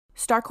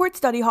Starcourt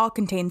Study Hall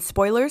contains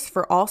spoilers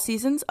for all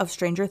seasons of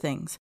Stranger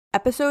Things.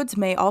 Episodes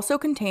may also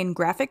contain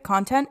graphic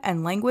content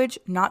and language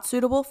not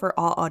suitable for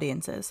all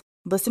audiences.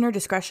 Listener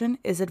discretion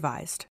is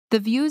advised. The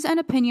views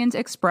and opinions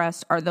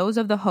expressed are those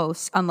of the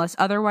hosts unless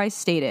otherwise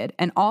stated,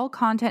 and all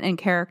content and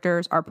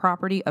characters are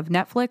property of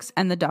Netflix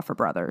and the Duffer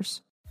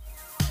Brothers.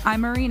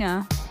 I'm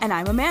Marina. And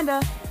I'm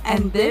Amanda.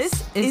 And this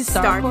is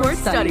Starcourt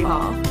Study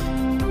Hall.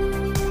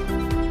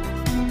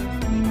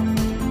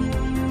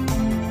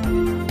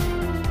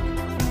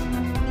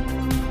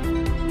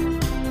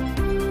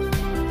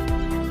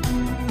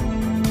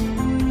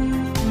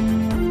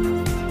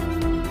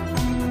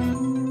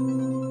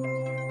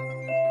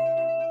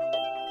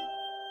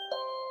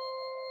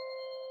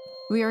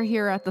 We are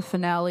here at the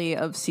finale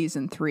of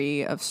season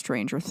 3 of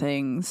Stranger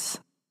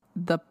Things,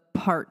 the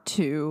part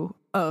 2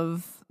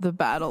 of the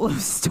Battle of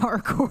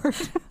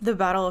Starcourt. The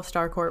Battle of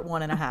Starcourt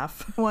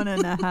 1.5.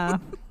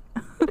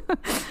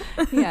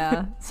 1.5.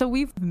 Yeah, so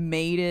we've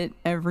made it,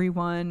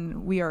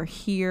 everyone. We are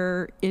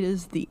here. It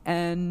is the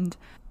end.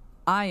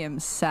 I am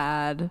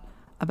sad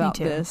about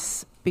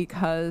this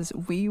because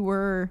we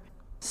were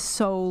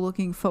so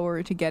looking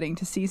forward to getting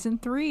to season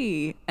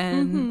 3,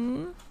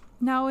 and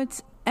now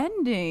it's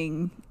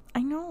ending.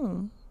 I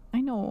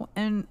know.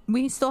 And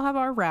we still have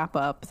our wrap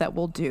up that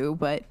we'll do,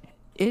 but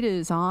it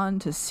is on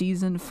to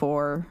season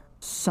 4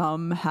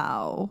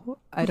 somehow.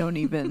 I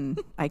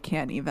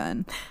can't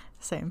even.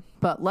 Same.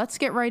 But let's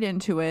get right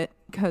into it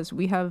because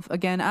we have,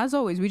 again, as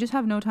always, we just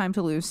have no time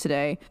to lose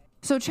today.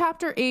 So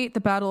chapter 8, the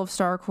Battle of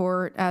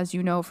Starcourt, as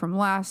you know from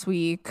last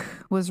week,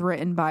 was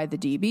written by the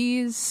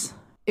DBs.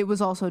 It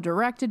was also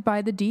directed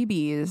by the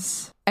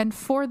DBs. And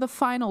for the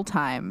final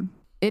time,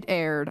 it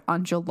aired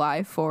on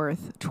July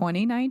 4th,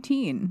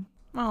 2019.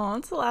 Oh,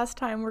 it's the last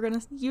time we're going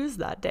to use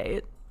that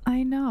date.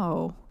 I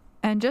know.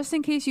 And just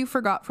in case you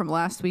forgot from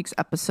last week's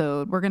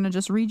episode, we're going to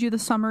just read you the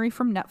summary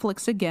from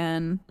Netflix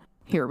again.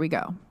 Here we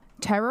go.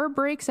 Terror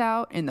breaks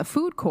out in the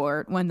food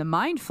court when the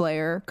Mind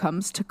Flayer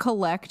comes to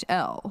collect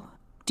Elle.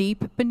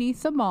 Deep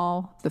beneath the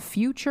mall, the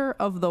future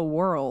of the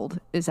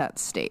world is at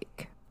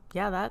stake.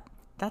 Yeah,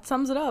 that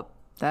sums it up.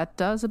 That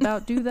does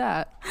about do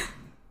that.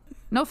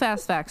 No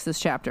fast facts this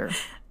chapter.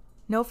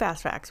 No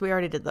fast facts. We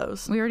already did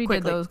those.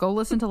 Did those. Go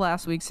listen to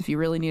last week's if you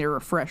really need a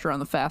refresher on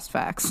the fast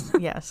facts.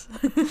 Yes.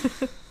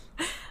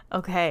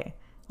 Okay,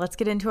 let's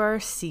get into our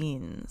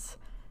scenes.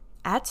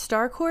 At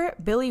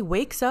Starcourt, Billy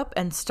wakes up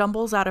and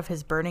stumbles out of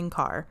his burning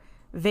car.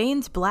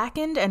 Veins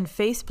blackened and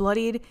face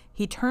bloodied,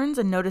 he turns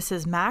and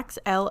notices Max,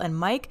 Elle, and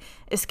Mike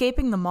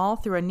escaping the mall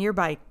through a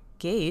nearby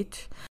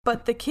gate.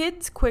 But the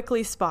kids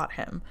quickly spot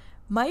him.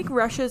 Mike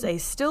rushes a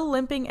still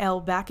limping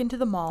Elle back into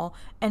the mall,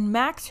 and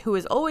Max, who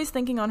is always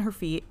thinking on her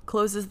feet,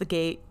 closes the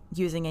gate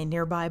using a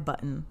nearby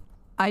button.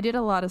 I did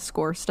a lot of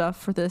score stuff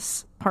for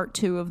this part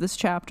 2 of this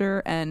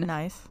chapter, and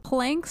nice.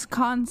 Planck's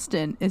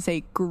Constant is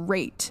a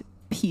great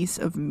piece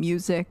of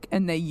music,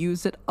 and they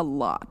use it a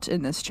lot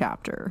in this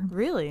chapter.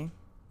 Really?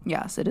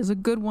 Yes, it is a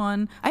good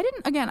one. I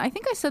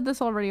think I said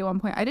this already at one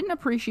point. I didn't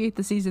appreciate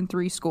the season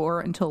 3 score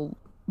until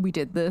we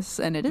did this,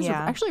 and it is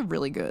actually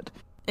really good.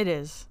 It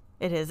is.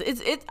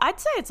 I'd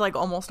say it's like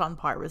almost on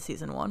par with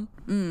season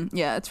 1.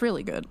 Yeah, it's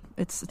really good.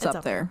 It's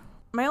up there.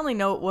 My only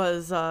note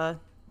was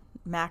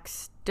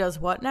Max does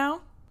what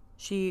now?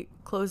 She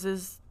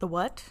closes the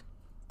what?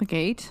 The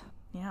gate?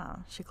 Yeah,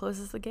 she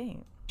closes the gate.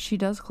 She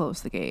does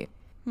close the gate.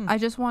 I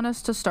just want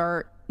us to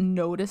start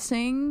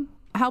noticing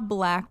how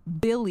black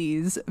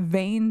Billy's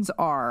veins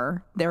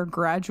are. They're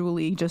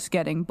gradually just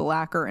getting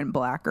blacker and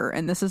blacker.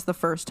 And this is the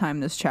first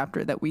time this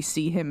chapter that we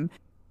see him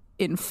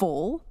in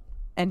full.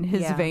 And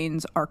his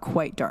veins are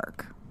quite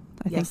dark.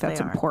 I think that's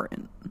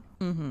important.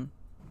 Mm-hmm.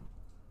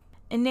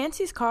 In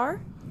Nancy's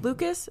car,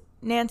 Lucas,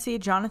 Nancy,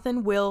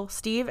 Jonathan, Will,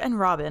 Steve, and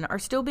Robin are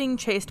still being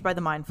chased by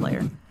the Mind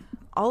Flayer.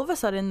 All of a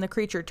sudden, the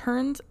creature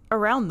turns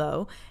around,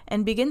 though,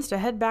 and begins to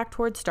head back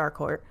towards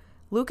Starcourt.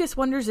 Lucas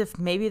wonders if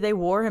maybe they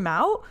wore him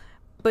out,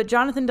 but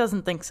Jonathan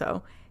doesn't think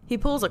so. He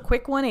pulls a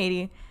quick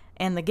 180,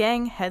 and the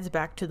gang heads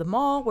back to the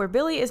mall, where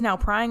Billy is now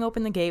prying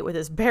open the gate with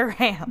his bare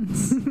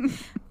hands.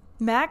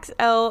 Max,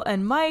 Elle,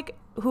 and Mike,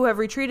 who have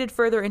retreated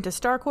further into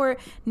Starcourt,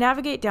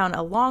 navigate down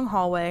a long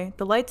hallway,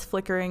 the lights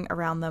flickering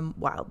around them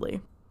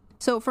wildly.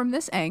 So from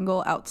this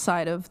angle,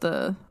 outside of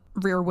the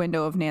rear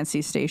window of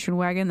Nancy's station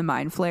wagon, the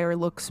Mind Flayer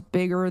looks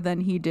bigger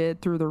than he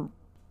did through the...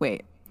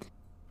 Wait.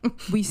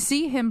 We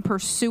see him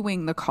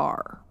pursuing the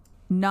car,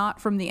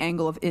 not from the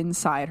angle of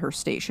inside her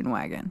station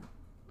wagon.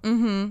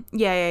 Mm-hmm.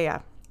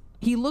 Yeah.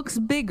 He looks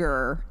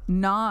bigger,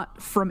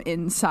 not from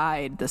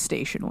inside the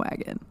station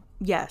wagon.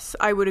 Yes,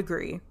 I would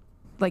agree.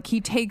 Like,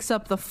 he takes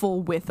up the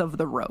full width of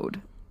the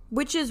road.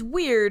 Which is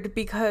weird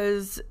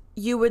because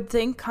you would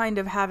think kind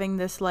of having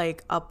this,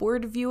 like,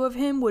 upward view of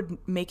him would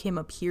make him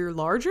appear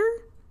larger?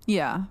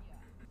 Yeah.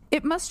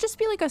 It must just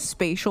be, like, a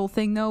spatial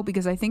thing, though,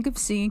 because I think of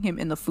seeing him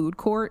in the food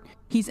court,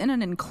 he's in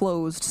an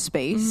enclosed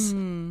space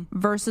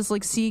versus,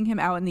 like, seeing him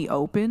out in the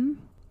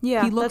open.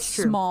 Yeah, he looks that's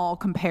true. Small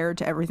compared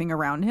to everything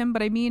around him,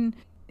 but I mean,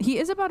 he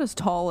is about as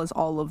tall as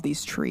all of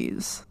these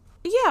trees.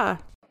 Yeah.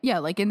 Yeah,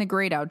 like in the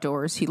great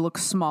outdoors, he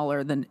looks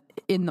smaller than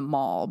in the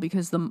mall,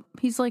 because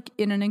he's like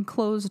in an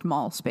enclosed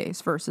mall space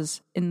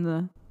versus in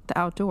the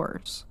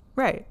outdoors.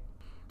 Right.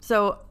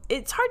 So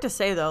it's hard to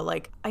say though.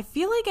 Like, I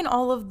feel like in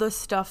all of the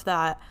stuff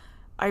that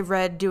I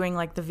read doing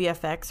like the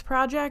VFX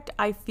project,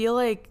 I feel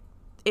like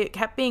it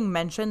kept being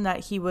mentioned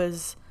that he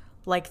was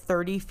like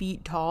 30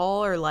 feet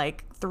tall or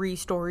like 3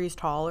 stories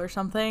tall or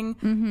something.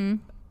 Mm-hmm.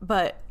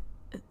 But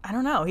I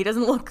don't know. He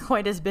doesn't look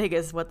quite as big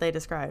as what they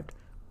described.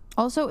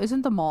 Also,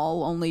 isn't the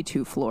mall only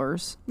 2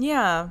 floors?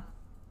 Yeah.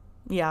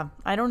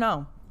 I don't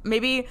know.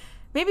 Maybe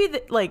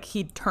like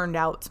he turned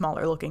out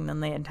smaller looking than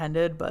they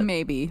intended, but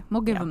maybe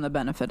we'll give him the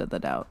benefit of the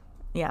doubt.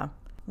 Yeah.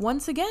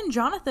 Once again,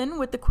 Jonathan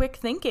with the quick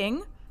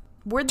thinking.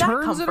 Where'd that come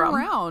from? Turns it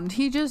around.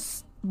 He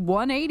just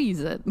 180s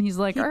it. He's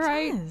like, all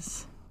right,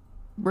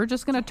 we're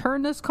just gonna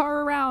turn this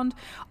car around,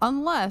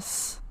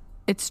 unless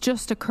it's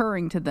just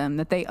occurring to them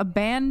that they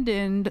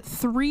abandoned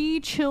 3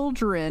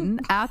 children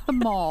at the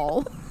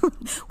mall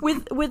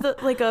with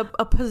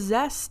a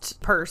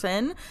possessed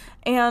person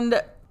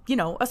and, you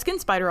know, a skin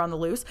spider on the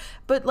loose.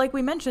 But like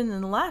we mentioned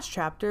in the last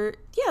chapter,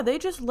 yeah, they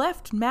just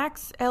left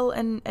Max, Elle,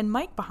 and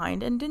Mike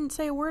behind and didn't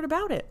say a word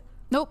about it.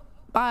 Nope.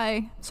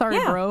 Bye. Sorry,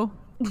 bro.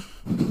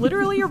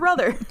 Literally your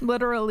brother.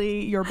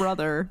 Literally your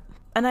brother.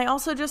 And I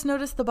also just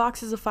noticed the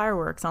boxes of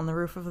fireworks on the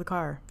roof of the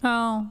car.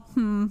 Oh,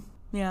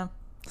 Yeah.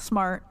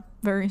 Smart.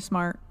 Very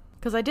smart.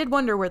 Because I did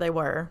wonder where they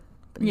were.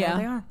 But there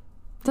they are.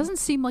 Doesn't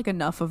seem like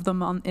enough of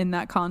them in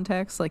that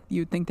context. Like,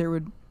 you'd think there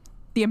would...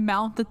 The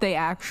amount that they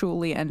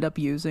actually end up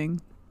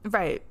using.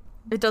 Right.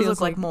 It does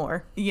look like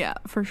more. Yeah,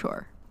 for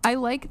sure. I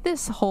like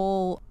this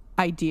whole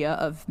idea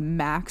of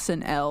Max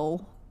and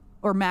Elle,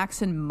 or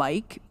Max and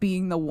Mike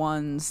being the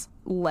ones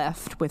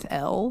left with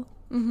Elle.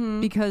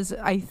 Mm-hmm. Because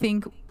I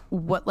think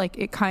what like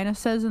it kind of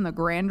says in the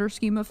grander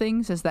scheme of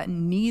things is that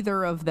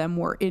neither of them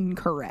were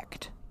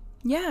incorrect.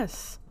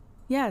 Yes.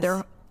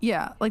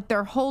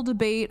 Their whole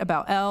debate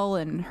about Elle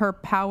and her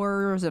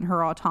powers and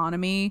her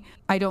autonomy,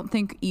 I don't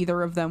think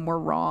either of them were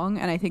wrong.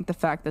 And I think the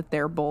fact that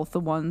they're both the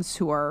ones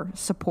who are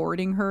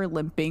supporting her,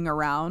 limping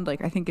around,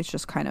 like, I think it's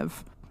just kind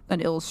of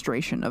an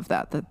illustration of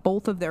that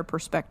both of their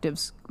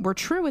perspectives were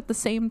true at the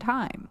same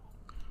time.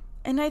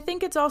 And I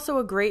think it's also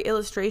a great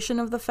illustration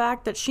of the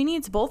fact that she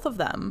needs both of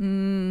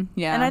them.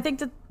 Yeah. And I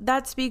think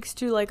that speaks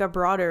to like a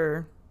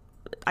broader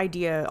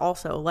idea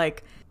also.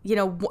 Like, you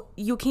know,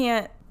 you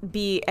can't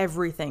be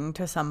everything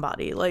to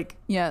somebody. Like,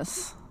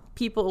 yes,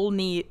 people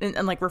need,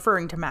 and like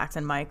referring to Max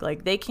and Mike,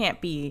 like they can't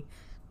be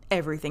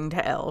everything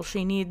to Elle.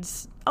 She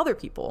needs other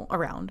people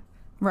around.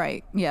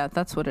 Right. Yeah,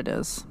 that's what it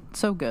is.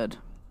 So good.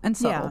 And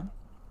subtle. Yeah.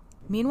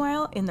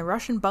 Meanwhile, in the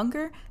Russian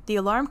bunker, the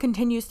alarm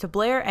continues to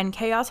blare and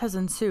chaos has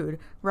ensued,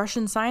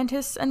 Russian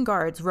scientists and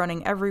guards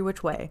running every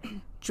which way.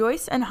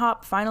 Joyce and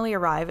Hop finally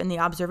arrive in the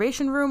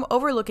observation room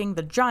overlooking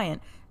the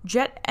giant,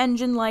 jet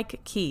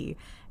engine-like key,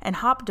 and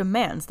Hop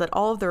demands that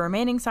all of the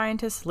remaining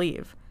scientists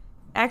leave.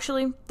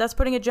 Actually, that's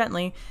putting it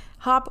gently.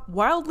 Hop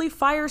wildly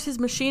fires his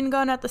machine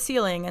gun at the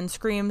ceiling and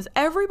screams,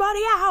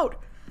 "Everybody out!"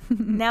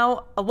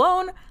 Now,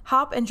 alone,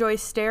 Hop and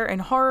Joyce stare in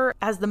horror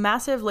as the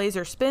massive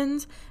laser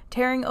spins,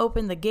 tearing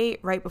open the gate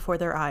right before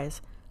their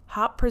eyes.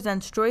 Hop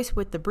presents Joyce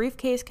with the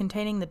briefcase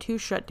containing the 2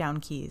 shutdown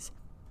keys.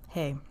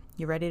 Hey,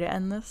 you ready to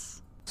end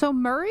this? So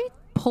Murray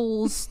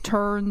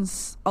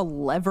turns a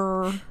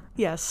lever.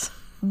 Yes.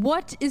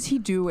 What is he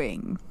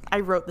doing? I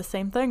wrote the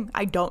same thing.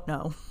 I don't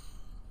know.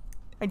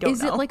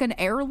 Is it like an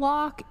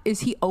airlock?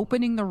 Is he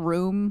opening the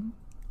room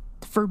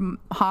for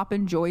Hop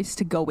and Joyce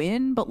to go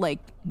in? But like,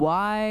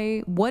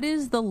 why? What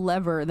is the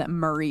lever that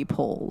Murray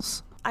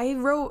pulls? I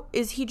wrote,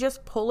 is he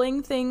just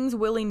pulling things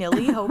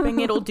willy-nilly, hoping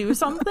it'll do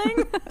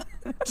something?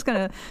 just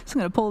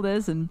gonna pull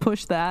this and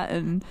push that,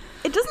 and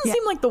it doesn't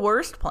seem like the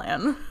worst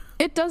plan.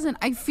 It doesn't.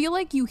 I feel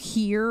like you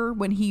hear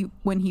when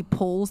he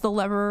pulls the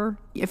lever,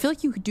 I feel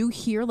like you do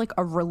hear like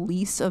a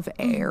release of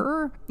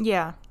air.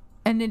 Yeah.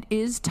 And it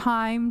is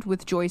timed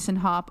with Joyce and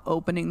Hop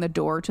opening the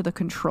door to the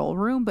control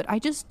room, but I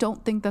just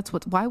don't think that's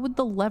why would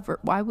the lever,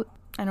 I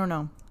don't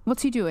know.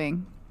 What's he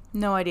doing?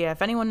 No idea.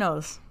 If anyone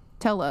knows,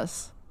 tell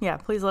us. Yeah,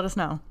 please let us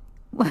know.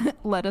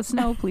 Let us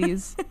know,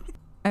 please.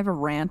 I have a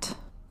rant.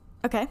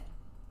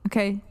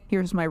 Okay,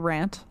 here's my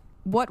rant.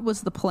 What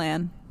was the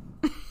plan?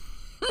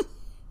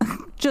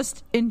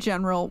 Just in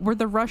general, were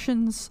the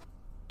Russians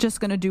just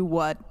going to do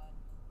what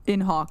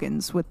in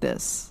Hawkins with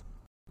this?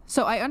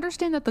 So I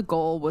understand that the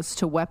goal was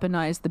to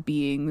weaponize the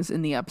beings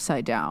in the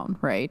Upside Down,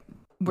 right?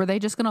 Were they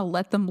just going to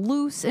let them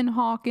loose in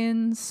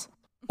Hawkins?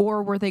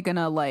 Or were they going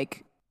to,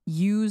 like,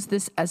 use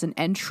this as an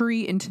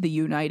entry into the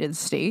United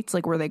States?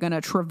 Like, were they going to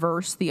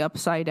traverse the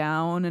Upside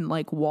Down and,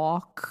 like,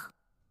 walk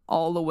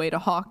all the way to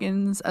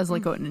Hawkins as,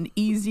 like, an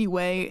easy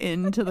way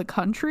into the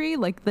country?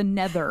 Like the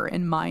Nether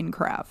in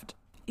Minecraft.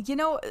 You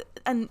know,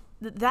 and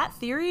that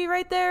theory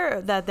right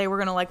there, that they were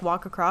going to, like,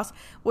 walk across,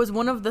 was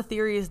one of the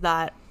theories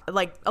that,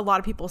 like, a lot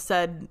of people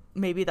said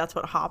maybe that's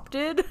what Hop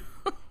did.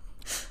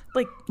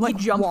 like he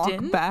jumped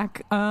in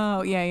back.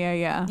 Oh,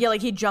 yeah. Yeah,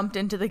 like he jumped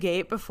into the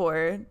gate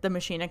before the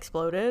machine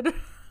exploded.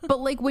 But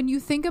like when you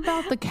think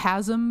about the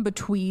chasm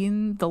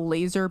between the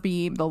laser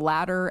beam, the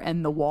ladder,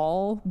 and the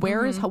wall,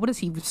 what is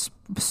he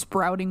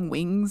sprouting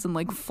wings and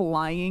like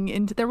flying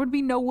into? There would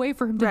be no way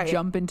for him to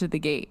jump into the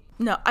gate.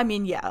 No, I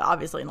mean, yeah,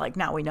 obviously, like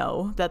now we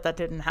know that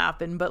didn't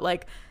happen, but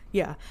like,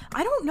 yeah,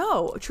 I don't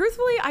know.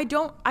 Truthfully, I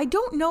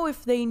don't know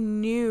if they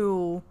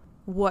knew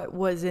what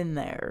was in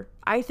there.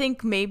 I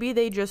think maybe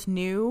they just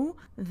knew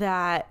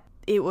that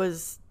it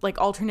was like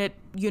alternate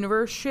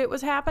universe shit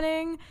was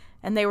happening,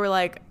 and they were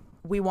like,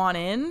 we want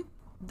in.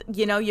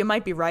 You know, you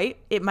might be right.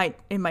 It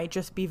might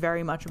just be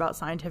very much about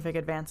scientific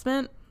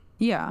advancement.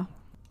 Yeah,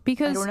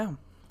 because I don't know.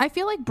 I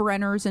feel like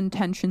Brenner's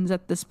intentions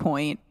at this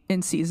point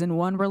in season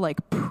 1 were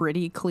like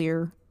pretty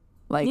clear.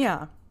 Like,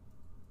 yeah.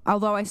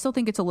 Although I still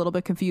think it's a little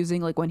bit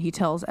confusing, like when he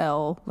tells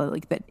Elle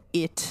like that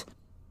it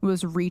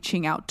was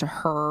reaching out to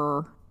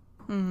her.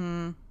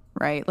 Mm-hmm.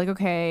 Right? Like,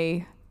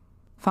 okay,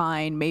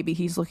 fine, maybe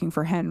he's looking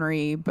for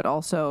Henry, but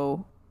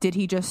also, did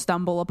he just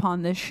stumble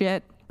upon this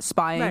shit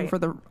spying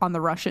on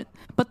the Russian?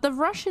 But the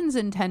Russians'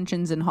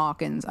 intentions in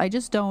Hawkins, I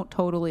just don't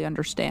totally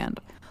understand.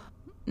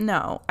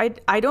 No,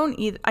 I don't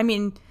either. I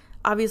mean,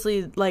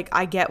 obviously, like,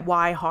 I get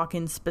why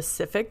Hawkins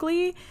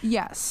specifically.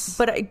 Yes.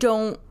 But I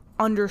don't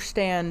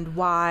understand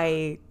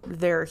why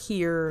they're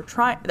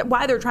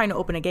why they're trying to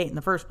open a gate in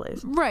the first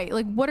place. Right.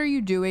 Like, what are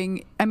you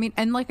doing? I mean,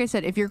 and like I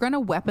said, if you're going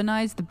to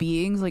weaponize the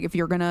beings, like if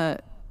you're going to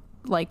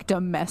like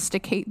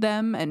domesticate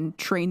them and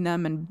train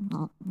them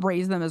and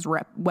raise them as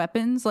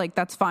weapons, like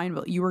that's fine.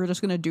 But you were just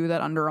going to do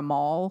that under a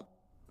mall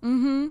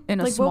in a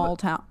like, small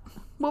town.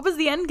 What was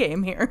the end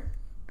game here?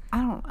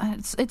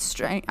 It's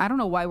strange. I don't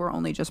know why we're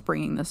only just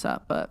bringing this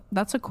up, but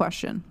that's a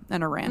question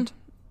and a rant.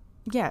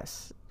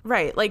 Yes.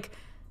 Right. Like,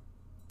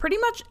 pretty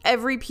much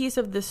every piece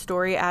of this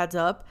story adds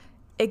up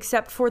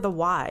except for the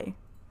why.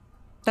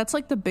 That's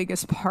like the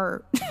biggest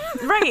part.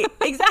 Right.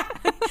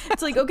 Exactly.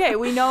 It's like, okay,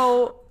 we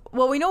know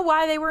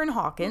why they were in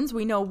Hawkins.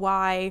 We know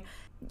why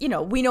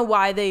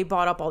they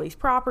bought up all these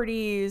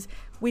properties.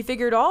 We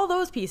figured all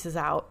those pieces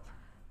out.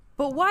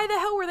 But why the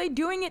hell were they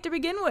doing it to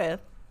begin with?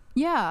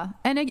 Yeah.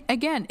 And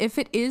again, if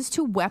it is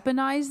to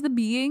weaponize the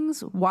beings,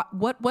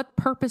 what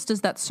purpose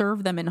does that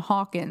serve them in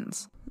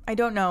Hawkins? I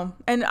don't know.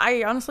 And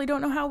I honestly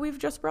don't know how we've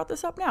just brought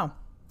this up now.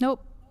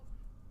 Nope.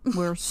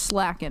 We're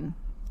slacking.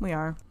 We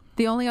are.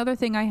 The only other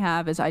thing I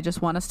have is I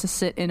just want us to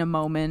sit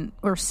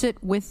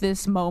with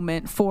this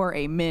moment for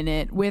a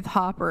minute with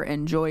Hopper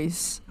and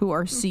Joyce, who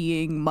are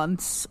seeing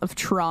months of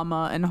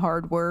trauma and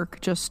hard work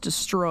just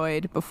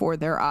destroyed before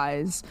their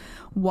eyes,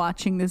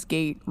 watching this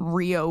gate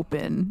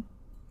reopen.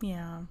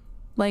 Yeah.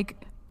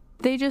 Like,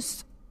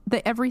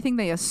 everything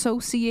they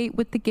associate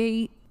with the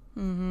gate.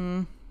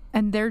 Mm-hmm.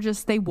 And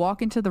they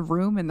walk into the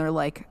room and they're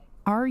like,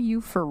 are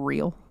you for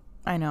real?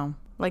 I know.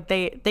 Like,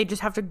 they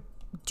just have to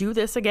do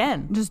this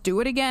again. Just do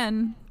it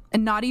again.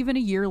 And not even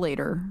a year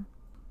later.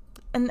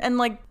 And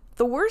like,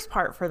 the worst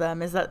part for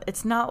them is that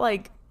it's not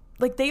like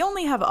they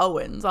only have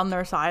Owens on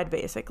their side,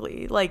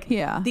 basically. Like,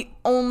 yeah. The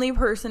only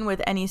person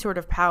with any sort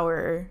of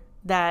power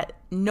that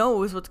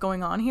knows what's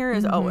going on here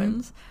is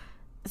Owens.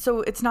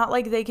 So it's not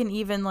like they can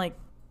even, like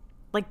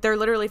they're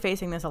literally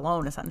facing this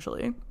alone,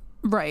 essentially.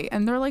 Right,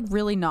 and they're like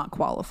really not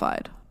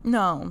qualified.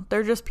 No,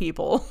 they're just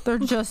people. They're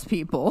just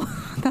people.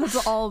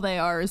 That's all they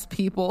are, is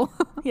people.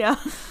 Yeah.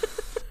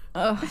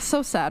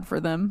 So sad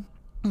for them.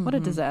 Mm-hmm. What a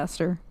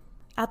disaster.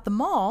 At the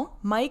mall,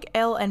 Mike,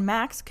 Elle, and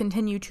Max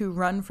continue to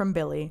run from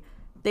Billy.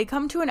 They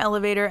come to an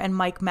elevator and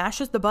Mike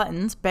mashes the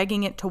buttons,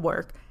 begging it to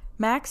work.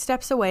 Max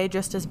steps away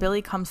just as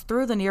Billy comes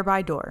through the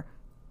nearby door.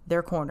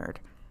 They're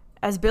cornered.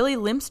 As Billy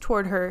limps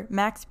toward her,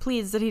 Max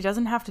pleads that he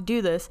doesn't have to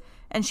do this,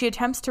 and she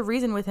attempts to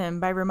reason with him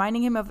by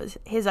reminding him of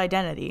his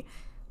identity.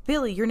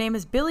 Billy, your name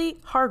is Billy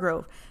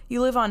Hargrove.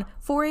 You live on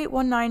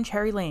 4819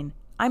 Cherry Lane.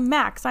 I'm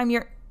Max. I'm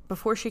your...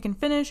 Before she can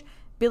finish,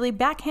 Billy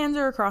backhands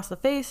her across the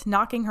face,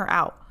 knocking her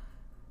out.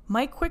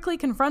 Mike quickly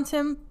confronts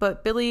him,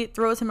 but Billy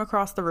throws him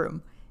across the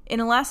room. In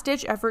a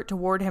last-ditch effort to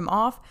ward him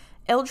off,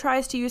 Elle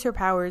tries to use her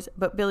powers,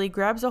 but Billy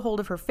grabs a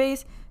hold of her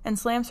face and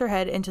slams her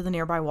head into the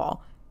nearby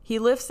wall. He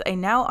lifts a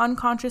now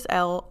unconscious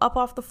Elle up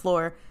off the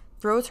floor,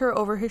 throws her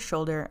over his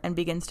shoulder, and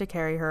begins to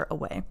carry her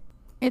away.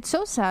 It's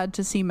so sad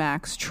to see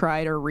Max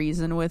try to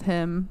reason with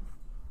him,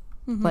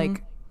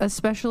 like,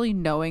 especially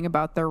knowing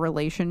about their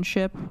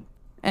relationship.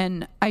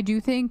 And I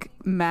do think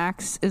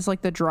Max is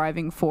like the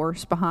driving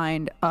force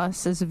behind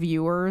us as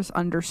viewers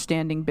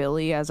understanding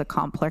Billy as a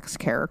complex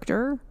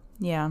character.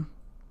 Yeah.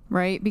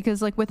 Right?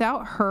 Because like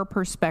without her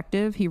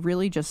perspective, he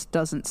really just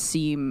doesn't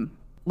seem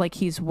like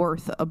he's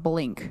worth a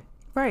blink.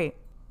 Right.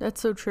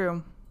 That's so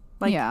true.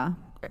 Like, yeah.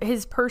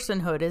 His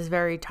personhood is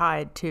very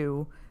tied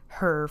to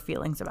her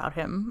feelings about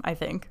him, I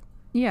think.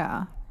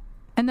 Yeah.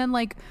 And then,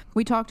 like,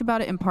 we talked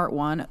about it in part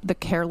 1, the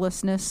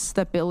carelessness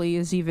that Billy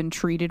is even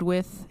treated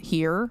with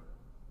here.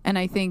 And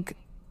I think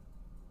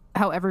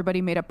how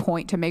everybody made a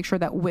point to make sure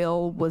that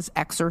Will was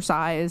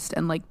exercised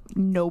and, like,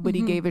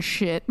 nobody gave a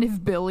shit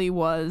if Billy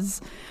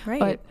was. Right.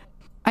 But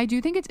I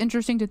do think it's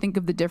interesting to think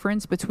of the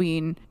difference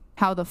between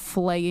how the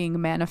flaying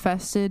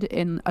manifested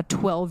in a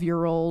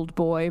 12-year-old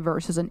boy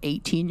versus an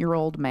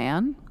 18-year-old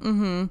man.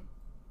 Mm-hmm.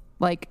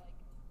 Like,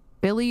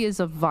 Billy is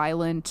a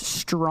violent,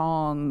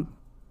 strong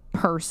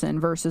person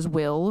versus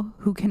Will,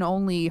 who can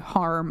only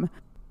harm.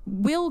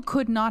 Will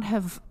could not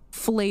have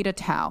flayed a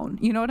town.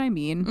 You know what I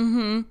mean?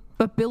 Mm-hmm.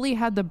 But Billy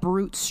had the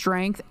brute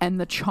strength and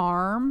the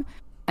charm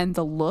and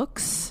the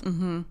looks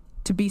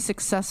to be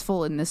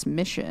successful in this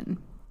mission.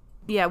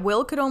 Yeah,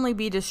 Will could only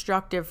be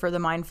destructive for the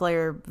Mind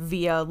Flayer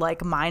via,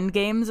 like, mind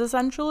games,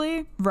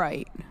 essentially.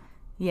 Right.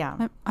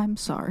 Yeah. I'm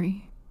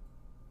sorry.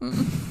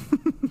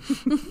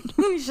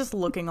 He's just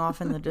looking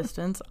off in the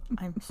distance.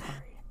 I'm sorry.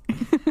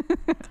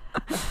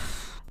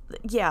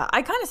 Yeah,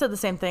 I kind of said the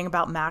same thing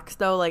about Max,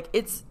 though. Like,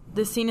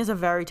 this scene is a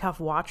very tough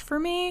watch for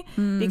me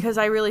because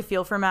I really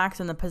feel for Max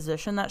in the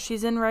position that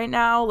she's in right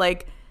now.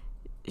 Like,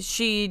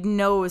 she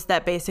knows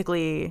that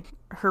basically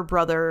her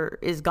brother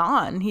is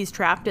gone. He's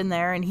trapped in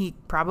there and he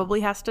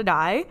probably has to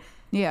die.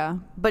 Yeah.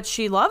 But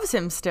she loves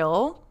him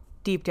still,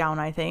 deep down,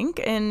 I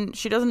think. And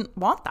she doesn't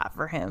want that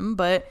for him.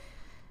 But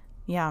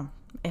yeah,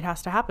 it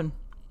has to happen.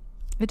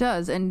 It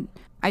does. And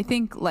I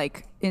think,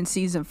 like, in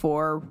season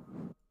 4,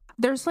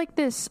 there's like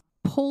this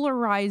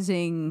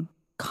polarizing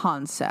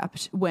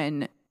concept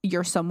when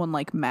you're someone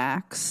like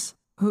Max,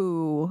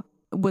 who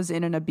was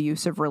in an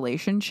abusive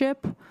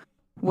relationship,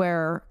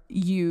 where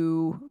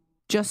you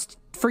just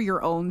for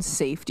your own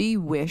safety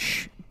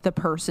wish the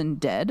person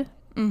dead.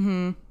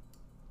 Mm-hmm.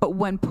 But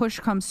when push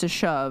comes to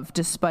shove,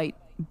 despite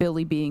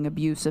Billy being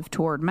abusive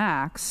toward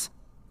Max,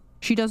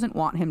 she doesn't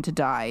want him to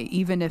die,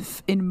 even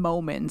if in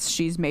moments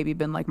she's maybe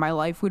been like, my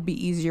life would be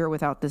easier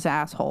without this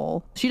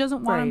asshole. She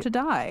doesn't want him to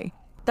die.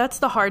 That's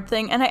the hard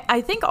thing. And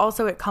I think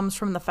also it comes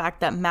from the fact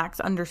that Max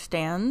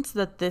understands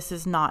that this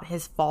is not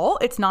his fault.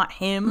 It's not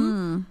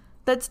him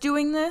that's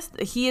doing this.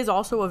 He is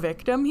also a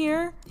victim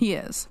here. He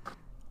is.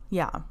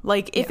 Yeah.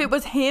 Like, if it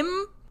was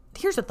him,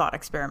 here's a thought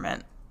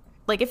experiment.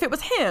 Like, if it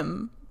was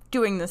him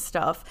doing this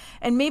stuff,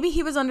 and maybe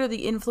he was under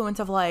the influence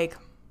of, like,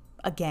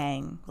 a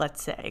gang,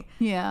 let's say.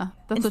 Yeah,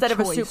 that's instead a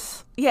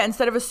choice.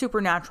 Instead of a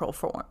supernatural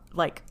form,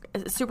 like,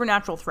 a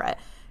supernatural threat.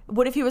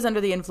 What if he was under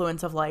the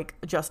influence of, like,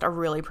 just a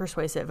really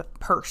persuasive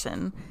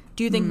person?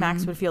 Do you think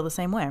Max would feel the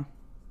same way?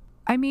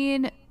 I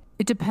mean,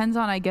 it depends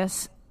on, I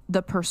guess,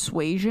 the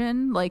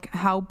persuasion. Like,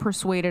 how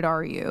persuaded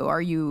are you?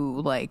 Are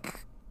you,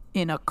 like,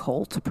 in a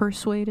cult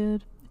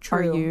persuaded? True.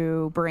 Are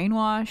you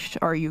brainwashed?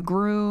 Are you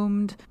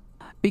groomed?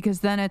 Because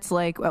then it's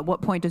like, at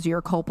what point does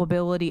your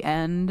culpability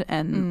end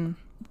and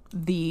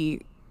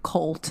the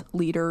cult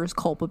leader's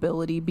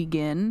culpability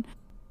begin?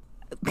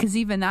 Because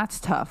even that's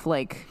tough.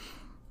 Like,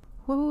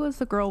 who was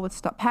the girl with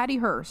stuff? Patty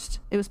Hearst.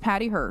 It was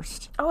Patty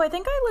Hearst. Oh, I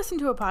think I listened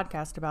to a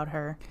podcast about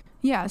her.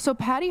 Yeah, so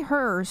Patty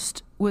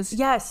Hearst was...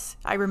 Yes,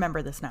 I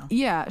remember this now.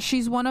 Yeah,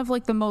 she's one of,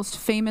 like, the most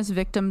famous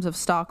victims of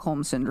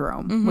Stockholm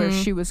Syndrome, where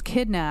she was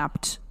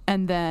kidnapped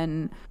and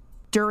then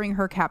during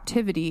her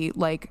captivity,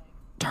 like,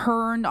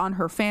 turned on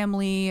her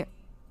family,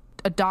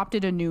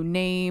 adopted a new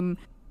name,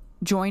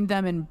 joined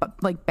them in,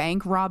 like,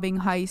 bank robbing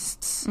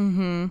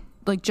heists,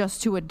 like,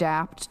 just to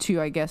adapt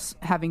to, I guess,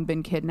 having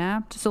been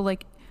kidnapped. So,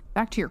 like,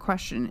 back to your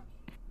question,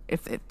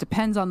 if it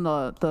depends on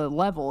the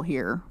level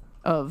here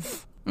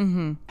of...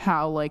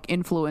 how, like,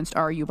 influenced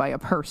are you by a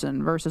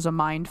person versus a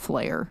mind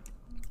flayer?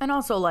 And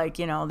also, like,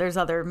 you know, there's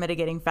other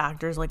mitigating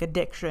factors like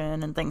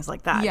addiction and things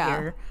like that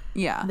here.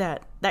 Yeah.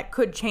 That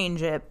could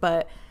change it.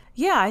 But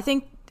yeah, I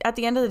think at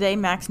the end of the day,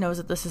 Max knows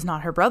that this is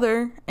not her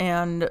brother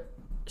and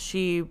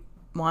she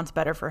wants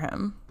better for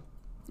him.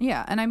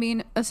 Yeah. And I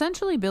mean,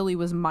 essentially Billy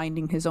was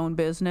minding his own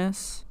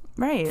business.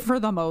 Right. For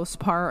the most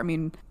part. I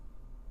mean,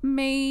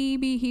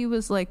 maybe he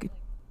was, like,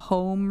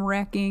 home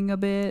wrecking a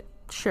bit.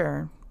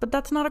 Sure. But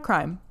that's not a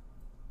crime.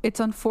 It's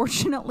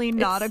unfortunately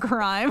not a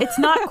crime. It's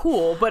not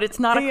cool, but it's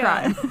not a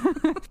crime.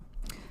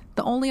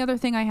 The only other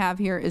thing I have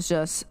here is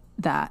just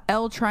that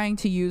Elle trying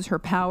to use her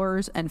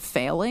powers and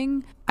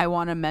failing. I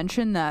want to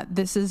mention that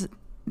this is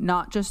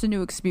not just a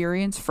new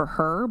experience for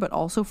her, but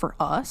also for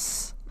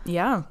us.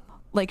 Yeah.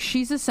 Like,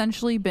 she's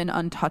essentially been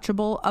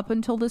untouchable up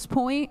until this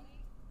point.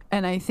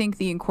 And I think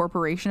the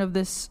incorporation of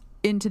this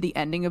into the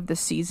ending of the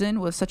season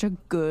was such a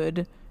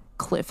good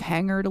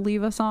cliffhanger to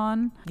leave us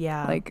on.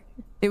 Yeah. Like,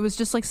 it was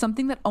just like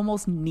something that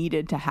almost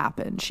needed to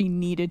happen. She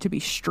needed to be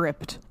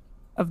stripped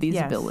of these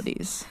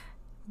abilities.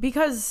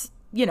 Because,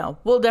 you know,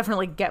 we'll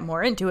definitely get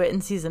more into it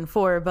in season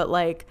 4, but,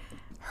 like,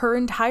 her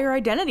entire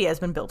identity has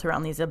been built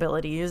around these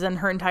abilities and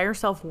her entire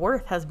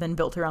self-worth has been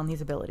built around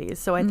these abilities.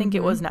 So I think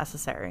it was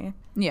necessary.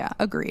 Yeah,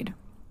 agreed.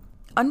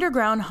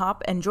 Underground,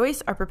 Hop and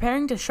Joyce are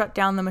preparing to shut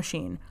down the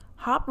machine.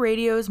 Hop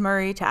radios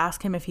Murray to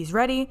ask him if he's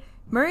ready.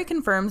 Murray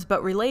confirms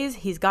but relays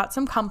he's got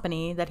some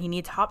company that he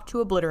needs Hop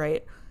to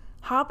obliterate.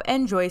 Hop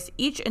and Joyce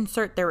each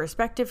insert their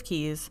respective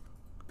keys,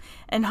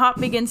 and Hop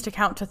begins to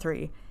count to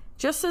 3.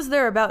 Just as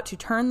they're about to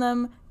turn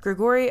them,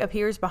 Grigori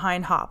appears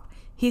behind Hop.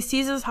 He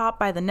seizes Hop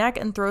by the neck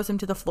and throws him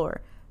to the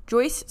floor.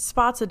 Joyce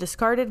spots a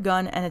discarded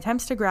gun and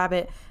attempts to grab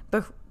it,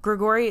 but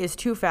Grigori is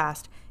too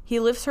fast. He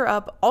lifts her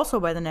up, also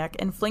by the neck,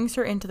 and flings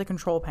her into the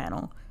control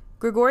panel.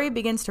 Grigori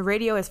begins to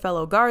radio his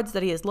fellow guards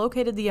that he has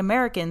located the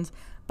Americans,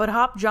 but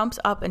Hop jumps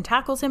up and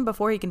tackles him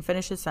before he can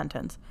finish his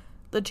sentence.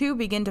 The two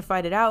begin to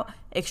fight it out,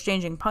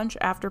 exchanging punch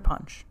after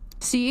punch.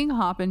 Seeing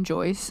Hop and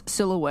Joyce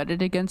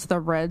silhouetted against the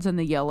reds and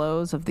the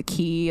yellows of the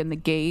key and the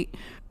gate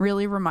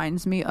really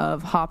reminds me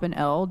of Hop and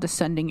Elle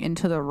descending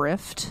into the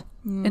rift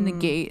in the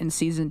gate in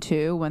season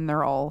 2 when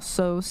they're all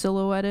so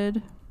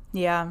silhouetted.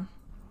 Yeah,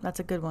 that's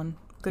a good one.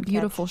 Good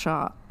Beautiful catch.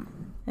 shot.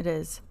 It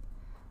is.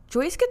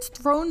 Joyce gets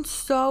thrown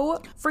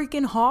so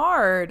freaking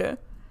hard.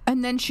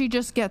 And then she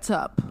just gets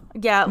up.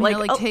 Yeah, I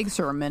mean, it takes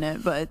her a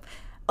minute, but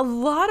a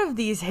lot of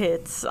these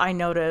hits I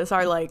notice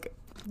are like,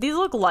 these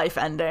look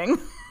life-ending.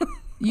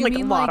 Like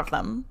a lot of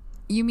them.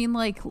 You mean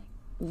like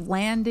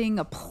landing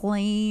a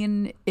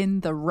plane in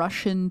the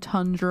Russian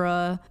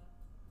tundra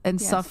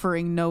and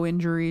suffering no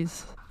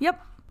injuries?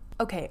 Yep.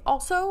 Okay,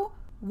 also,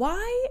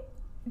 why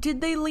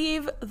did they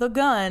leave the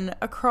gun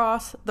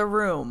across the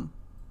room?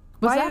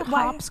 Was that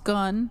Hop's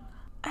gun?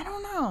 I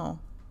don't know.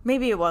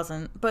 Maybe it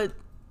wasn't, but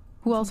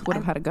who else would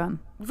have had a gun?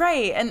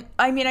 Right, and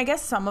I mean, I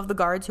guess some of the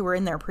guards who were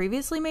in there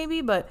previously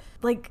maybe, but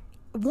like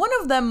one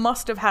of them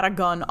must have had a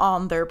gun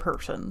on their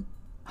person.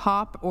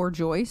 Hop or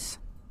Joyce?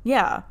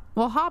 Yeah.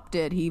 Well, Hop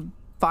did. He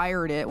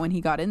fired it when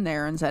he got in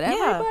there and said,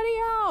 everybody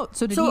out.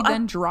 So did he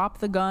then drop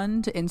the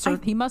gun to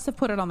insert? He must have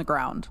put it on the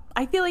ground.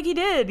 I feel like he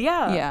did,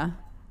 yeah. Yeah.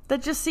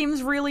 That just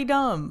seems really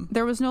dumb.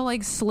 There was no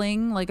like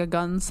sling, like a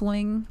gun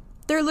sling?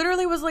 There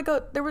literally was like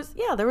there was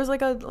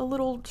like a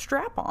little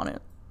strap on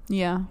it.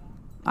 Yeah.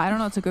 I don't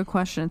know. It's a good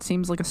question. It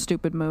seems like a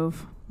stupid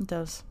move. It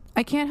does.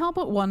 I can't help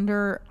but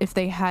wonder if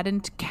they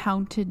hadn't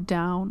counted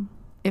down,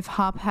 if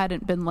Hop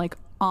hadn't been like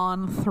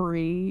on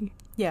 3.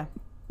 Yeah.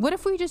 What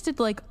if we just did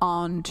like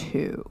on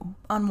 2?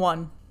 On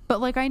 1. But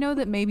like I know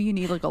that maybe you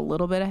need like a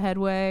little bit of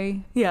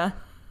headway. Yeah.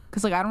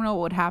 Because like I don't know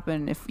what would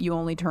happen if you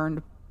only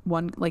turned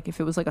one, like if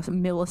it was like a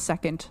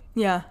millisecond.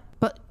 Yeah.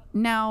 But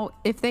now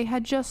if they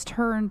had just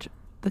turned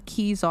the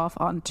keys off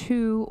on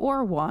 2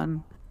 or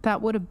 1,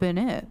 that would have been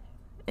it.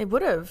 It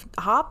would have.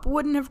 Hop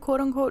wouldn't have quote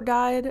unquote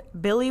died.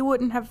 Billy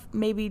wouldn't have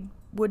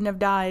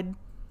died.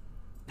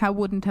 How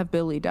wouldn't have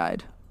Billy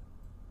died?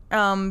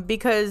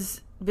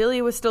 Because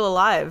Billy was still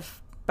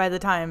alive by the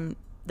time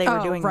they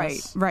were doing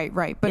this. Right.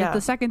 But at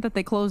the second that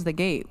they closed the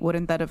gate,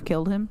 wouldn't that have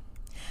killed him?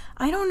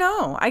 I don't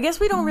know. I guess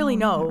we don't really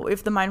know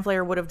if the Mind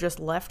Flayer would have just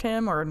left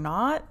him or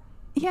not.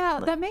 Yeah,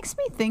 that makes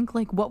me think,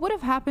 like, what would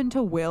have happened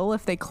to Will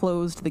if they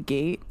closed the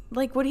gate?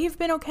 Like, would he have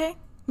been okay?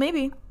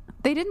 Maybe.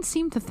 They didn't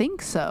seem to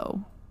think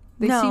so.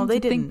 They didn't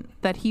think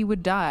that he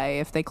would die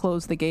if they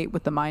closed the gate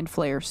with the Mind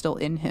Flayer still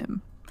in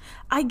him.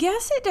 I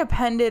guess it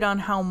depended on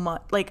how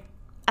much, like,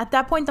 at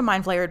that point the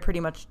Mind Flayer had pretty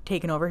much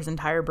taken over his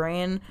entire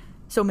brain,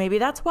 so maybe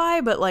that's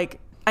why, but, like,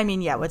 I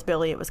mean, yeah, with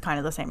Billy it was kind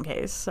of the same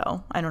case,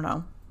 so I don't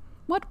know.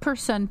 What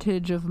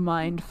percentage of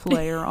Mind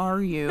Flayer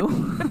are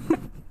you?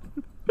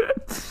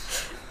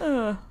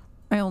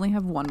 I only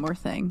have one more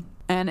thing,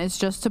 and it's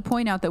just to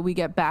point out that we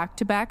get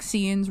back-to-back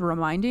scenes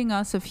reminding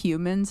us of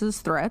humans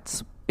as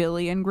threats,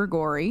 Billy and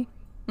Grigori,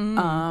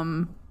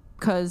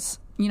 because,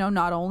 you know,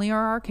 not only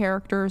are our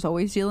characters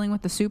always dealing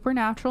with the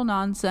supernatural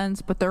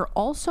nonsense, but they're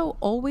also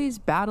always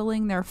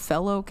battling their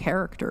fellow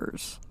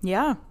characters.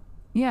 Yeah.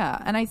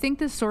 Yeah, and I think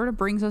this sort of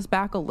brings us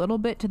back a little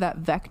bit to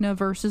that Vecna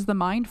versus the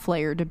Mind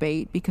Flayer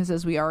debate, because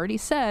as we already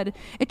said,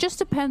 it just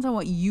depends on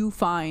what you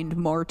find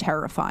more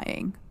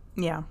terrifying.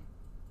 Yeah.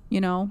 You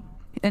know?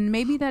 And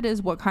maybe that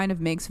is what kind of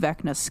makes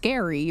Vecna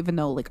scary, even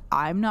though, like,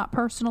 I'm not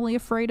personally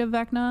afraid of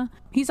Vecna.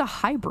 He's a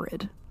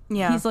hybrid.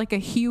 Yeah. He's like a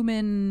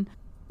human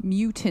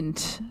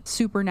mutant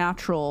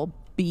supernatural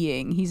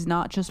being. He's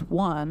not just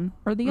one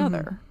or the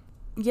other.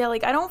 Yeah,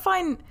 like, I don't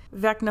find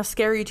Vecna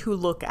scary to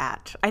look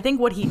at. I think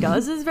what he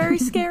does is very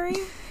scary.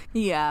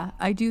 Yeah,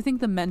 I do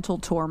think the mental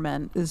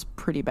torment is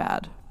pretty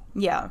bad.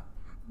 Yeah.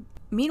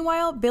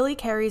 Meanwhile, Billy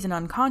carries an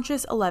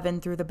unconscious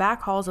 11 through the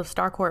back halls of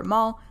Starcourt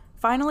Mall,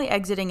 finally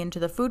exiting into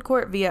the food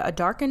court via a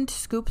darkened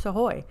Scoops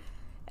Ahoy.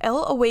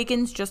 Elle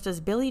awakens just as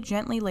Billy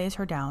gently lays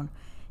her down.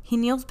 He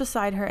kneels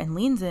beside her and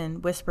leans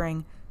in,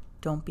 whispering,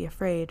 "Don't be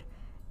afraid.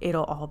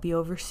 It'll all be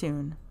over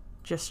soon.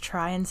 Just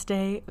try and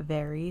stay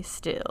very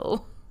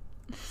still."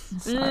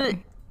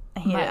 Sorry.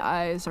 My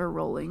eyes are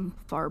rolling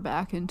far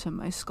back into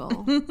my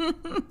skull.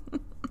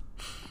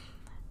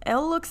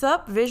 Elle looks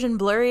up, vision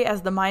blurry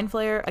as the Mind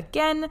Flayer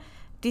again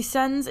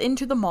descends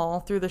into the mall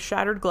through the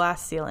shattered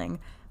glass ceiling.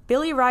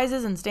 Billy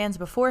rises and stands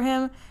before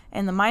him,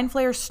 and the Mind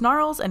Flayer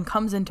snarls and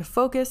comes into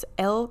focus,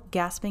 Elle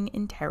gasping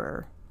in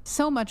terror.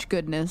 So much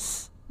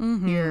goodness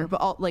here,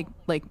 but all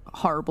like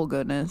horrible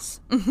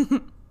goodness.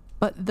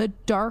 But the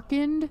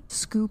darkened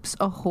Scoops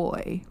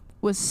Ahoy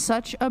was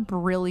such a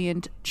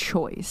brilliant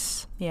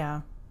choice.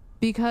 Yeah.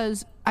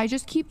 Because I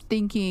just keep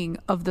thinking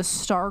of the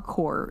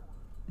Starcourt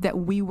that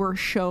we were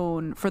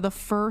shown for the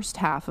first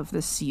half of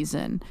this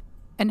season,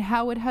 and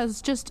how it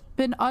has just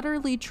been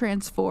utterly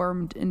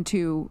transformed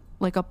into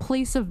like a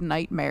place of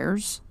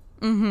nightmares.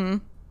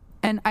 And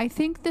I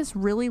think this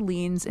really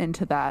leans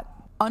into that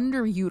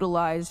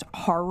underutilized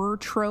horror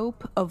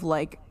trope of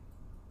like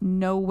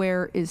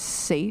nowhere is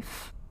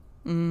safe.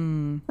 Like,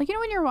 you know,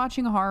 when you're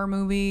watching a horror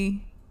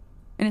movie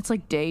and it's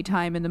like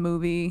daytime in the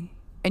movie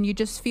and you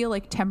just feel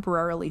like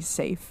temporarily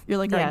safe. You're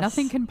like, all right,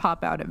 nothing can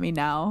pop out at me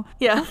now.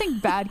 Yeah. Nothing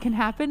bad can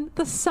happen.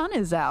 The sun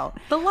is out.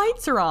 The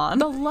lights are on.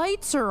 The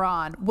lights are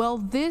on. Well,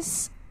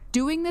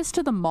 doing this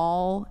to the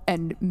mall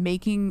and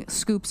making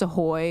Scoops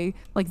Ahoy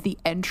like the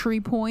entry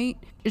point,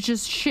 it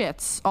just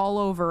shits all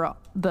over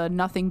the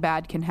nothing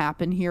bad can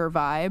happen here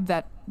vibe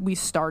that we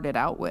started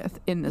out with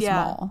in this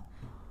mall.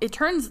 It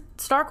turns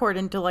Starcourt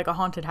into like a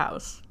haunted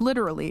house.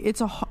 Literally,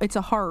 it's a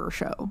horror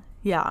show.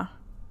 Yeah.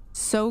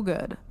 So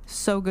good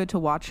to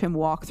watch him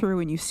walk through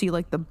and you see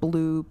like the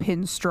blue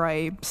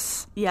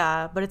pinstripes.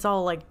 Yeah, but it's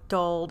all like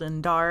dulled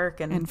and dark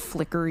and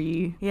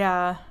flickery.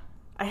 Yeah.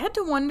 I had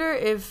to wonder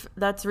if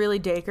that's really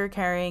Dacre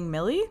carrying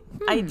Millie.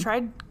 I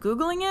tried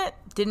Googling it,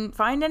 didn't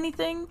find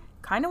anything.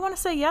 Kind of want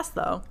to say yes,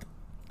 though.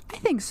 I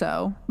think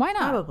so. Why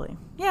not? Probably.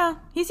 Yeah,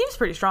 he seems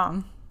pretty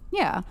strong.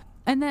 Yeah.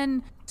 And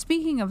then,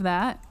 speaking of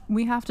that,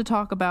 we have to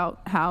talk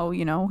about how,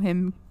 you know,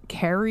 him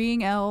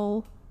carrying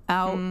Elle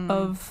out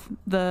of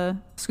the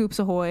Scoops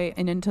Ahoy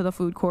and into the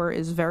food court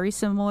is very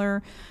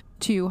similar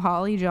to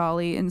Holly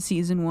Jolly in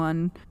season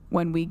 1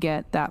 when we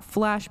get that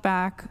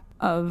flashback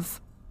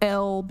of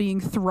Elle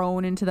being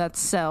thrown into that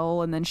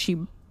cell and then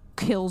she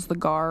kills the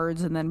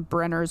guards and then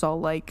Brenner's all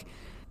like,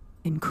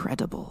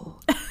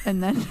 incredible.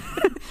 And then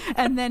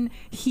and then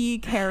he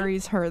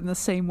carries her in the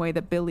same way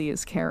that Billy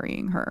is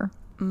carrying her.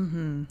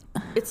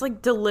 It's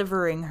like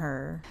delivering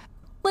her.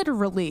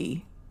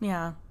 Literally.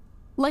 Yeah.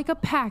 Like a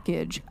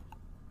package.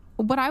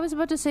 What I was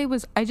about to say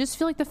was I just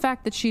feel like the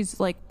fact that she's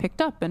like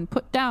picked up and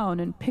put down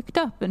and picked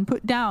up and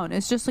put down,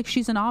 it's just like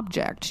she's an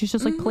object. She's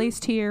just like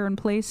placed here and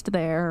placed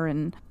there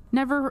and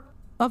never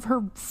of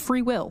her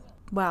free will.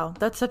 Wow,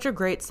 that's such a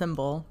great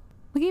symbol.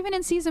 Like even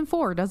in season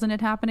 4, doesn't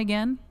it happen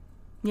again?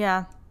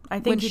 Yeah, I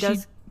think he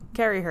does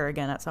carry her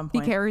again at some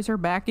point. He carries her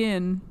back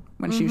in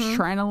when she's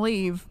trying to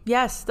leave.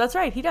 Yes, that's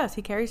right, he does.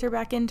 He carries her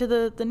back into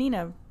the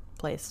Nina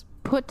place.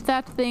 Put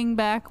that thing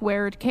back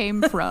where it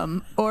came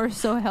from, or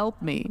so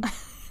help me.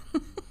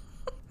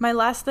 My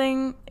last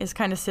thing is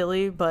kind of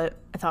silly, but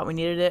I thought we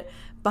needed it.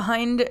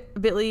 Behind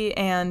Billy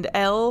and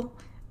Elle,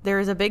 there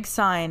is a big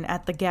sign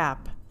at the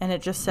Gap, and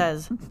it just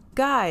says,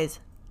 guys,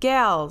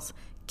 gals,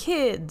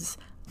 kids,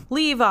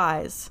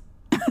 Levi's.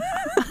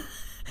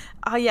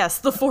 Yes,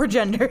 the 4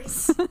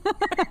 genders.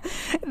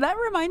 That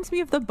reminds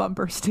me of the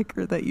bumper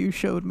sticker that you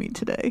showed me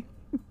today.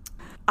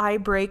 I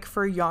break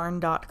for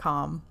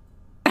yarn.com.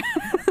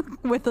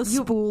 With a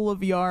spool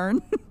of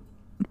yarn.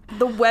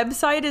 The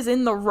website is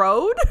in the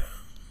road?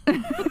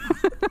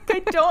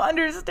 I don't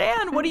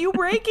understand. What are you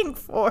breaking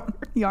for?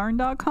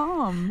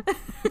 Yarn.com.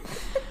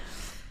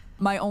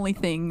 My only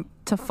thing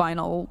to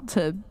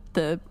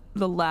the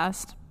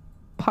last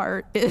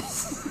part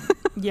is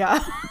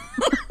yeah.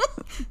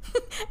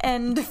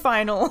 And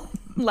final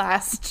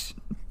last.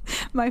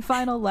 My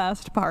final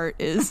last part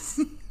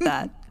is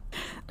that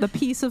the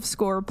piece of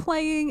score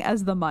playing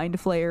as the Mind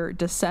Flayer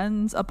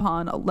descends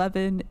upon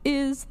 11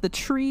 is The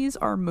Trees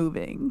Are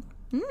Moving.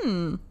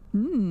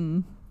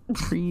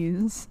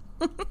 Trees.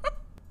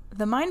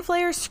 The Mind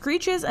Flayer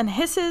screeches and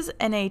hisses,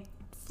 and a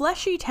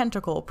fleshy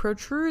tentacle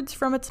protrudes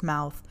from its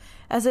mouth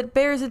as it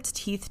bares its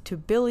teeth to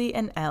Billy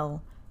and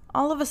Elle.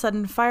 All of a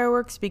sudden,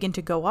 fireworks begin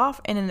to go off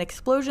in an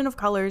explosion of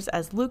colors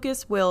as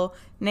Lucas, Will,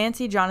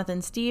 Nancy,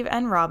 Jonathan, Steve,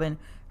 and Robin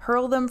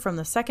hurl them from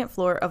the second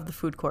floor of the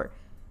food court.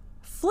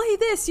 Flay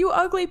this, you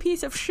ugly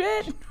piece of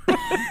shit!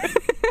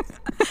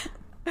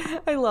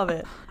 I love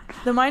it.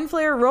 The Mind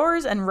Flayer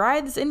roars and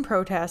writhes in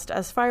protest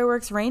as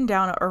fireworks rain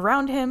down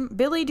around him,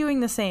 Billy doing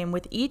the same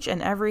with each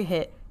and every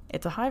hit.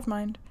 It's a hive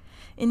mind.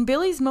 In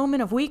Billy's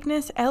moment of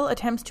weakness, Elle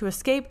attempts to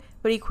escape,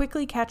 but he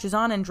quickly catches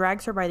on and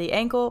drags her by the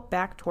ankle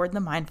back toward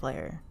the Mind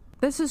Flayer.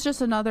 This is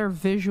just another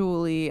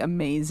visually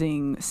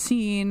amazing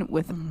scene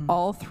with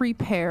all 3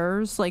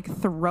 pairs like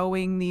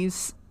throwing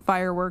these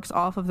fireworks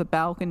off of the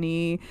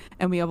balcony,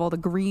 and we have all the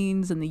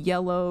greens and the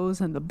yellows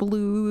and the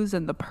blues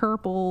and the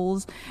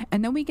purples,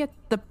 and then we get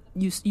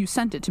you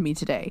sent it to me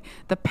today,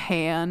 the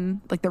pan,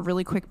 like the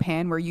really quick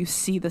pan where you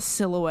see the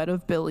silhouette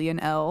of Billy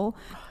and Elle.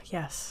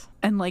 Yes.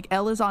 And like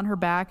Elle is on her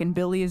back and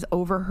Billy is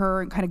over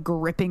her and kind of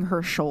gripping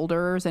her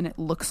shoulders, and it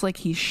looks like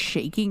he's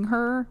shaking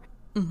her.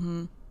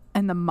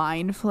 And the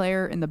Mind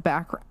Flayer in the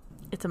background.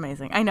 It's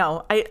amazing. I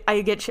know.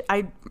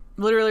 I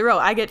literally wrote,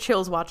 I get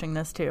chills watching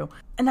this too.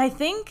 And I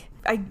think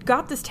I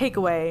got this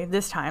takeaway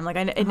this time. Like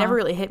it never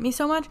really hit me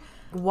so much.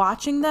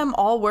 Watching them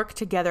all work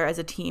together as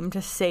a team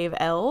to save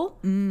Elle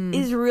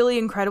is really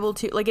incredible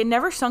too. Like it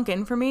never sunk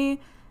in for me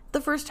the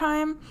first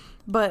time,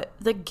 but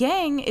the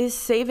gang is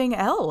saving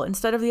Elle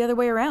instead of the other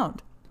way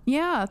around.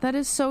 Yeah, that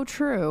is so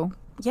true.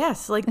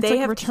 Yes, like it's they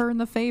have returned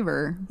the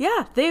favor.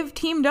 Yeah, they've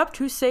teamed up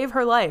to save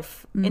her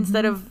life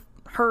instead of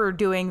her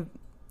doing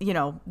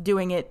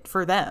it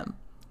for them.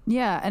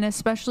 Yeah, and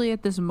especially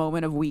at this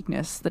moment of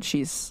weakness that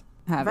she's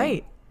having.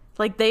 Right.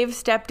 Like they've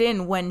stepped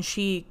in when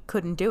she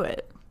couldn't do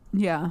it.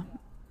 Yeah.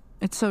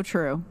 It's so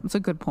true. It's a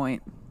good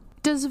point.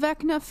 Does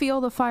Vecna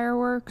feel the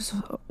fireworks?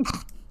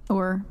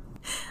 Or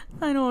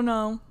I don't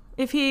know.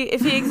 If he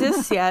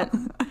exists yet,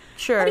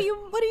 sure.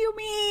 What do you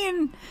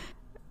mean?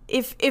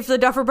 If the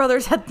Duffer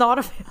Brothers had thought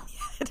of him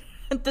yet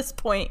at this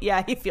point,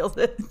 yeah, he feels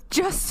it.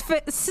 Just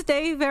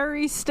stay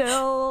very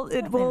still.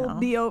 It will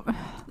be over.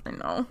 I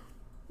know.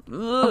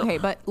 Okay,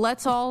 but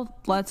let's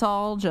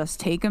all just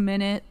take a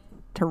minute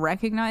to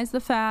recognize the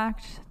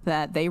fact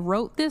that they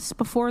wrote this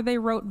before they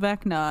wrote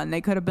Vecna, and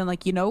they could have been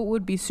like, it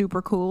would be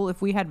super cool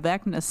if we had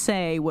Vecna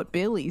say what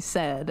Billy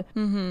said.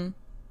 Mm-hmm.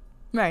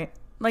 Right.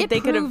 Like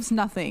it proves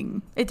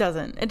nothing. It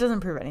doesn't. It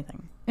doesn't prove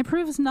anything. It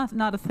proves not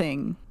a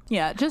thing.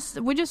 Yeah,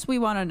 we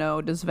want to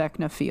know, does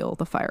Vecna feel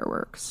the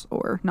fireworks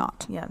or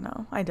not? Yeah,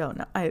 no, I don't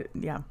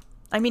know.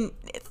 I mean,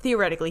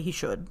 theoretically, he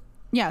should.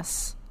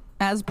 Yes,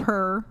 as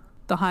per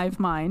the hive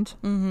mind,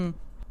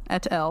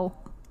 et al.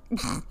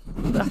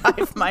 The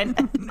hive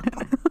mind.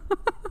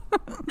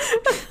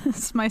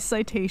 It's my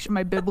citation,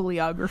 my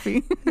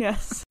bibliography.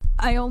 Yes.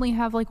 I only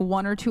have like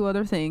one or two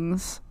other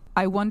things.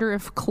 I wonder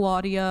if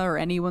Claudia or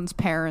anyone's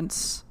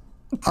parents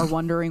are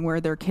wondering where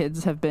their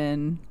kids have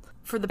been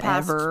for the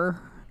past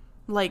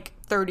like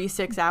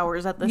 36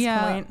 hours at this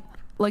point.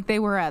 Like they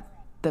were at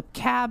the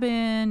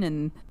cabin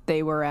and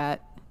they were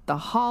at the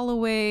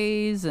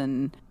Holloways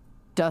and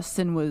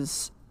Dustin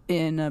was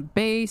in a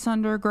base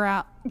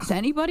underground. Is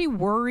anybody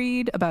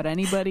worried about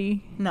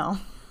anybody? No.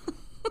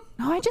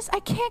 No, I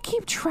can't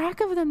keep track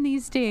of them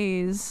these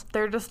days.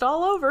 They're just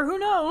all over. Who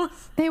knows?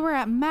 They were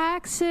at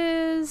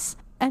Max's.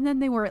 And then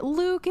they were at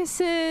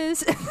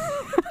Lucas's.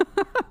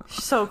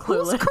 So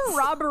clueless. Who's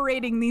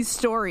corroborating these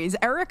stories?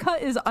 Erica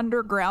is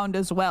underground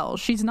as well.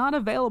 She's not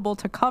available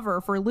to cover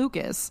for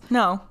Lucas.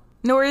 No.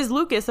 Nor is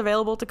Lucas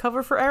available to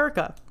cover for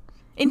Erica.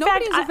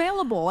 Nobody's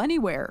available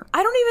anywhere.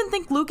 I don't even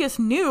think Lucas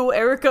knew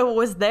Erica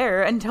was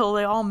there until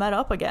they all met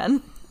up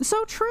again.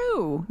 So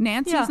true.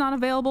 Nancy's not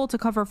available to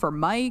cover for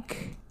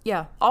Mike.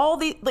 Yeah.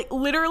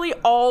 Literally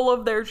all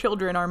of their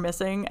children are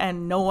missing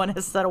and no one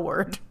has said a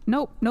word.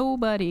 Nope.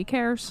 Nobody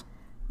cares.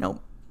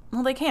 Nope.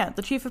 Well, they can't.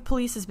 The chief of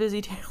police is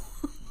busy too.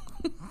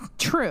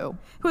 True.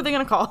 Who are they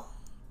going to call?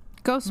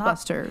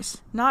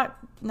 Ghostbusters. Not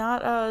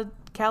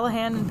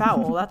Callahan and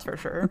Powell, that's for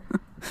sure.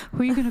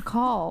 Who are you going to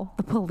call?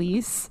 The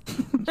police?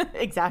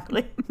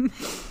 Exactly.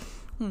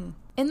 In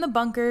the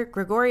bunker,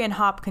 Grigori and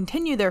Hop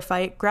continue their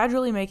fight,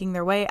 gradually making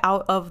their way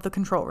out of the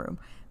control room.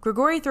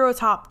 Grigori throws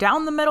Hop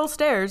down the metal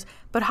stairs,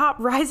 but Hop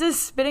rises,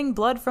 spitting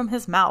blood from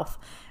his mouth.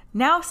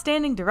 Now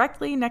standing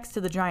directly next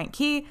to the giant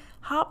key,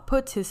 Hop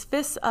puts his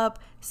fists up,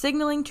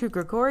 signaling to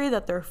Grigori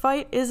that their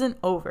fight isn't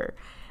over.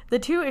 The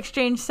two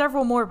exchange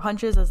several more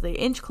punches as they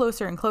inch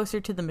closer and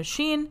closer to the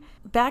machine.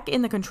 Back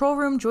in the control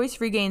room,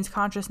 Joyce regains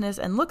consciousness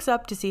and looks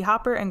up to see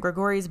Hopper and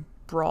Grigori's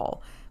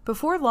brawl.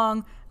 Before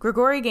long,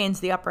 Grigori gains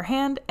the upper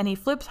hand, and he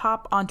flips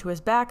Hop onto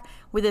his back,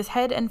 with his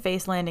head and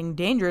face landing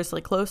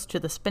dangerously close to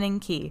the spinning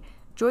key.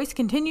 Joyce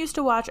continues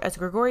to watch as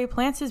Grigori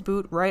plants his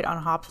boot right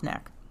on Hop's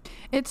neck.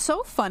 It's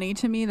so funny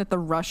to me that the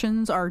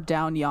Russians are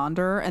down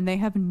yonder and they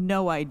have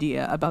no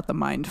idea about the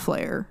mind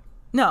flare.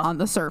 No. On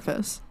the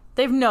surface.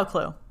 They have no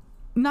clue.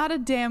 Not a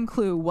damn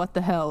clue what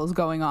the hell is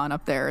going on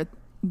up there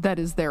that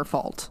is their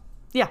fault.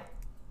 Yeah.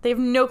 They have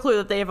no clue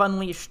that they have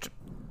unleashed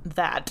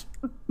that.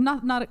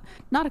 Not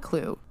a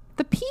clue.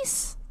 The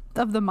piece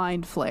of the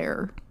mind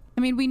flare.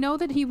 I mean, we know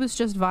that he was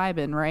just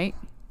vibing, right?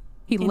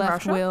 He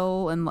left Russia?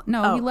 Will and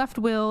he left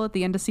Will at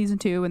the end of season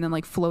 2 and then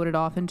like floated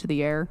off into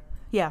the air.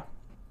 Yeah.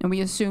 And we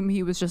assume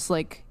he was just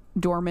like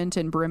dormant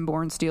in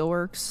Brimborn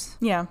Steelworks.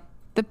 Yeah.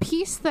 The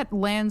piece that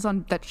lands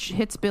on that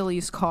hits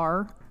Billy's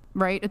car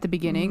right at the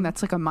beginning,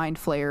 that's like a mind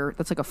flare.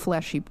 That's like a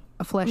fleshy bit.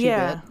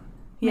 Maybe?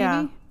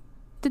 Yeah.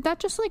 Did that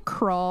just like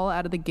crawl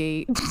out of the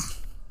gate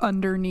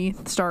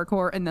underneath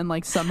Starcourt and then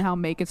like somehow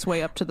make its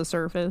way up to the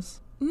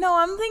surface? No,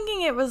 I'm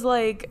thinking it was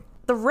like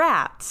the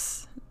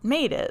rats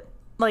made it.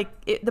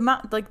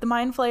 The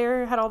mind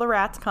flayer had all the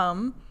rats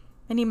come.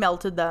 And he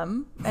melted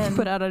them and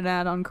put out an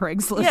ad on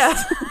Craigslist.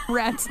 Yeah.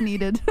 Rats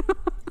needed.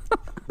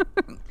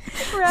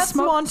 Rats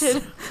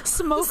wanted.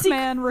 Smoke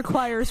man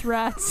requires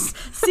rats.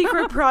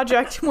 Secret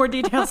project. More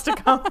details to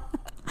come.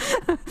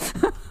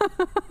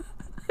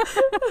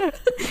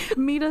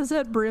 Meet us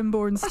at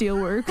Brimborn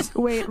Steelworks.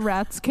 Wait,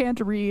 rats can't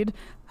read.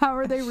 How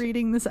are they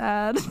reading this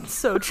ad?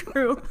 So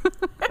true.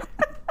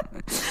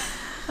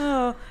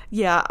 Oh,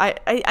 yeah,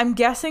 I'm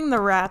guessing the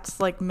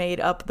rats like made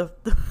up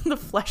the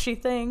fleshy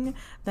thing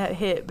that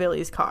hit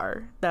Billy's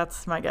car.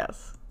 That's my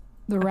guess.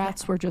 The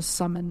rats were just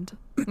summoned.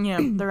 Yeah,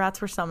 the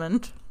rats were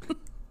summoned.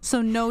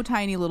 So no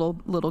tiny little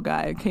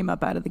guy came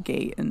up out of the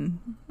gate and...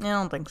 I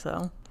don't think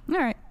so. All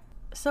right.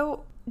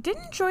 So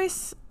didn't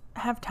Joyce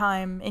have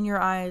time in your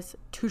eyes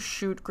to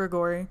shoot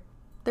Grigori?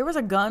 There was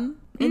a gun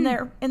in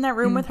that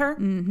room with her,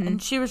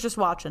 and she was just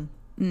watching.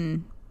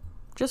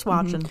 Just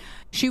watching.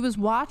 She was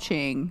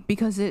watching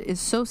because it is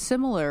so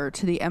similar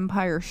to The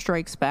Empire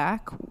Strikes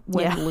Back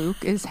when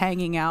Luke is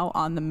hanging out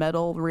on the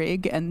metal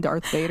rig and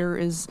Darth Vader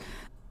is,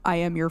 I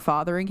am your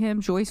fathering him.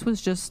 Joyce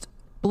was just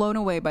blown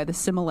away by the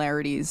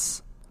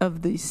similarities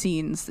of the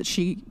scenes that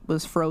she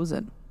was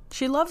frozen.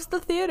 She loves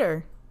the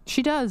theater.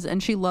 She does,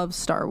 and she loves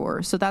Star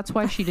Wars, so that's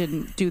why she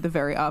didn't do the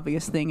very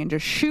obvious thing and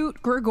just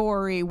shoot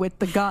Grigori with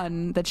the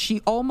gun that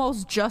she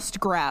almost just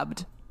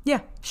grabbed.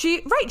 Yeah,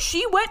 she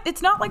went,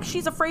 it's not like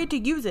she's afraid to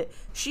use it.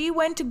 She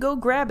went to go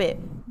grab it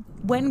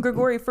when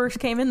Grigori first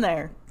came in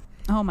there.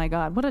 Oh my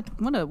god,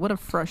 what a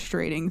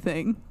frustrating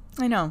thing.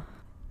 I know.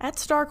 At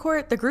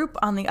Starcourt, the group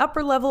on the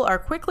upper level are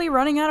quickly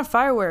running out of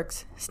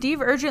fireworks. Steve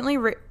urgently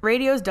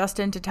radios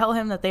Dustin to tell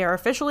him that they are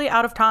officially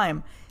out of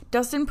time.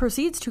 Dustin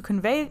proceeds to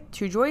convey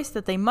to Joyce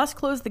that they must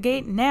close the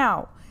gate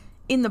now.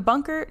 In the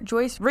bunker,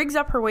 Joyce rigs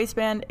up her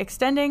waistband,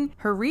 extending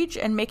her reach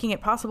and making it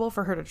possible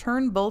for her to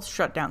turn both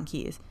shutdown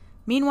keys.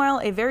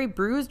 Meanwhile, a very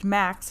bruised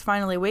Max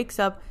finally wakes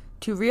up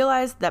to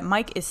realize that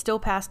Mike is still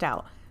passed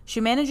out. She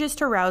manages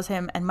to rouse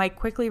him, and Mike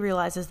quickly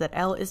realizes that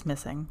Elle is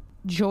missing.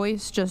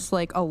 Joyce just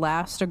like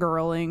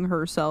elastigirling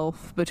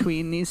herself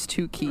between these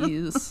two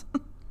keys.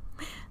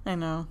 I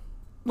know.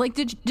 Like,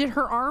 did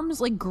her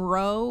arms like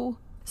grow?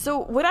 So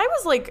what I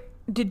was like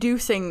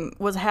deducing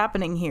was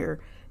happening here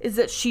is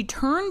that she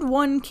turned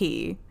one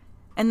key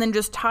and then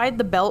just tied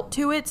the belt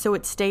to it so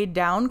it stayed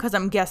down, because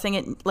I'm guessing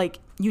it like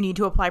you need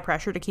to apply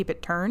pressure to keep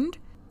it turned,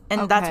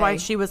 and that's why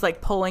she was like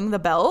pulling the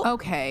belt.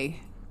 Okay.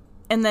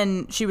 And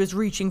then she was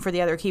reaching for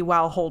the other key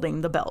while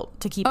holding the belt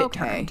to keep it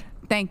turned.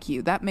 Thank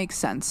you. That makes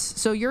sense.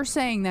 So you're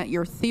saying that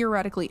you're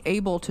theoretically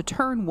able to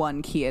turn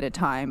one key at a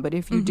time, but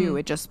if you do,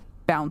 it just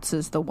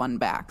bounces the one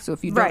back. So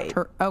if you don't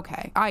turn...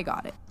 Okay, I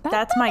got it.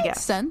 That's my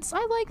guess. Sense.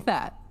 I like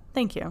that.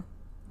 Thank you.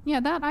 Yeah,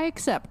 that I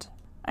accept.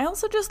 I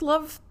also just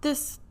love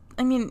this...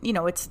 I mean, you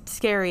know, it's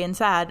scary and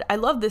sad. I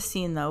love this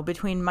scene, though,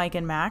 between Mike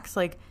and Max.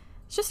 Like,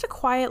 it's just a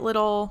quiet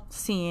little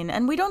scene.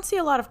 And we don't see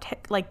a lot of,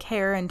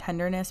 care and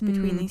tenderness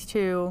between these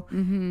two.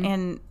 Mm-hmm.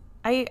 And...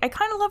 I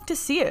kind of love to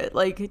see it.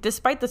 Like,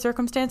 despite the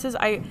circumstances,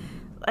 I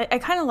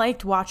kind of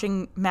liked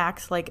watching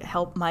Max, like,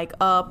 help Mike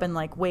up and,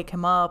 like, wake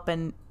him up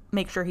and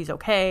make sure he's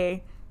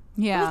okay.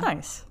 Yeah. It was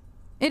nice.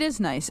 It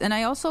is nice. And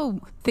I also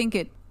think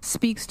it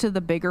speaks to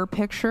the bigger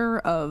picture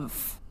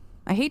of,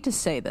 I hate to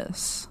say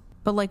this,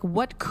 but, like,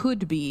 what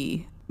could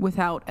be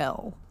without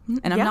Elle?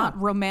 And I'm not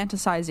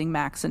romanticizing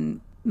Max and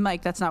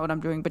Mike. That's not what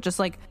I'm doing. But just,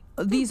 like,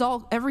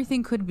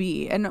 everything could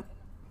be. And...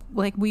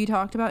 like we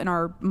talked about in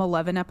our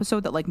Malevolent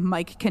episode, that like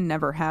Mike can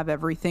never have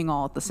everything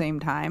all at the same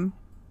time,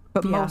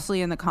 but mostly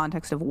in the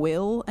context of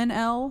Will and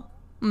Elle.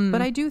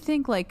 But I do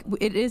think like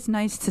it is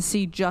nice to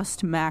see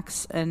just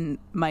Max and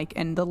Mike,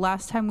 and the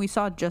last time we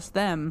saw just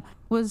them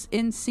was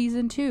in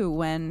season 2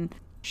 when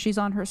she's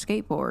on her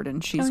skateboard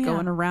and she's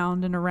going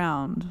around and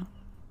around.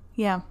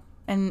 Yeah,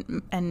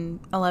 and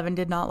 11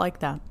 did not like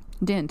that.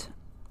 Didn't.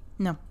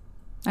 No.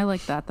 I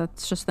like that.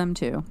 That's just them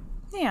too.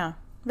 Yeah,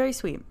 very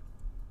sweet.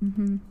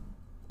 Mm-hmm.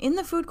 In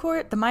the food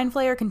court, the Mind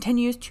Flayer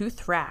continues to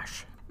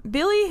thrash.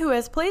 Billy, who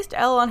has placed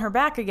Elle on her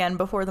back again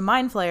before the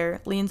Mind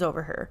Flayer, leans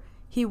over her.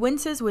 He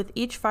winces with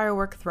each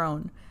firework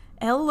thrown.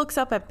 Elle looks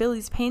up at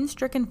Billy's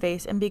pain-stricken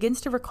face and begins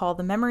to recall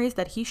the memories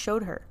that he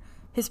showed her.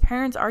 His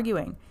parents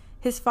arguing,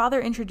 his father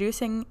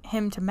introducing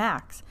him to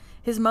Max,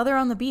 his mother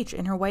on the beach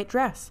in her white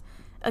dress,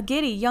 a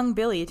giddy young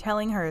Billy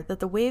telling her that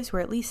the waves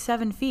were at least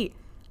 7 feet.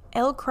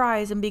 Elle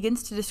cries and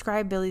begins to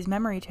describe Billy's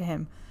memory to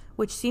him,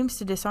 which seems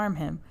to disarm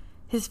him.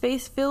 His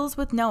face fills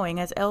with knowing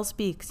as Elle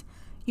speaks.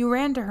 You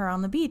ran to her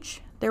on the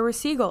beach. There were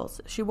seagulls.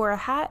 She wore a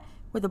hat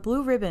with a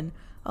blue ribbon,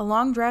 a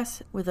long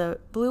dress with a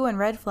blue and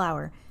red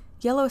flower,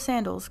 yellow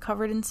sandals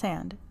covered in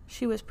sand.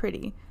 She was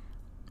pretty.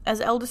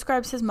 As Elle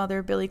describes his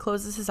mother, Billy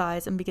closes his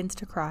eyes and begins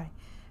to cry.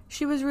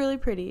 She was really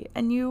pretty,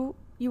 and you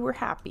were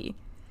happy.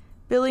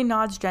 Billy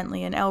nods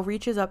gently, and Elle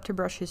reaches up to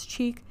brush his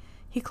cheek.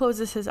 He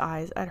closes his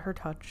eyes at her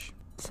touch.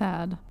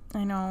 Sad.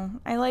 I know.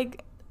 I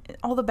like...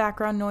 all the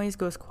background noise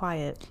goes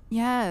quiet.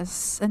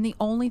 Yes, and the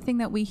only thing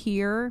that we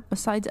hear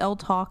besides Elle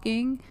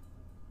talking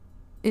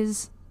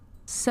is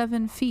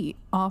 7 feet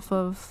off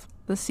of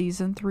the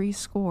season 3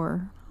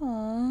 score.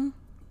 Aww.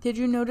 Did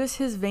you notice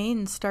his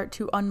veins start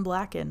to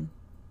unblacken?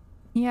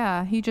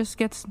 Yeah, he just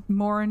gets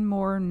more and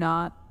more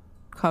not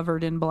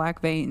covered in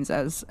black veins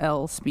as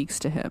Elle speaks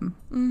to him.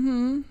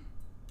 Mm-hmm.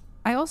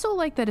 I also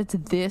like that it's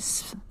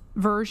this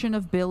version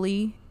of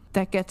Billy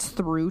that gets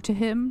through to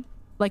him.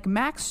 Like,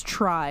 Max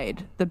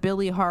tried the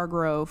Billy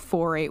Hargrove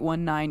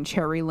 4819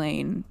 Cherry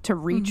Lane to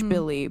reach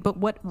Billy, but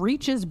what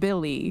reaches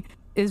Billy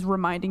is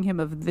reminding him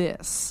of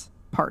this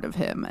part of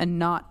him and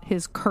not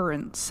his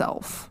current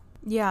self.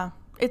 Yeah.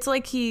 It's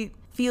like he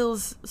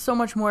feels so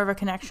much more of a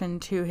connection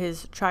to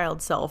his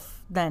child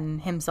self than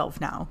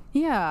himself now.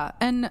 Yeah,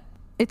 and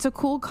it's a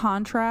cool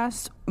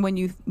contrast when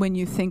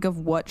you think of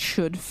what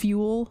should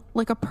fuel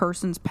like a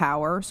person's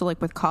power. So like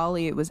with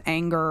Kali, it was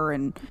anger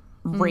and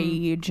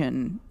rage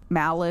and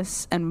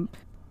malice, and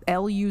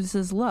Elle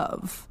uses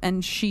love.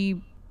 And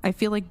I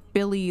feel like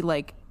Billy,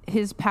 like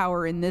his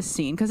power in this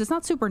scene, because it's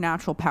not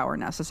supernatural power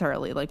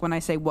necessarily, like when I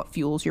say what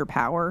fuels your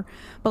power,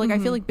 but like I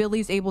feel like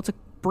Billy's able to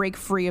break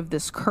free of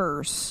this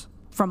curse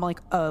from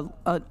like a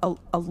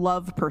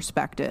love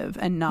perspective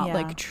and not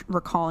like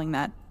recalling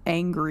that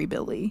angry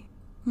Billy.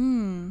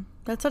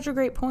 That's such a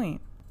great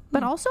point.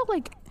 But also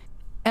like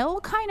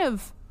Elle kind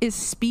of is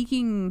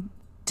speaking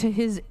to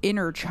his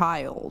inner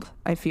child,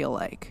 I feel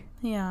like.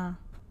 Yeah.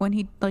 When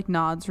he like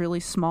nods really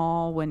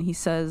small, when she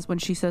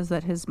says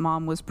that his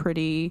mom was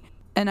pretty.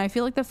 And I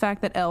feel like the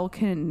fact that Elle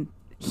can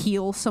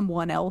heal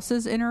someone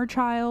else's inner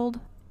child,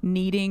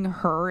 needing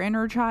her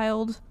inner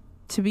child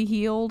to be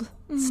healed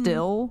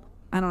still,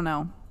 I don't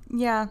know.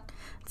 Yeah.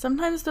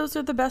 Sometimes those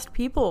are the best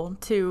people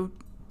to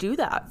do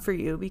that for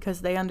you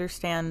because they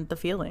understand the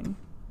feeling.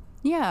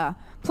 Yeah.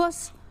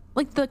 Plus,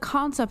 like, the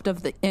concept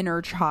of the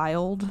inner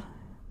child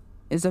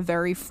is a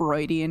very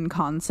Freudian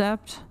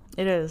concept.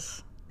 It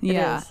is.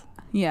 Yeah. It is.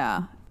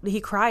 Yeah. He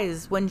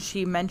cries when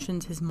she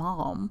mentions his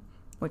mom,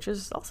 which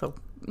is also,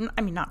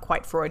 I mean, not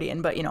quite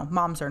Freudian, but, you know,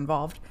 moms are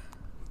involved.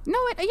 No,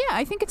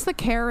 I think it's the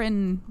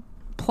Karen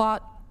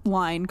plot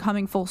line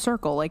coming full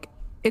circle. Like,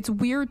 it's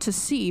weird to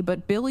see,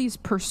 but Billy's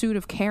pursuit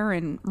of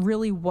Karen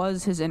really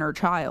was his inner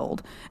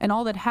child. And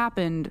all that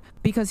happened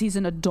because he's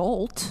an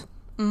adult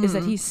is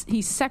that he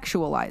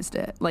sexualized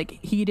it. Like,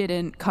 he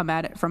didn't come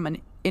at it from an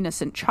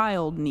innocent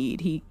child need.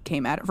 He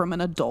came at it from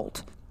an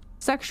adult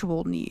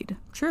sexual need.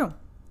 True.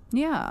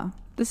 Yeah.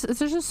 There's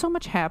just so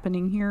much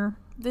happening here.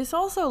 This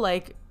also,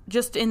 like,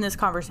 just in this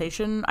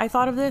conversation, I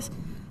thought of this,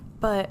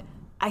 but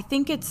I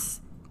think it's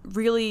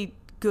really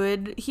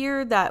good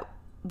here that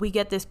we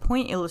get this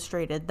point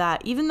illustrated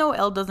that even though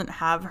Elle doesn't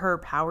have her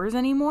powers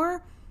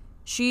anymore,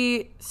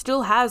 she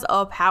still has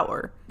a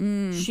power.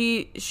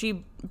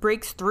 She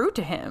breaks through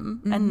to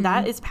him, and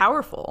that is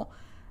powerful.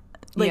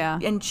 Like, yeah.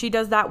 And she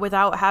does that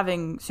without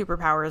having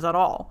superpowers at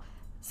all.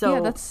 So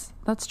yeah,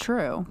 that's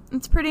true.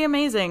 It's pretty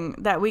amazing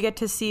that we get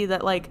to see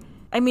that, like,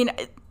 I mean,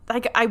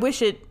 like, I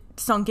wish it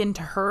sunk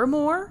into her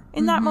more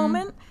in that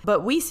moment,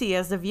 but we see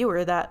as the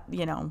viewer that,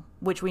 you know,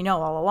 which we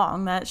know all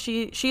along, that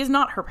she is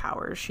not her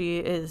powers. She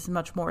is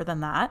much more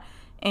than that,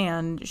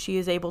 and she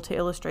is able to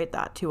illustrate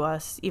that to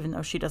us, even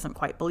though she doesn't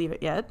quite believe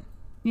it yet.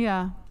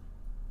 Yeah.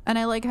 And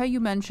I like how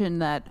you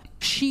mentioned that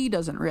she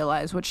doesn't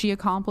realize what she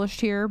accomplished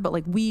here, but,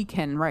 like, we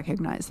can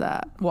recognize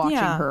that watching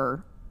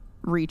her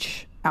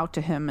reach out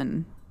to him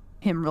and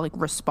him, like,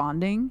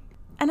 responding.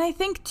 And I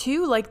think,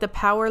 too, like, the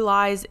power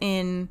lies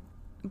in,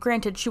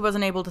 granted, she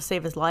wasn't able to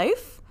save his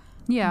life.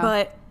 Yeah.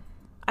 But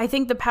I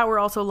think the power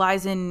also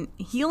lies in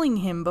healing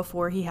him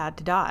before he had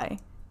to die.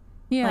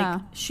 Yeah.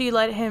 Like, she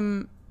let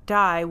him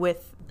die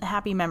with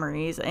happy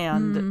memories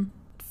and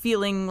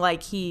feeling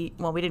like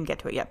well, we didn't get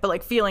to it yet, but,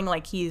 like, feeling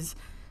like he's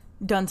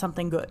done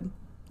something good.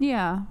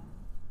 Yeah.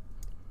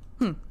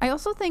 I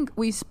also think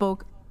we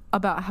spoke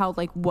about how,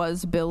 like,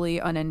 was Billy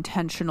an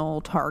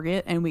intentional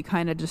target, and we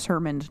kind of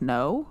determined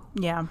no.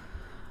 Yeah.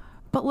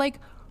 But, like,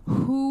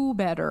 who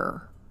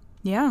better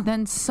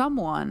than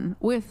someone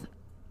with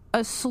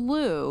a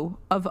slew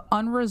of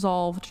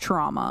unresolved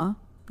trauma,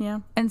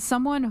 and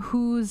someone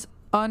whose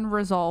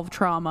unresolved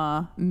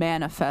trauma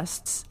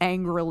manifests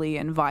angrily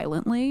and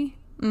violently?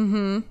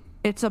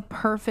 It's a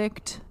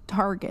perfect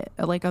target,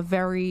 like a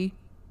very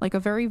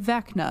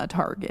Vecna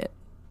target.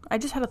 I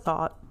just had a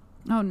thought.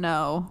 Oh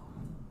no,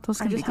 those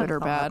can be good or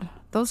bad.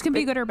 Those can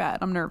be good or bad.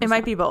 I'm nervous. It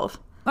might be both.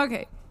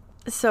 Okay.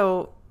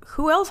 So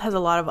who else has a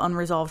lot of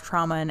unresolved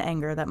trauma and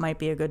anger that might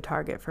be a good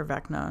target for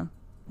Vecna?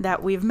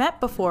 That we've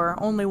met before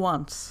only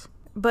once.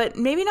 But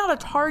maybe not a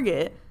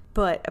target,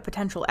 but a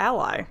potential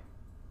ally.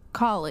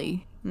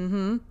 Kali.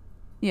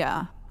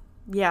 Yeah.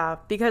 Yeah,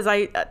 because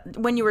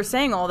when you were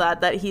saying all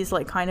that he's,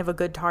 like, kind of a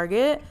good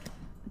target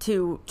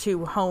to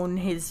hone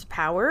his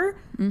power,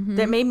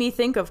 that made me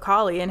think of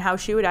Kali and how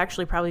she would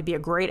actually probably be a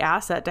great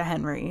asset to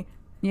Henry.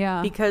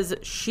 Yeah. Because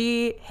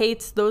she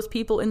hates those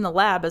people in the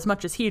lab as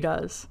much as he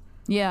does.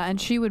 Yeah,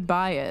 and she would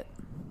buy it.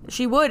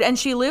 She would, and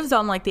she lives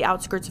on, like, the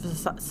outskirts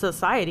of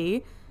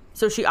society,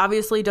 so she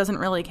obviously doesn't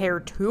really care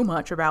too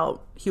much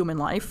about human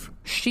life.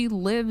 She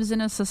lives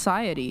in a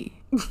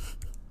society.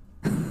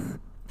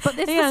 But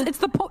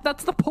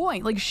that's the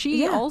point. Like,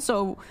 she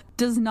also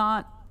does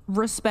not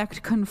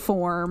respect,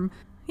 conform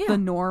the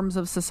norms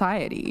of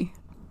society.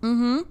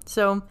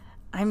 So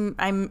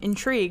I'm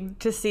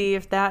intrigued to see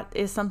if that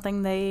is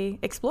something they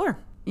explore.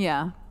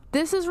 Yeah.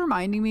 This is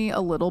reminding me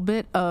a little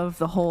bit of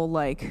the whole,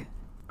 like,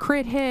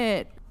 crit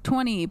hit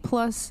 20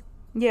 plus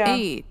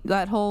 8,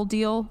 that whole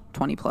deal.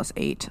 20 plus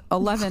 8,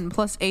 11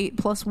 plus 8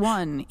 plus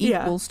 1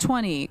 equals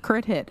 20.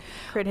 Crit hit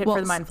for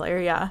the Mind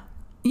Flayer.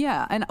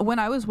 Yeah, and when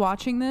I was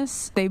watching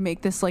this, they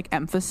make this, like,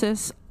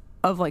 emphasis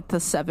of, like, the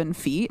 7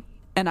 feet,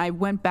 and I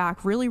went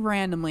back really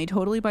randomly,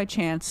 totally by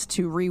chance,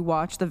 to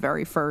rewatch the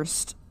very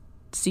first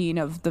scene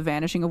of the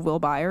vanishing of Will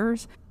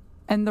Byers,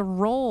 and the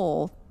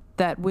roll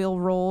that Will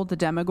rolled, the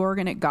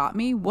Demogorgon, it got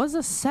me, was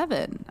a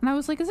 7. And I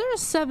was like, is there a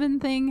 7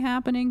 thing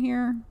happening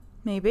here?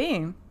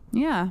 Maybe.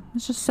 Yeah,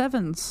 it's just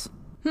 7s.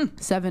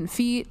 7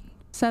 feet,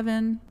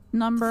 7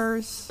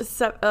 numbers.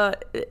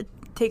 It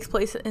takes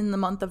place in the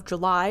month of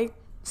July.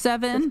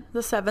 7. The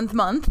 7th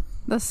month.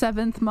 The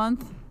 7th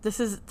month. This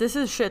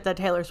is shit that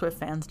Taylor Swift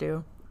fans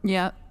do.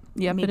 Yeah.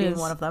 Yep, Me it being is.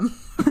 one of them.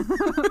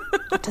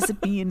 What does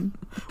it mean?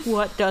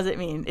 What does it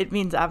mean? It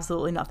means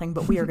absolutely nothing,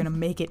 but we are going to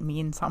make it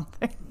mean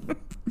something.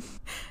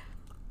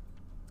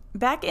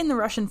 Back in the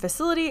Russian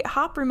facility,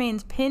 Hop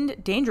remains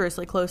pinned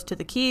dangerously close to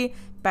the key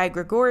by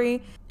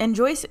Grigori, and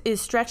Joyce is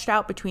stretched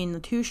out between the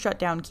two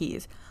shutdown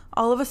keys.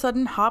 All of a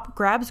sudden, Hop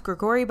grabs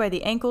Grigori by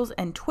the ankles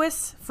and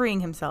twists, freeing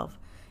himself.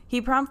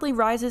 He promptly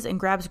rises and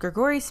grabs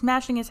Grigori,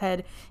 smashing his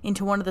head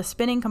into one of the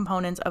spinning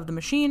components of the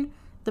machine.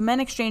 The men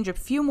exchange a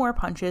few more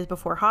punches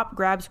before Hop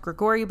grabs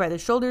Grigori by the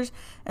shoulders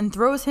and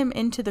throws him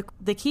into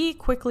the key,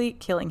 quickly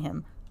killing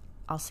him.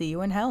 I'll see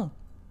you in hell.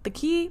 The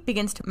key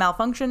begins to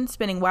malfunction,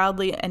 spinning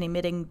wildly and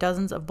emitting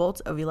dozens of bolts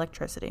of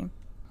electricity.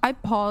 I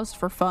paused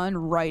for fun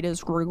right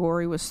as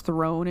Grigori was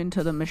thrown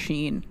into the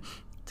machine.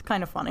 It's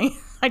kind of funny.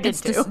 I did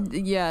too.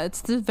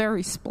 It's just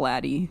very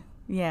splatty.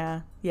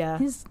 Yeah.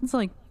 It's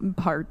like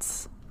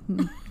parts.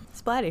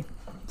 Splatty.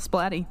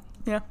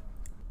 Yeah.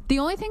 The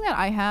only thing that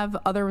I have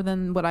other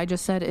than what I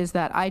just said is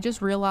that I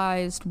just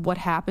realized what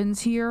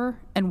happens here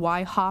and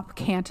why Hop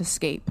can't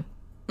escape.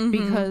 Mm-hmm.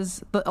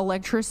 Because the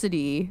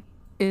electricity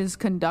is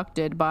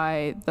conducted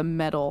by the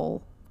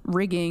metal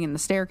rigging in the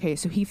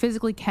staircase, so he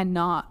physically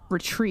cannot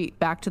retreat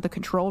back to the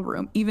control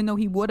room, even though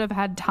he would have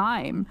had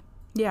time.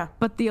 Yeah.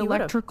 But the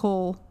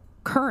electrical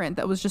current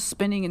that was just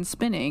spinning and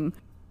spinning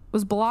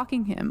was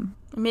blocking him.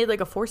 It made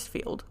like a force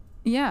field.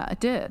 Yeah,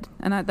 it did.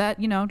 And that,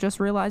 just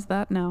realized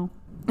that now.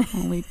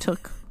 Only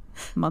took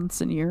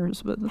months and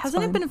years, but that's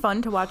Hasn't fine. it been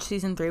fun to watch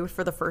season 3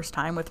 for the first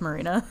time with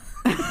Marina?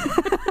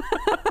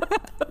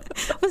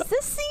 Was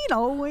this scene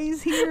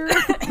always here?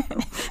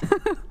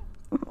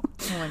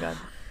 Oh my god.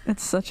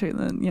 It's such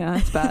a, yeah,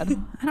 it's bad.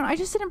 I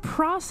just didn't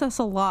process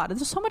a lot.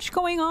 There's so much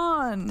going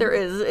on. There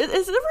is.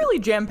 It's a really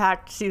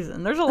jam-packed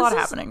season. There's a lot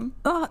happening.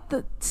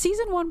 The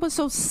season 1 was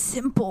so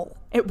simple.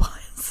 It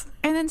was.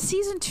 And then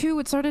season 2,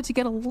 it started to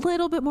get a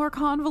little bit more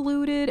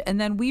convoluted,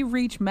 and then we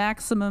reach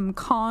maximum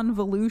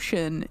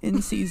convolution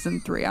in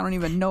season 3. I don't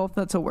even know if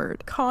that's a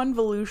word.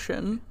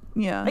 Convolution.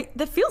 Yeah.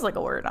 That feels like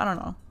a word. I don't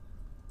know.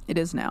 It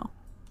is now.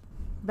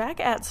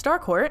 Back at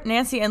Starcourt,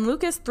 Nancy and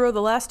Lucas throw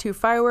the last 2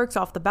 fireworks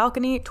off the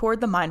balcony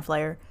toward the Mind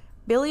Flayer.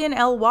 Billy and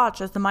Elle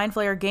watch as the Mind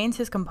Flayer gains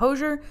his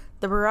composure,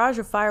 the barrage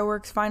of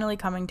fireworks finally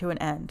coming to an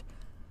end.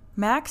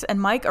 Max and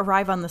Mike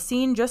arrive on the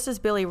scene just as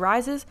Billy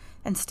rises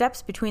and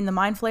steps between the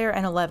Mind Flayer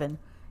and 11.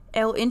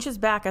 Elle inches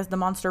back as the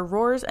monster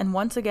roars and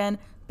once again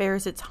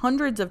bares its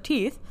hundreds of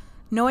teeth,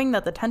 knowing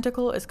that the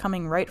tentacle is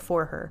coming right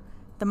for her.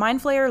 The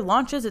Mind Flayer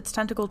launches its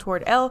tentacle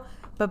toward Elle,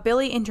 but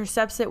Billy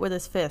intercepts it with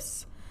his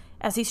fists.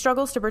 As he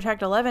struggles to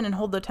protect 11 and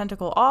hold the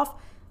tentacle off,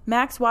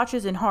 Max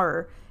watches in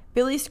horror.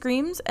 Billy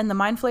screams, and the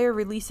Mind Flayer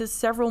releases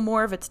several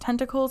more of its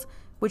tentacles,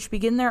 which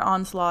begin their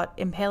onslaught,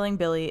 impaling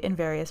Billy in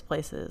various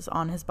places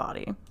on his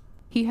body.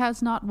 He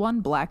has not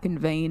one blackened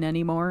vein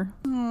anymore.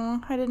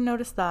 I didn't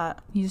notice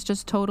that. He's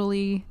just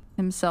totally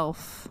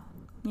himself.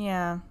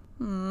 Yeah.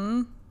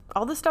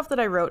 All the stuff that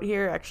I wrote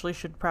here actually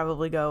should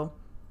probably go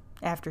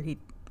after he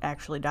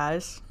actually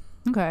dies.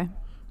 Okay.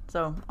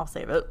 So I'll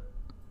save it.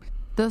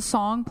 The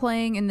song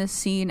playing in this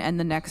scene and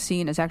the next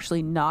scene is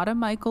actually not a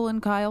Michael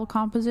and Kyle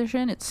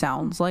composition. It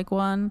sounds like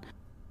one.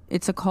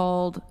 It's a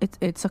called.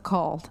 It's a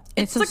called.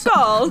 It's a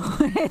called.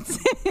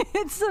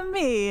 It's a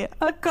me.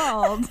 A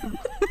called.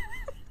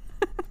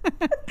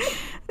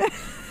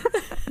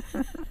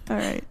 All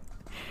right.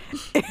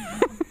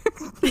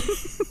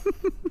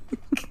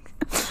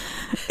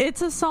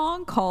 It's a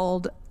song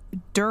called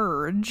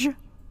Dirge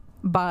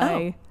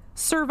by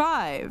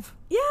Survive.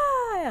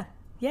 Yeah.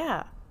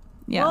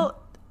 Well,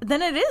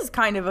 then it is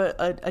kind of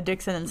a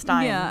Dixon and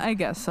Stein. Yeah, I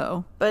guess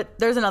so. But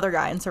there's another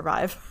guy in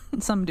Survive.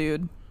 Some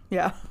dude.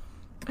 Yeah.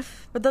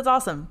 But that's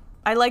awesome.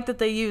 I like that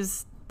they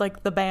use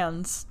like the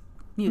band's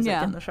music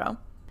in the show.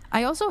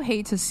 I also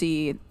hate to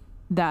see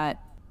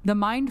that the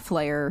Mind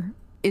Flayer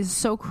is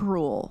so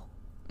cruel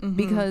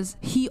because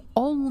he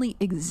only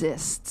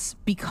exists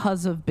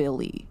because of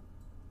Billy.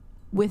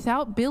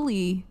 Without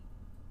Billy,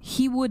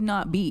 he would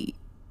not be.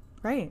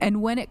 Right.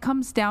 And when it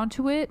comes down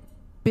to it,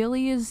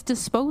 Billy is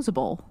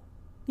disposable.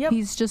 Yep.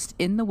 He's just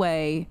in the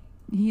way.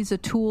 He's a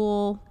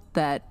tool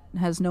that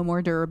has no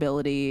more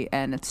durability,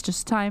 and it's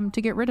just time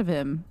to get rid of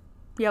him.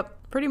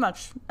 Yep, pretty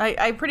much.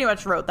 I pretty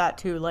much wrote that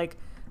too. Like,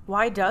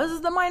 why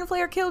does the Mind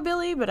Flayer kill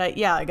Billy? But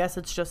I guess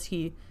it's just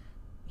he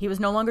was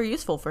no longer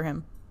useful for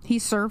him. He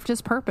served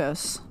his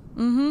purpose.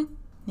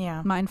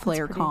 Yeah. Mind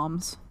Flayer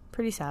calms.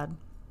 Pretty sad.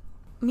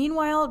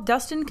 Meanwhile,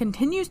 Dustin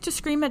continues to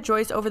scream at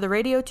Joyce over the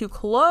radio to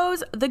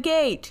close the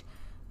gate.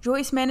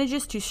 Joyce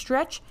manages to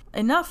stretch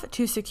enough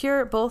to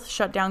secure both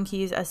shutdown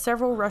keys as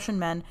several Russian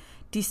men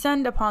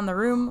descend upon the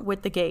room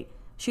with the gate.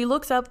 She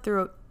looks up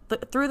through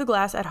the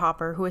glass at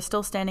Hopper, who is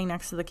still standing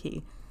next to the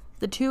key.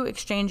 The two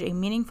exchange a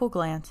meaningful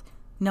glance,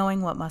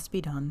 knowing what must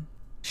be done.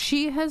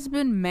 She has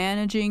been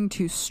managing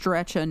to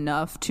stretch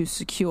enough to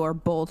secure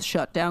both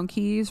shutdown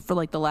keys for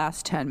like the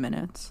last 10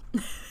 minutes.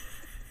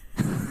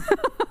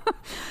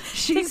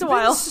 Takes a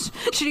while.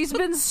 She's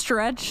been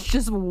stretched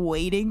just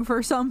waiting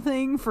for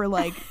something for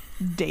like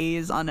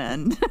days on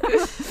end.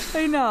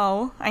 I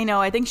know.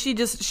 I think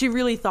she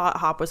really thought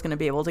Hop was going to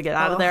be able to get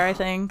out of there, I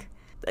think.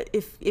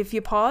 If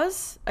you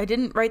pause, I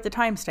didn't write the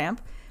timestamp,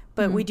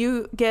 but we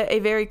do get a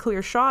very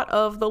clear shot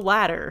of the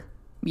ladder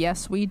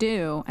Yes, we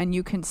do. And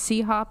you can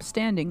see Hop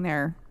standing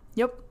there.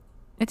 Yep.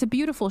 It's a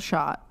beautiful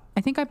shot.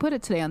 I think I put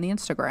it today on the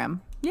Instagram.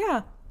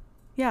 Yeah.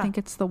 Yeah. I think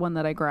it's the one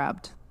that I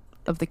grabbed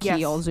of the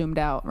key all zoomed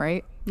out,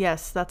 right?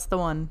 Yes, that's the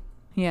one.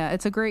 Yeah,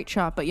 it's a great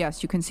shot. But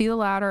yes, you can see the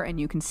ladder and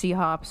you can see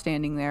Hop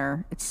standing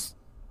there. It's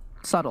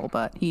subtle,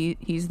 but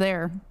he's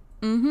there.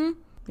 Mm-hmm.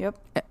 Yep.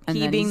 And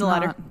he being the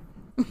ladder.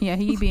 Yeah,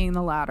 he being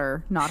the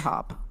ladder, not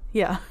Hop.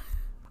 Yeah.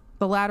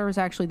 The ladder is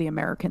actually the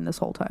American this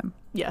whole time.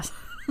 Yes.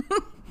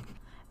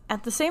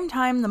 At the same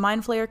time, the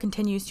Mind Flayer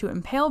continues to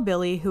impale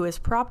Billy, who is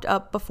propped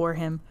up before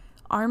him,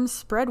 arms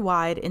spread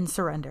wide in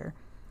surrender.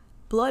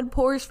 Blood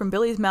pours from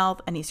Billy's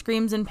mouth, and he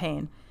screams in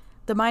pain.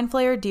 The Mind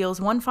Flayer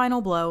deals one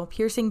final blow,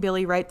 piercing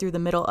Billy right through the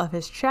middle of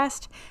his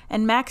chest,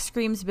 and Max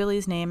screams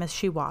Billy's name as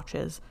she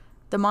watches.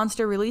 The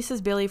monster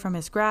releases Billy from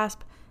his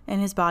grasp,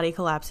 and his body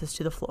collapses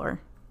to the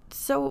floor.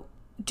 So,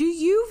 do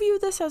you view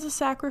this as a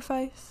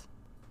sacrifice?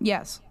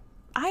 Yes.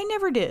 I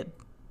never did.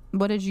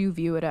 What did you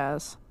view it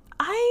as?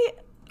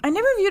 I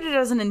never viewed it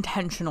as an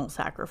intentional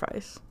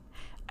sacrifice.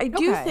 I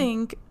do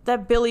think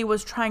that Billy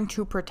was trying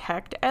to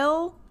protect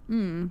Elle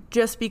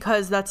just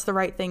because that's the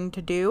right thing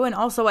to do. And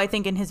also, I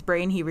think in his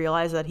brain, he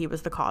realized that he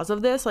was the cause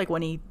of this, like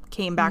when he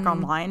came back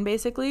online,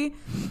 basically.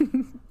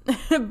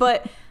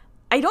 But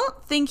I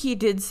don't think he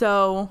did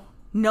so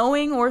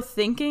knowing or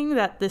thinking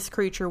that this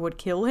creature would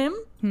kill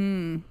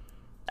him.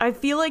 I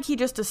feel like he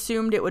just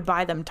assumed it would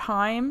buy them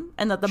time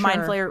and that the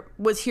Mind Flayer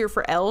was here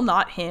for Elle,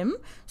 not him.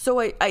 So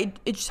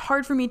it's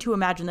hard for me to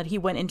imagine that he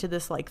went into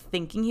this like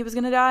thinking he was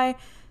going to die.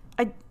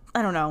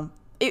 I don't know.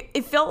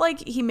 It felt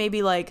like he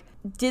maybe like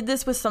did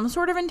this with some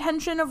sort of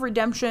intention of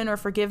redemption or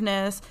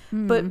forgiveness,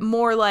 but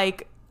more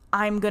like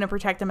I'm going to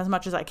protect them as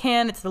much as I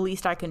can. It's the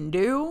least I can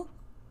do.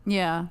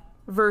 Yeah.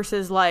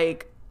 Versus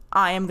like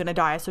I am going to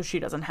die so she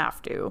doesn't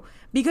have to.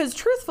 Because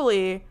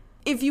truthfully,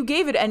 if you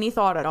gave it any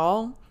thought at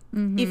all,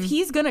 if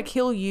he's gonna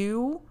kill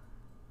you,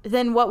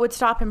 then what would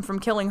stop him from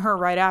killing her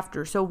right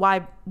after? So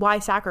why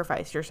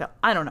sacrifice yourself?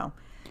 I don't know.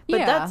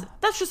 But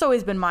that's just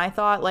always been my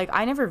thought. Like,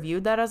 I never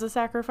viewed that as a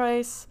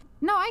sacrifice.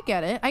 No, I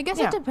get it. I guess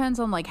it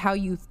depends on like how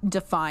you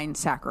define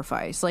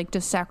sacrifice. Like,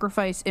 does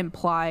sacrifice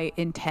imply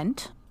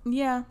intent?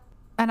 Yeah.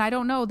 And I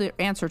don't know the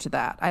answer to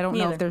that. I don't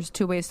know if there's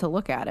two ways to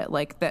look at it.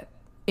 Like that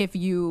if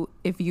you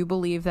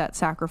believe that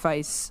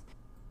sacrifice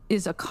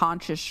is a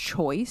conscious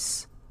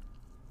choice,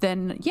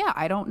 then yeah,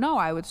 I don't know.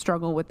 I would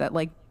struggle with that.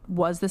 Like,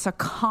 was this a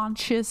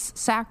conscious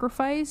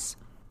sacrifice?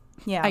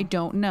 Yeah. I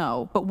don't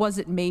know. But was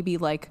it maybe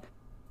like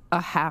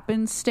a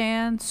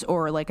happenstance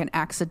or like an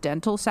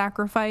accidental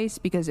sacrifice?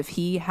 Because if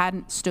he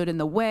hadn't stood in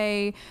the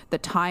way, the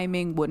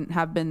timing wouldn't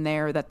have been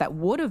there, that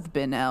would have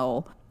been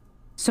Elle.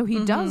 So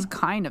he does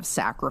kind of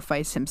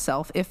sacrifice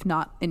himself, if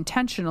not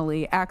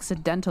intentionally,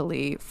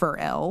 accidentally for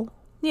Elle.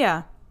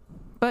 Yeah.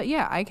 But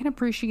yeah, I can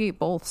appreciate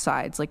both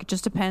sides. Like, it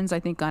just depends, I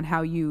think, on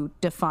how you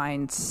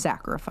define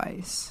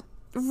sacrifice.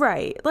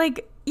 Right.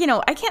 Like, you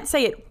know, I can't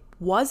say it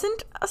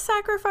wasn't a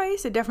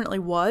sacrifice. It definitely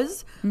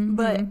was.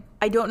 But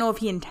I don't know if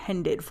he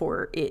intended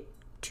for it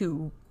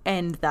to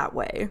end that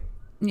way.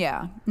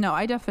 Yeah. No,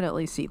 I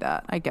definitely see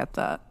that. I get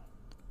that.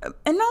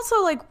 And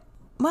also, like,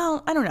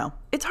 well, I don't know.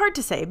 It's hard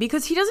to say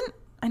because he doesn't,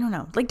 I don't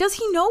know. Like, does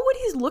he know what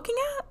he's looking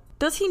at?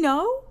 Does he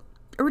know?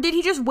 Or did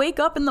he just wake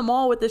up in the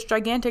mall with this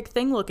gigantic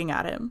thing looking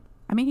at him?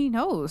 I mean, he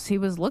knows. He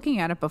was looking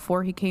at it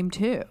before he came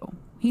to.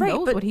 He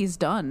knows what he's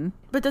done.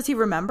 But does he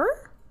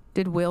remember?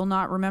 Did Will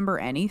not remember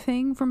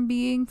anything from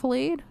being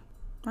flayed?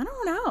 I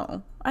don't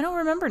know. I don't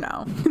remember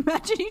now.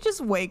 Imagine you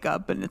just wake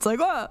up and it's like,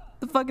 oh,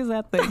 the fuck is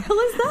that thing? What the hell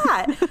is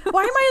that?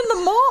 Why am I in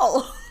the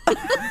mall?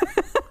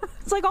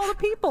 It's like all the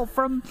people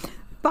from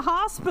the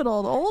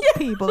hospital, the old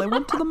people, they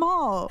went to the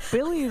mall.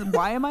 Billy,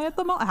 why am I at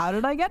the mall? How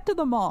did I get to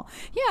the mall?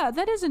 Yeah,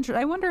 that is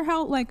interesting. I wonder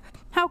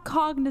how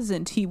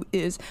cognizant he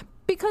is.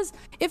 Because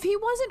if he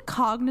wasn't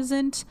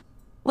cognizant,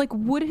 like,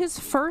 would his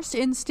first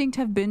instinct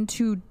have been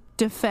to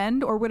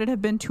defend, or would it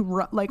have been to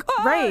run? Like,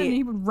 and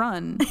he would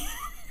run.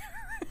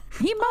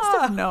 He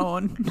must have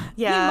known.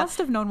 Yeah. He must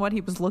have known what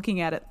he was looking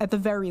at the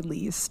very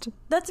least.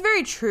 That's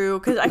very true,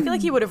 because I feel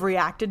like he would have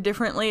reacted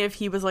differently if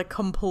he was, like,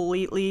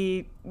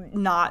 completely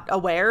not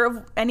aware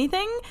of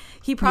anything.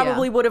 He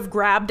probably would have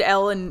grabbed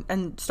Elle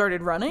and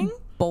started running.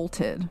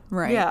 Bolted,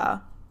 right. Yeah.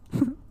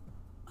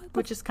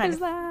 Which is kind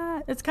of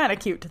that. It's kind of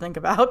cute to think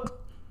about.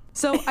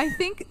 So I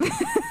think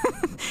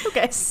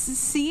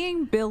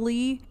seeing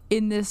Billy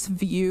in this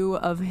view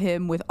of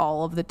him with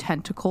all of the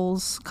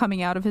tentacles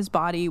coming out of his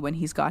body when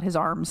he's got his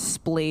arms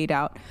splayed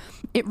out,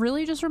 it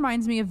really just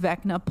reminds me of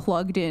Vecna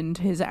plugged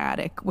into his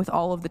attic with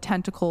all of the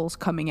tentacles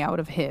coming out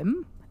of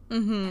him.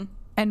 Mm-hmm.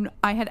 And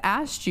I had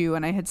asked you,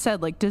 and I had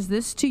said, like, does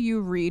this to you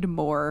read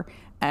more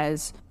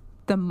as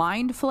the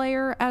Mind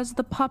Flayer as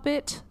the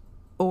puppet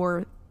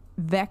or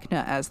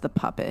Vecna as the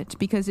puppet?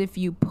 Because if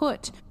you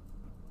put...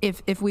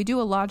 If we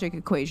do a logic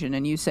equation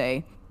and you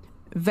say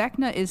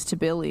Vecna is to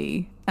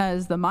Billy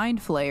as the Mind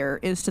Flayer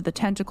is to the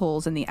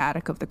tentacles in the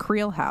attic of the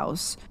Creel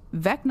house,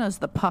 Vecna's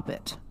the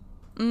puppet.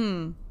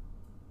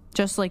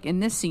 Just like in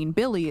this scene,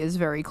 Billy is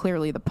very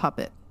clearly the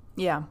puppet.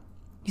 Yeah.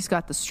 He's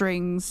got the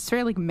strings. It's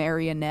very like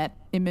marionette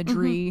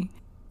imagery.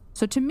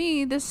 So to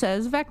me, this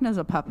says Vecna's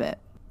a puppet.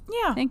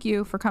 Yeah. Thank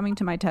you for coming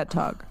to my TED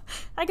Talk.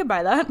 I could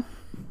buy that.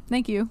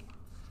 Thank you.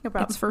 No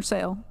problem. It's for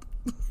sale.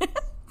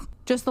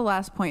 Just the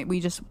last point,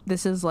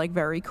 this is like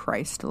very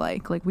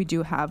Christ-like. Like we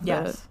do have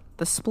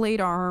the splayed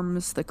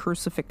arms, the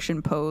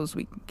crucifixion pose.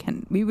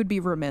 We would be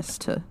remiss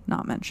to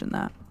not mention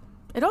that.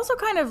 It also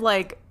kind of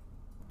like,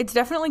 it's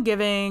definitely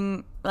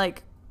giving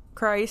like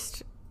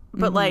Christ,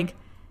 but like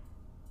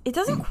it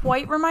doesn't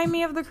quite remind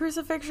me of the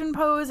crucifixion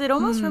pose. It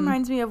almost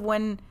reminds me of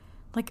when,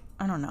 like,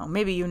 I don't know,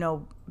 maybe you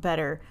know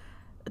better.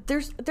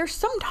 There's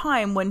some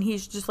time when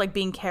he's just like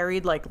being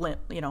carried like limp,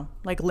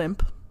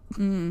 limp.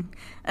 And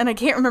I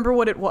can't remember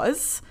what it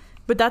was,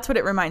 but that's what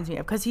it reminds me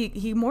of, because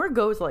he more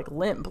goes like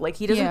limp. Like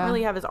he doesn't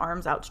really have his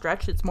arms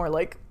outstretched. It's more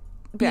like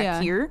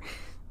back here.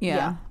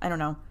 Yeah. I don't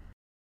know.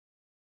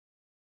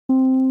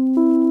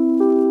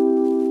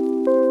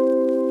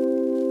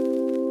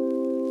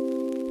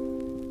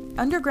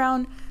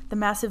 Underground, the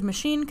massive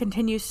machine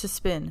continues to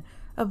spin.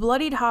 A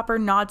bloodied Hopper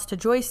nods to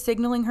Joyce,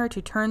 signaling her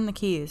to turn the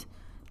keys.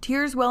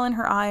 Tears well in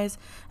her eyes,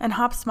 and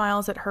Hop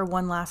smiles at her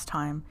one last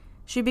time.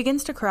 She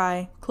begins to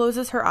cry,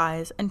 closes her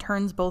eyes, and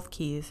turns both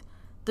keys.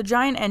 The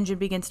giant engine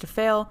begins to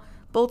fail,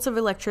 bolts of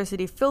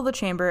electricity fill the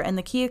chamber, and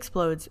the key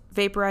explodes,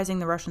 vaporizing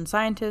the Russian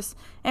scientists,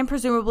 and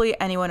presumably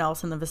anyone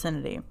else in the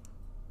vicinity.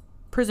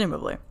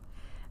 Presumably.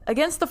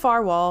 Against the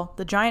far wall,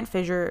 the giant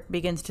fissure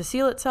begins to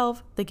seal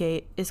itself. The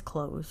gate is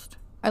closed.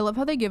 I love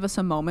how they give us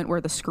a moment where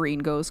the screen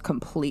goes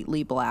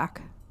completely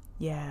black.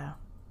 Yeah.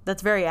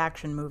 That's very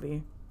action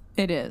movie.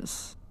 It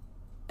is.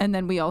 And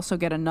then we also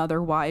get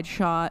another wide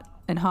shot,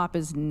 and Hop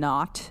is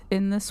not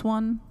in this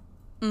one.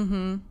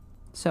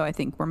 So I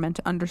think we're meant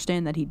to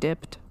understand that he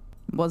dipped,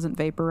 wasn't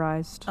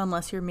vaporized.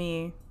 Unless you're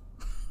me.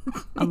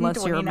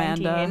 Unless you're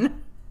Amanda.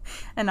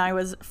 And I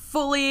was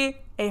fully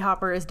a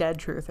Hopper is dead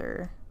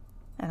truther.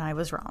 And I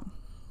was wrong.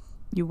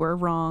 You were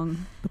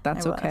wrong, but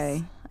that's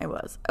okay. I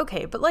was.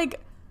 Okay, but like,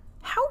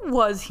 how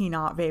was he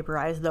not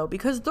vaporized though?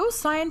 Because those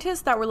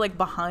scientists that were like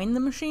behind the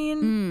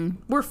machine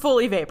were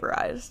fully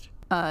vaporized.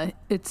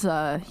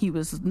 He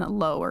was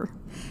lower.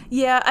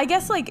 Yeah, I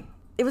guess like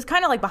it was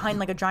kind of like behind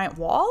like a giant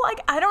wall. Like,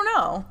 I don't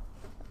know.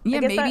 Yeah,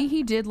 maybe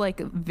he did like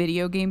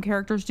video game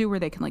characters do, where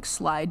they can like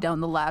slide down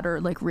the ladder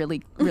like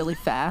really, really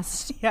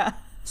fast. Yeah.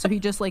 So he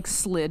just like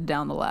slid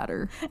down the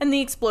ladder. And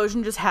the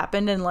explosion just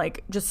happened and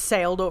like just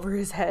sailed over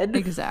his head.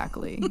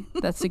 Exactly.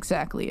 That's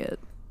exactly it.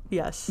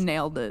 Yes.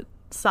 Nailed it.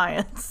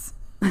 Science.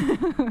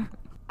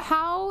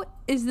 How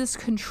is this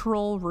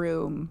control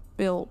room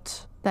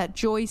built that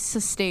Joyce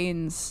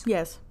sustains?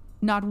 Yes.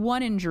 Not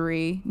one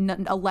injury.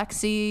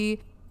 Alexei,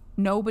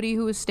 nobody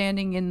who was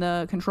standing in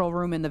the control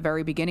room in the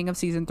very beginning of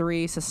season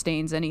 3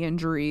 sustains any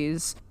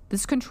injuries.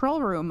 This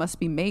control room must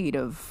be made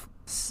of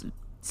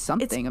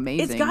something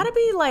amazing. It's got to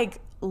be like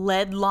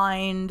lead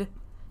lined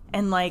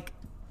and like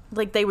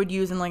they would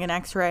use in like an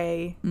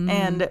x-ray.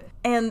 And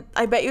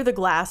I bet you the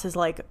glass is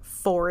like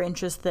 4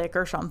 inches thick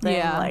or something.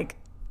 Like,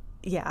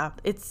 yeah,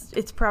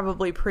 it's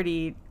probably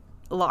pretty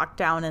locked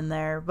down in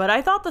there. But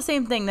I thought the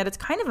same thing, that it's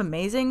kind of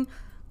amazing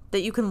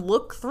that you can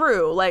look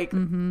through like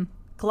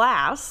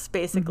glass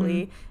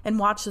basically and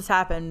watch this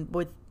happen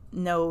with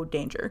no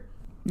danger.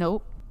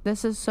 Nope.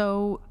 This is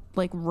so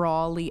like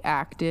rawly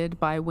acted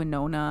by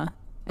Winona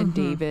and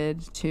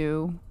David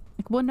too.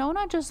 Like,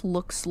 Winona just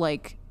looks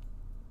like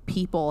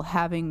people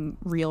having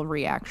real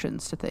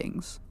reactions to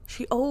things.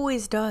 She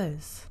always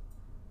does.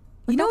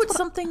 You know, it's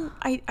something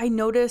I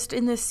noticed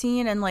in this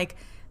scene, and like,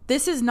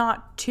 this is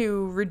not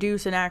to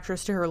reduce an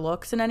actress to her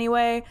looks in any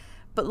way,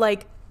 but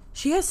like,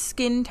 she has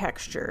skin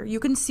texture. You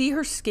can see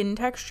her skin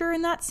texture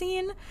in that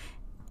scene,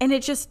 and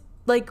it just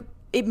like,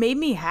 it made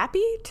me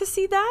happy to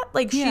see that.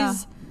 Like,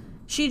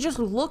 she just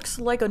looks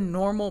like a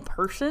normal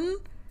person.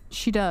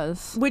 She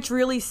does. Which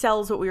really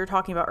sells what we were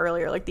talking about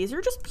earlier. Like, these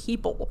are just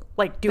people,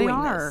 like,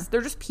 doing this.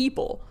 They're just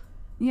people.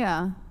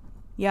 Yeah.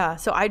 Yeah,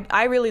 so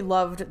I really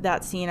loved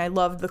that scene. I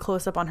loved the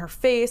close-up on her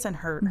face and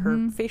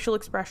her facial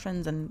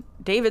expressions and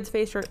David's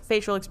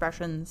facial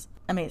expressions.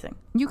 Amazing.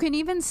 You can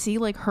even see,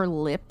 like, her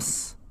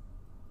lips,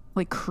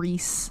 like,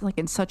 crease, like,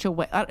 in such a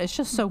way. It's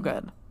just so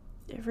good.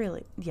 It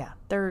really, yeah,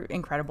 they're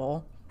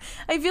incredible.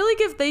 I feel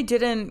like if they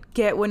didn't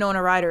get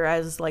Winona Ryder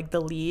as like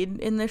the lead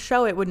in this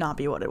show, it would not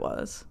be what it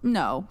was.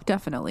 No,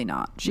 definitely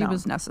not. She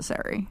was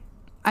necessary.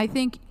 I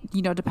think,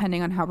 you know,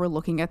 depending on how we're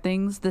looking at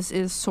things, this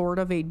is sort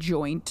of a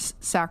joint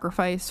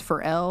sacrifice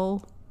for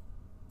Elle,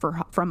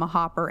 from a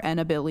Hopper and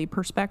a Billy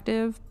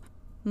perspective.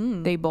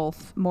 They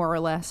both more or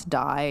less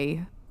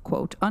die,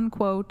 quote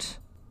unquote,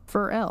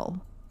 for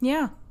Elle.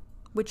 Yeah,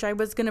 which I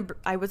was gonna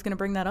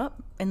bring that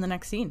up in the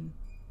next scene.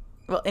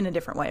 Well, in a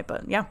different way,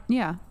 but yeah.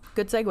 Yeah.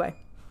 Good segue.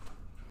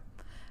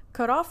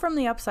 Cut off from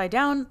the Upside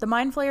Down, the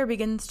Mind Flayer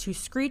begins to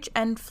screech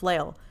and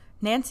flail.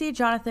 Nancy,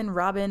 Jonathan,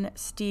 Robin,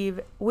 Steve,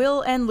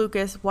 Will, and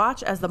Lucas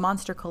watch as the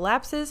monster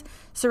collapses,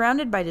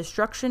 surrounded by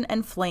destruction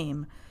and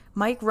flame.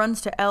 Mike runs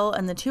to Elle,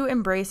 and the two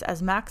embrace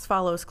as Max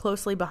follows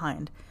closely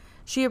behind.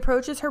 She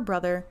approaches her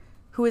brother,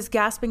 who is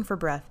gasping for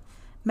breath.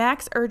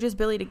 Max urges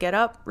Billy to get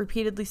up,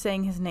 repeatedly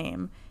saying his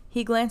name.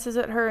 He glances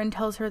at her and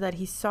tells her that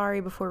he's sorry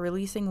before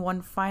releasing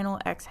one final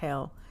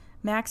exhale.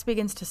 Max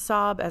begins to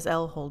sob as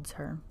Elle holds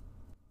her.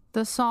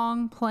 The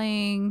song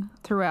playing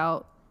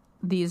throughout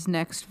these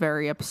next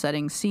very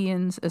upsetting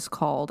scenes is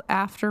called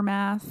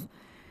Aftermath,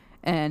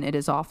 and it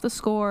is off the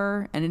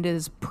score, and it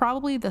is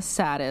probably the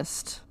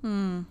saddest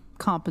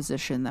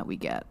composition that we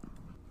get.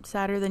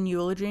 Sadder than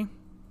Eulogy?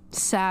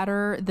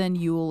 Sadder than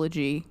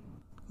Eulogy.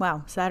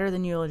 Wow, sadder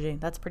than Eulogy.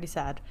 That's pretty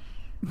sad.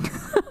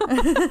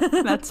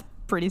 That's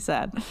pretty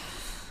sad.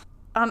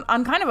 On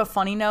kind of a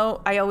funny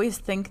note, I always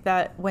think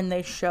that when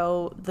they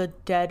show the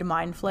dead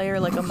Mind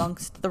Flayer, like,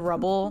 amongst the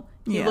rubble,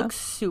 he looks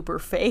super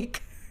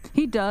fake.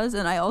 He does,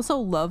 and I also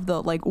love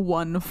the, like,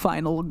 one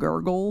final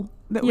gurgle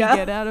that we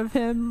get out of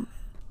him.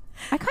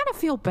 I kind of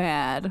feel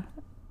bad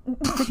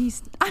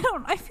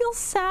that I feel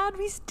sad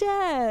he's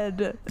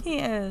dead. He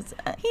is.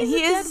 He's a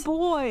dead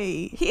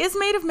boy. He is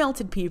made of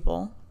melted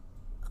people,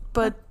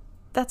 but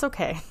that's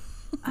okay.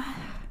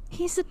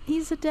 He's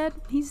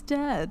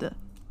dead.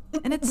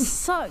 And it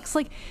sucks,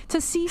 like,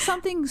 to see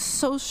something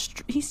so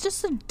he's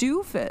just a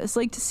doofus,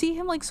 like, to see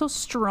him, like, so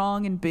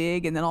strong and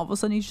big, and then all of a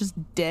sudden he's just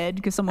dead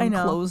because someone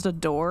closed a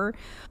door.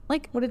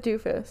 Like, what a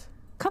doofus.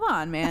 Come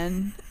on,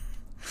 man.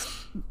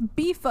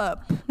 Beef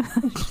up.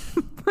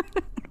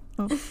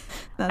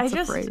 That's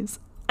a phrase.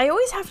 I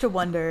always have to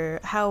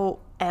wonder how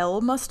Elle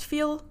must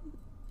feel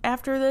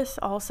after this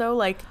also.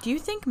 Like, do you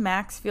think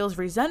Max feels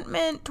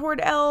resentment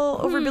toward Elle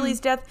over Billy's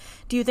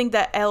death? Do you think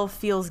that Elle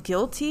feels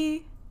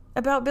guilty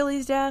about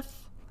Billy's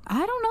death?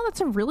 I don't know.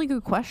 That's a really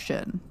good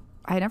question.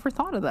 I never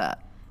thought of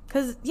that.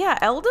 Because, yeah,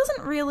 Elle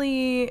doesn't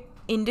really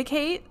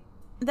indicate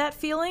that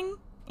feeling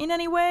in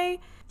any way.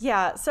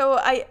 Yeah, so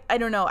I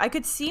don't know. I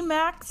could see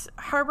Max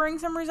harboring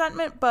some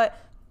resentment, but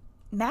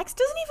Max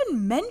doesn't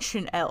even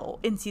mention Elle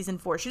in season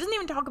 4. She doesn't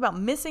even talk about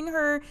missing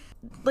her.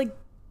 Like,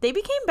 they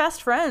became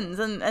best friends,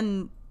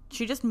 and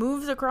she just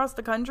moves across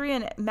the country,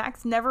 and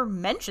Max never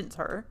mentions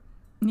her.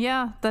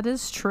 Yeah, that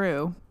is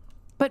true.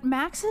 But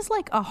Max is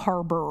like a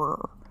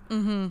harborer.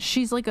 Mm-hmm.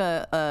 She's like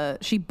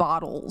she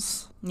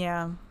bottles.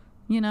 Yeah.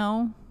 You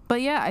know?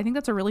 But yeah, I think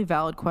that's a really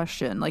valid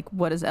question. Like,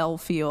 what does Elle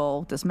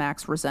feel? Does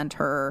Max resent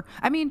her?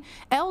 I mean,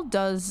 Elle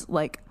does,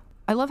 like,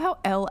 I love how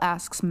Elle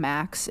asks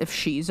Max if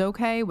she's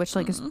okay, which,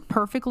 like, is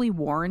perfectly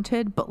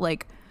warranted. But,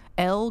 like,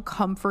 Elle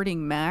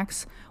comforting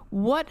Max,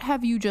 what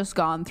have you just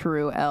gone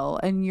through, Elle?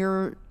 And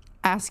you're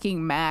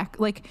asking Max,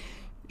 like,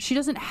 she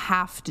doesn't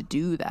have to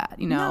do that,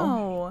 you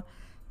know?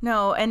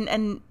 No.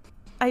 And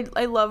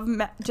I love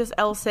just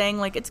Elle saying,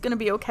 like, it's going to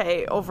be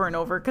okay over and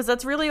over, because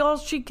that's really all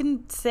she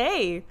can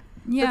say.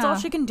 Yeah. That's all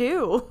she can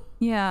do.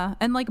 Yeah.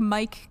 And, like,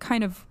 Mike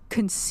kind of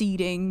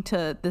conceding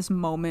to this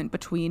moment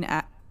between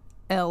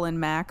Elle and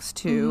Max,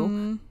 too.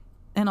 Mm-hmm.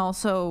 And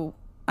also,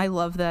 I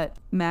love that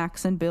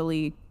Max and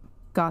Billy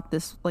got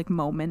this, like,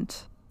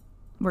 moment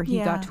where he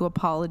got to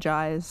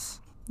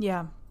apologize.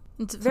 Yeah.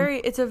 It's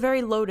a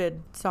very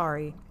loaded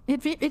sorry.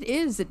 It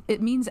is.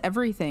 It means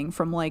everything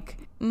from, like,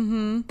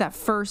 that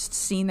first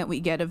scene that we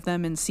get of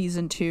them in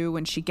season 2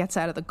 when she gets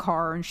out of the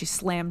car and she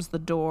slams the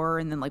door,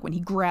 and then, like, when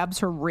he grabs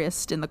her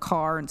wrist in the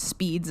car and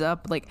speeds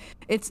up. Like,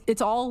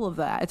 it's all of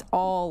that. It's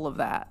all of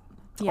that.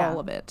 It's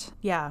all of it.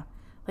 Yeah.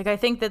 Like, I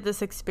think that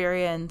this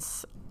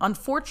experience,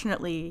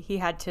 unfortunately, he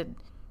had to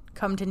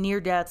come to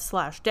near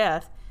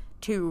death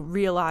to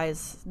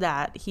realize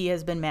that he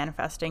has been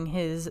manifesting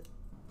his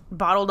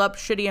bottled up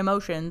shitty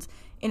emotions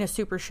in a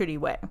super shitty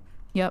way.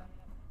 Yep.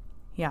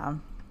 Yeah.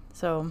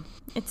 So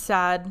it's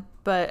sad,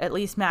 but at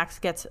least Max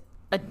gets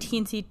a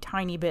teensy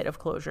tiny bit of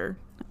closure.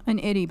 An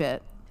itty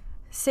bit.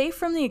 Safe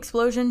from the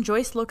explosion,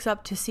 Joyce looks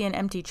up to see an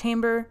empty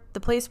chamber,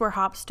 the place where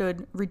Hop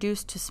stood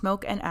reduced to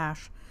smoke and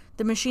ash.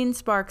 The machine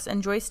sparks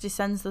and Joyce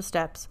descends the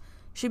steps.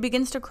 She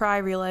begins to cry,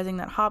 realizing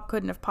that Hop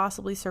couldn't have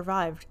possibly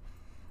survived.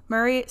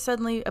 Murray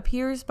suddenly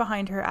appears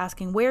behind her,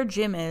 asking where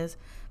Jim is,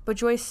 but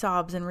Joyce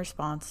sobs in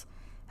response.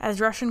 As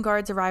Russian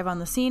guards arrive on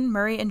the scene,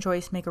 Murray and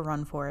Joyce make a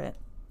run for it.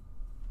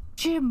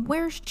 Jim,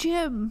 where's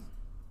Jim?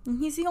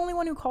 He's the only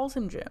one who calls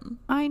him Jim.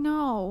 I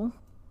know.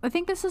 I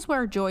think this is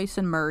where Joyce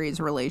and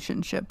Murray's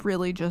relationship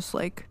really just,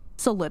 like,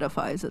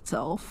 solidifies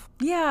itself.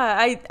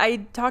 Yeah,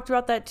 I talked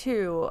about that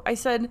too. I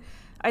said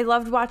I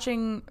loved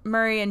watching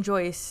Murray and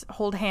Joyce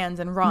hold hands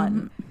and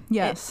run. Mm-hmm.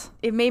 Yes.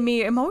 It made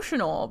me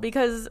emotional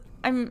because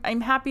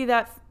I'm happy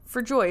that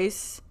for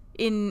Joyce,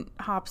 in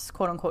Hop's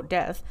quote-unquote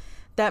death,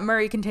 that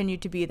Murray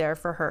continued to be there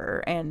for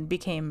her and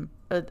became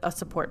a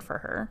support for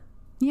her.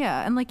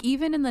 Yeah, and, like,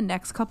 even in the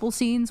next couple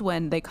scenes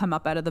when they come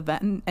up out of the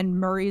vent and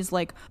Murray's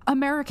like,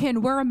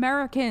 American, we're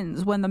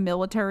Americans, when the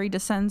military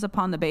descends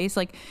upon the base,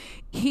 like,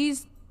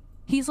 he's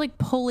like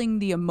pulling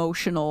the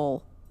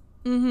emotional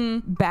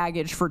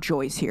baggage for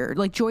Joyce here.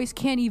 Like, Joyce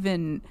can't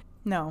even...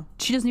 No.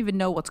 She doesn't even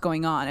know what's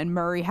going on, and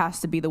Murray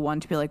has to be the one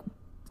to be like,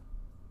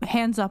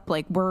 hands up,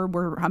 like,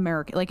 we're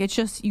American. Like, it's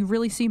just, you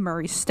really see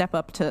Murray step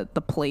up to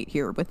the plate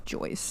here with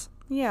Joyce.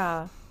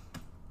 Yeah,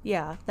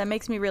 that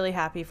makes me really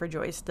happy for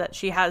Joyce, that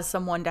she has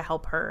someone to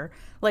help her.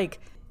 Like,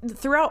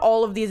 throughout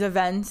all of these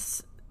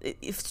events,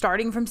 if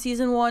starting from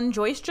season 1,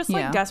 Joyce just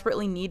like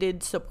desperately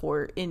needed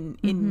support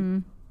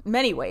in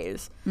many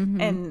ways.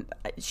 And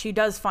she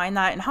does find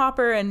that in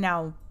Hopper, and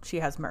now she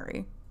has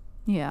Murray.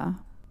 Yeah.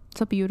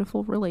 It's a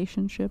beautiful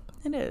relationship.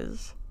 It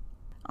is.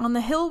 On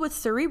the hill with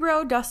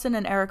Cerebro, Dustin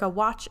and Erica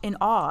watch in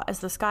awe as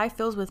the sky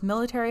fills with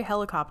military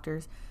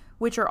helicopters,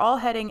 which are all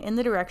heading in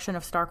the direction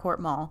of Starcourt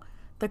Mall.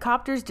 The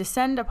copters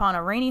descend upon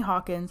a Rainey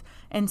Hawkins,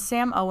 and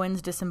Sam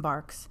Owens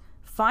disembarks.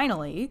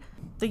 Finally,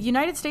 the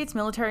United States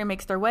military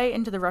makes their way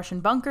into the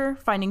Russian bunker,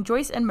 finding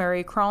Joyce and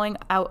Murray crawling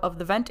out of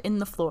the vent in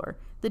the floor.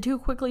 The two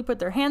quickly put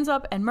their hands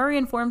up, and Murray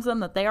informs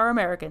them that they are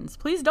Americans.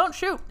 Please don't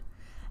shoot!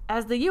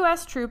 As the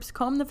U.S. troops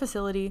comb the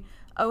facility,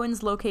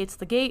 Owens locates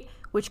the gate,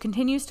 which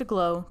continues to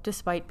glow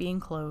despite being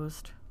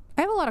closed.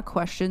 I have a lot of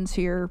questions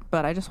here,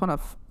 but I just want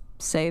to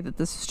say that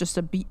this is just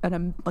a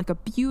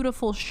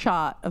beautiful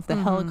shot of the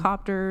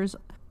helicopters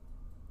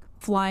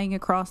flying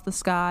across the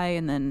sky,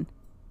 and then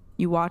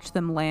you watch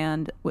them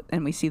land,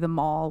 and we see the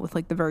mall with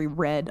like the very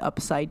red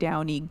upside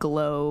downy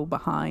glow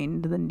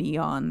behind the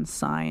neon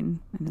sign,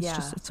 and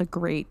it's a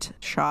great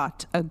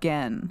shot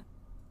again.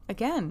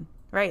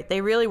 Right,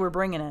 they really were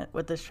bringing it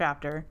with this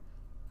chapter.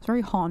 It's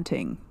very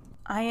haunting.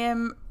 I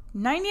am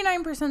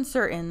 99%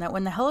 certain that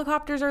when the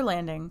helicopters are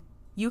landing,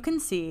 you can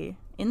see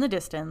in the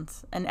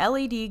distance an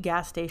LED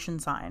gas station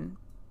sign,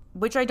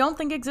 which I don't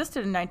think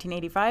existed in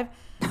 1985.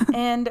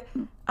 And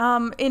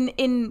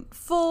in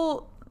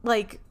full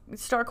like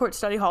Starcourt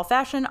study hall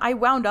fashion, I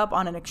wound up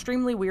on an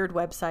extremely weird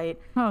website.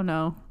 Oh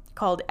no.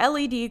 Called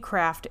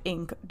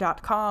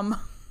ledcraftinc.com.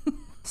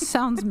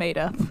 Sounds made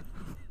up.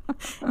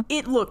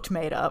 It looked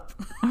made up.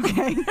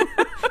 Okay.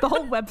 The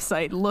whole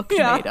website looked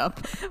made up.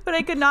 But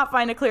I could not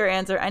find a clear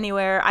answer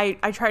anywhere. I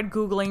tried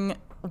Googling,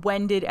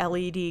 when did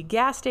LED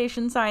gas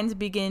station signs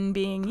begin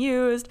being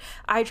used?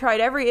 I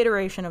tried every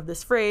iteration of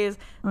this phrase.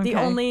 Okay. The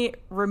only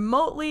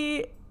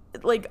remotely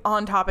like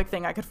on topic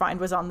thing I could find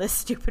was on this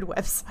stupid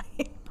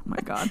website. Oh my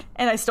God.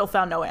 And I still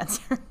found no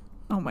answer.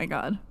 Oh my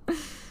God.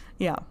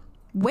 Yeah.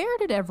 Where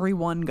did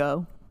everyone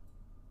go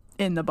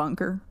in the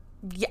bunker?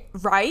 Yeah,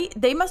 right?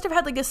 They must have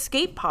had like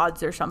escape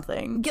pods or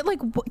something. Get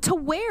like to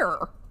where?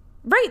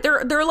 Right,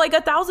 they're like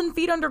 1,000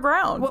 feet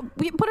underground.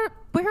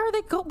 Where are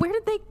they go? Where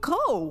did they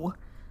go?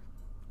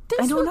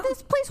 I don't know.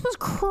 This place was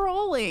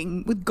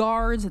crawling with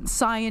guards and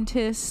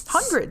scientists,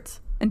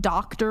 hundreds, and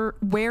doctor.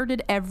 Where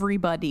did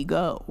everybody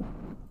go?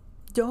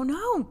 Don't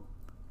know.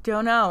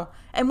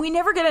 And we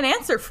never get an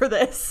answer for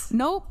this.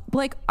 Nope.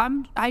 Like I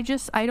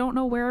don't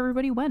know where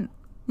everybody went.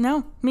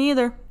 No, me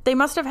either. They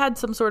must have had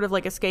some sort of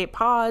like escape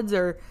pods,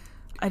 or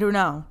I don't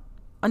know,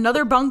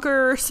 another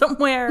bunker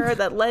somewhere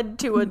that led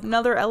to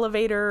another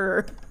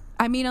elevator.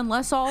 I mean,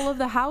 unless all of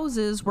the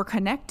houses were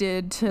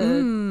connected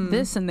to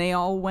this and they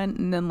all went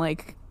and then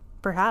like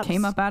perhaps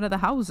came up out of the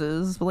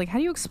houses. But like, how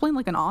do you explain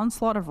like an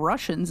onslaught of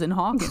Russians in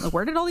Hawkins? Like,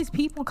 where did all these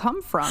people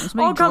come from?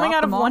 Somebody all coming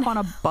out of one on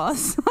a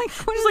bus. Like,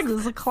 what is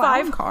this? A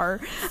clown car?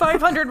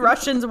 500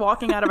 Russians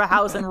walking out of a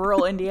house in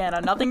rural Indiana.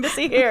 Nothing to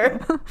see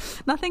here.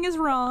 Nothing is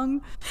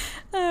wrong.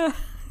 Yeah,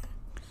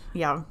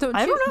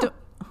 I don't know.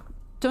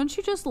 Don't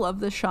you just love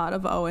the shot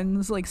of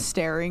Owens like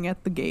staring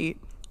at the gate?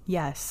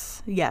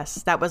 Yes,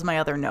 that was my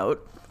other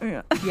note.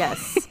 Yeah.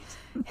 Yes.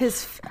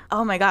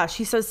 Oh my gosh,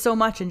 he says so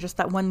much in just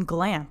that one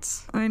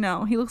glance. I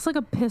know. He looks like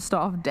a pissed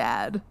off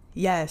dad.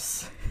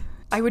 Yes.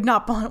 I would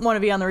not want to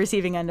be on the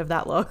receiving end of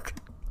that look.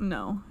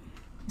 No.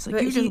 He's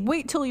like, just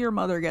wait till your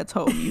mother gets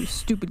home, you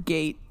stupid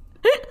gate.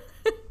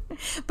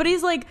 But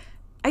he's like,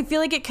 I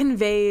feel like it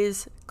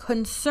conveys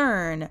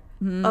concern,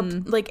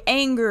 like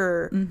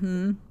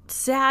anger,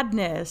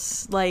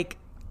 sadness, like,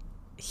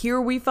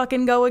 here we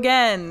fucking go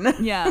again.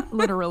 Yeah,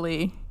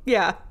 literally.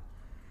 Yeah.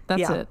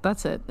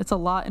 That's it. It's a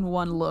lot in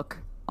one look.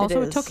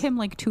 Also, it took him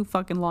like too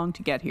fucking long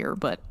to get here,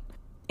 but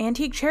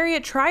Antique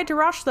Chariot tried to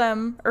rush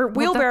them, or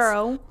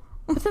wheelbarrow.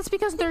 But that's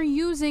because they're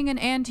using an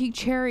antique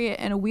chariot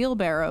and a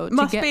wheelbarrow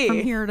to get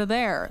from here to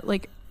there.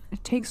 Like,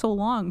 it takes so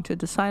long to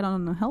decide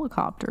on a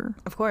helicopter.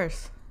 Of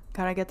course.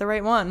 Gotta get the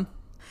right one.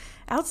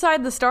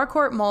 Outside, the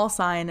Starcourt Mall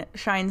sign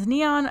shines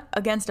neon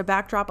against a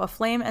backdrop of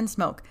flame and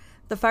smoke.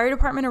 The fire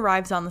department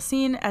arrives on the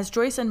scene as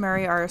Joyce and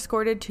Murray are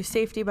escorted to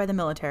safety by the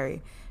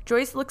military.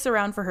 Joyce looks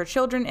around for her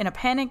children in a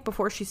panic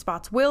before she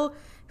spots Will,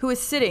 who is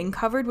sitting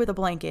covered with a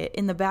blanket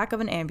in the back of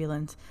an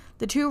ambulance.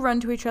 The two run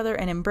to each other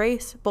and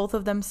embrace, both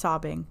of them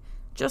sobbing.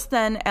 Just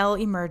then, Elle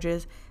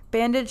emerges,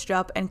 bandaged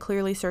up and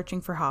clearly searching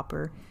for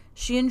Hopper.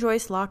 She and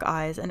Joyce lock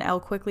eyes, and Elle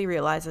quickly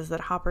realizes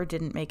that Hopper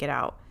didn't make it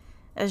out.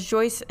 As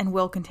Joyce and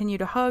Will continue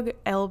to hug,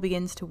 Elle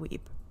begins to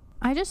weep.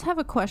 I just have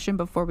a question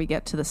before we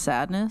get to the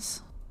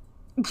sadness.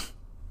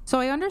 So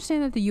I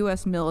understand that the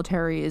U.S.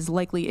 military is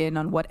likely in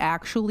on what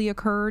actually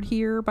occurred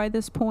here by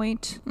this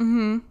point.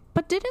 Mm-hmm.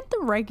 But didn't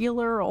the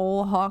regular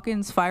old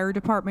Hawkins Fire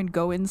Department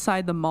go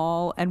inside the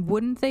mall, and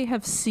wouldn't they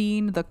have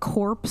seen the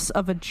corpse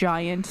of a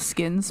giant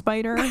skin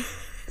spider?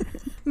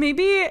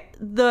 Maybe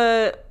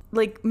the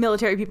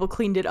military people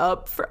cleaned it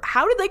up.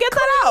 How did they get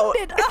that out?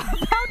 It up?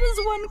 How does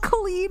one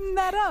clean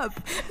that up?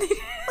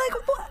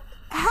 Like, what?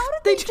 How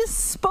did they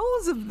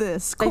dispose of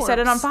this corpse? They set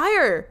it on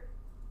fire.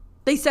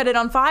 They set it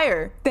on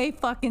fire. They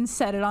fucking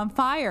set it on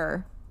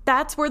fire.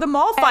 That's where the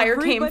mall fire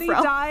came from.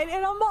 Everybody died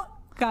in a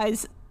mall.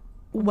 Guys,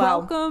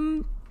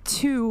 welcome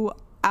to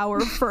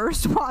our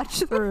first watch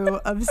through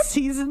of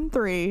season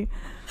 3.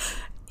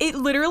 It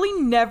literally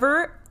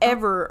never,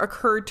 ever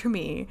occurred to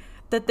me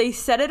that they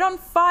set it on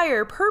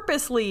fire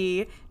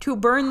purposely to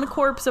burn the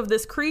corpse of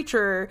this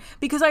creature,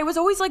 because I was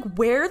always like,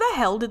 where the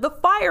hell did the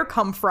fire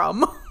come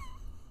from?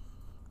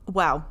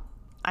 Wow.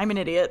 I'm an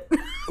idiot.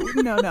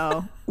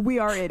 No. We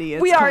are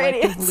idiots. We are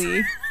idiots.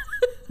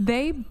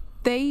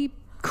 They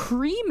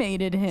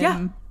cremated him.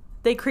 Yeah.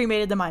 They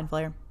cremated the Mind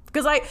Flayer.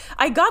 Because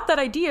I got that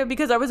idea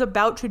because I was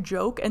about to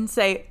joke and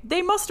say,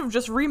 they must have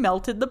just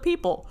remelted the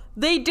people.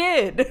 They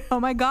did. Oh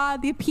my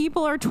god, the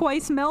people are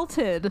twice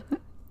melted.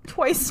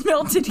 Twice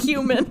melted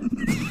human.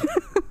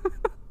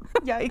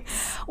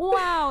 Yikes.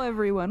 Wow,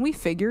 everyone. We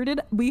figured it.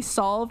 We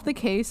solved the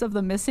case of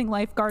the missing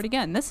lifeguard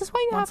again. This is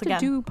why you have to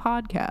do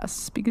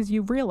podcasts, because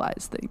you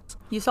realize things.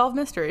 You solve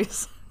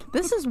mysteries.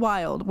 This is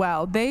wild.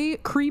 Wow. They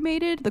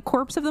cremated the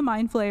corpse of the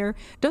Mind Flayer.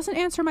 Doesn't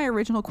answer my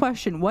original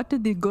question. What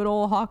did the good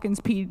old Hawkins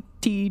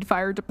PT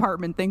fire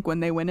department think when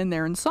they went in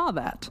there and saw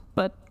that?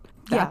 But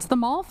that's the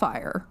mall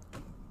fire.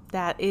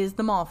 That is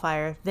the mall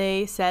fire.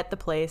 They set the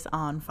place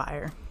on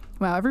fire.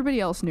 Wow, everybody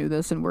else knew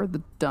this and we're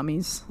the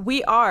dummies.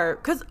 We are.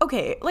 Because,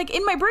 okay, like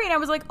in my brain, I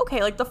was like,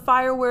 okay, like the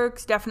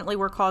fireworks definitely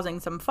were causing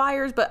some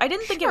fires, but I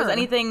didn't think it was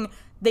anything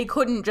they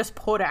couldn't just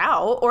put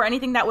out or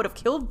anything that would have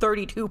killed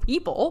 32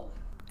 people.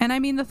 And I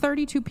mean, the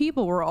 32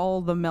 people were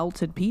all the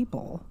melted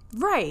people.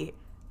 Right.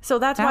 So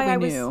that's why I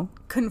was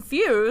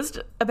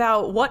confused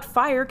about what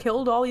fire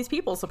killed all these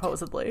people,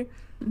 supposedly.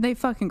 They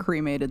fucking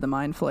cremated the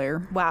Mind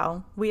Flayer.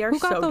 Wow. We are Who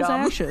so got those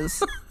dumb.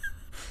 ashes?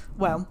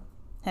 Well,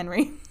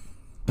 Henry.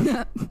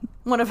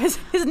 One of his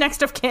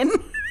next of kin.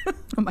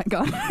 Oh my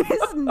god.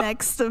 His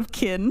next of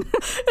kin.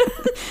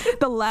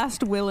 The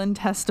last will and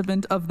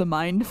testament of the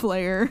Mind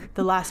Flayer.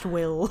 The last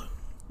will.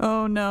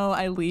 Oh no,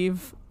 I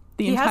leave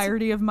the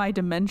entirety of my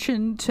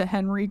dimension to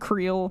Henry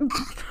Creel.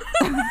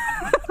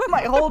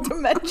 My whole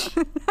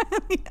dimension.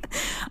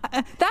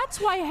 That's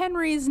why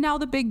Henry is now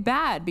the big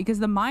bad, because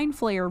the Mind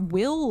Flayer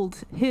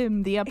willed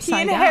him the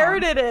upside down. He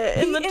inherited it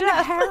in the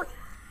death.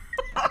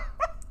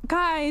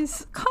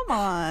 Guys, come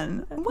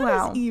on.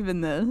 What is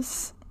even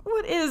this?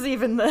 What is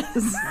even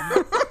this?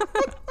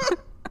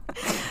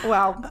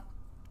 Wow.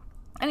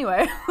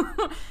 Anyway.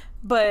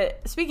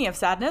 But speaking of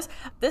sadness,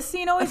 this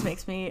scene always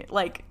makes me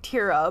like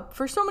tear up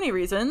for so many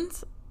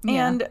reasons.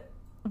 Yeah. And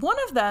one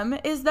of them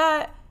is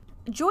that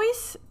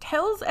Joyce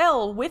tells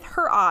Elle with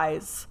her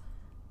eyes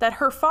that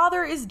her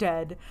father is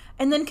dead,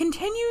 and then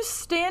continues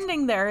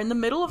standing there in the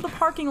middle of the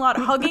parking lot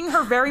hugging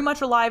her very much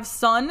alive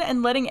son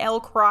and letting Elle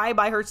cry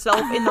by herself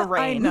in the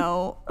rain. I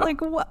know. Like,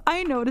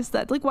 I noticed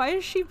that. Like, why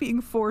is she being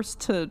forced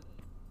to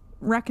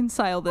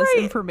reconcile this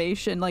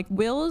information? Like,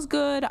 Will is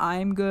good,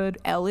 I'm good,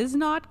 Elle is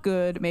not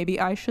good, maybe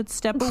I should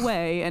step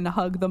away and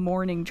hug the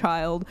mourning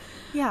child.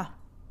 Yeah.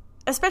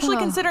 Especially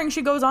considering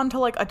she goes on to,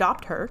 like,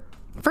 adopt her.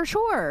 For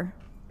sure.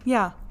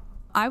 Yeah.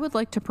 I would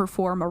like to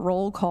perform a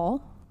roll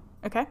call.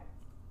 Okay.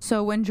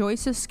 So when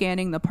Joyce is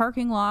scanning the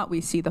parking lot,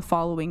 we see the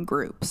following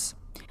groups.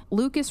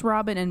 Lucas,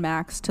 Robin, and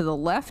Max to the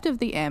left of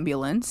the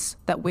ambulance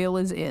that Will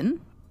is in.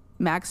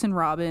 Max and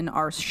Robin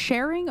are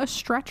sharing a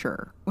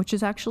stretcher, which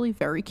is actually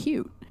very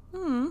cute.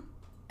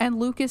 And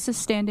Lucas is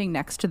standing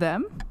next to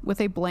them with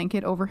a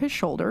blanket over his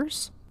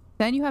shoulders.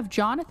 Then you have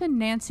Jonathan,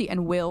 Nancy,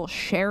 and Will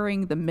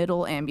sharing the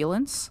middle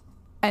ambulance,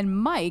 and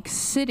Mike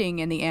sitting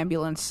in the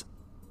ambulance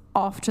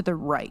off to the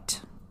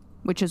right,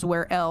 which is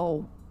where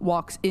Elle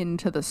walks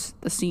into the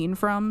scene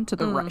from, to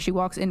the right. She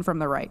walks in from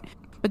the right.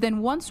 But then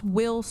once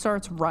Will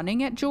starts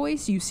running at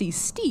Joyce, you see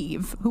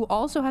Steve, who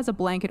also has a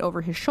blanket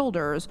over his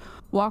shoulders,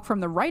 walk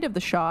from the right of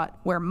the shot,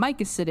 where Mike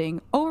is sitting,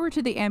 over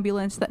to the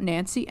ambulance that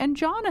Nancy and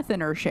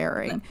Jonathan are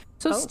sharing.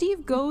 So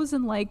Steve goes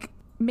and, like,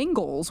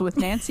 mingles with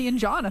Nancy and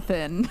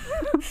Jonathan.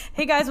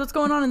 Hey, guys, what's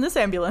going on in this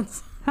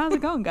ambulance? How's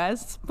it going,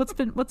 guys? What's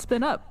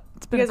been up?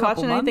 It's been you guys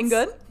watching anything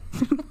good?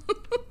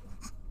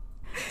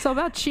 So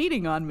about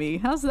cheating on me.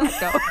 How's that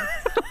go?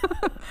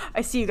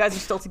 I see you guys are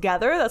still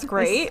together. That's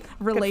great.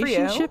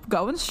 Relationship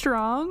going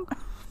strong.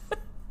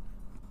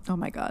 Oh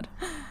my god.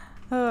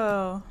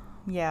 Oh,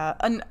 yeah.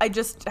 And I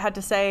just had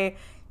to say,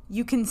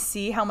 you can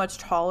see how much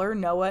taller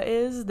Noah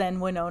is than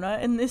Winona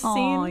in this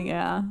scene. Oh,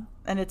 yeah.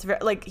 And it's very,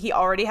 like, he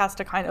already has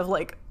to kind of,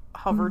 like,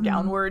 hover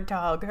downward to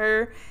hug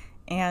her.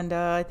 And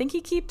I think he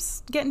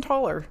keeps getting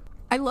taller.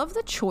 I love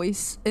the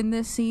choice in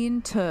this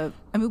scene to,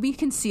 I mean, we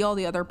can see all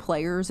the other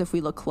players if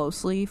we look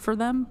closely for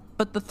them,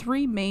 but the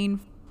three main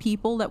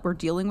people that we're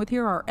dealing with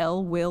here are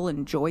Elle, Will,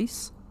 and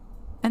Joyce.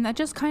 And that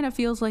just kind of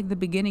feels like the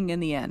beginning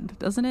and the end,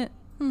 doesn't it?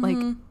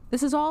 Like,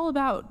 this is all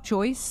about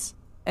Joyce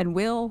and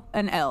Will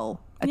and Elle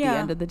at the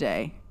end of the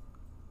day.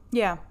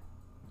 Yeah,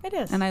 it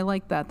is. And I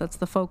like that. That's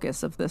the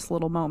focus of this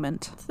little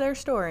moment. It's their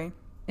story.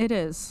 It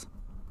is.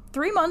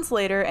 3 months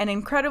later, an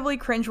incredibly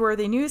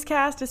cringeworthy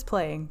newscast is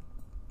playing.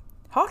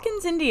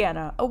 Hawkins,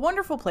 Indiana, a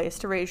wonderful place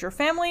to raise your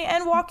family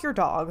and walk your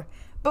dog.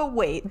 But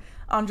wait,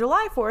 on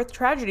July 4th,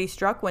 tragedy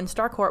struck when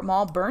Starcourt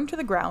Mall burned to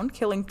the ground,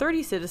 killing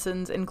 30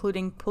 citizens,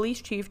 including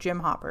Police Chief Jim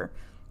Hopper.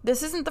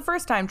 This isn't the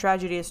first time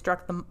tragedy has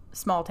struck the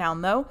small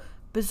town, though.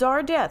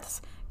 Bizarre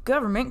deaths,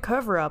 government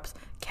cover-ups,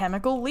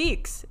 chemical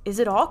leaks. Is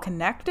it all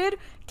connected?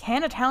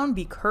 Can a town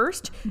be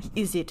cursed?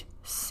 Is it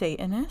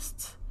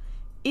Satanists?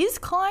 Is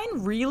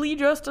Klein really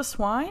just a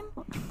swine?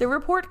 The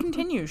report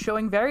continues,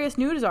 showing various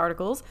news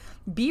articles,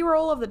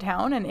 B-roll of the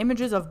town, and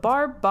images of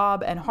Barb,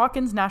 Bob, and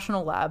Hawkins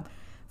National Lab.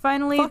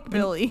 Finally... Fuck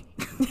Billy.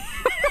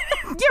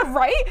 Yeah,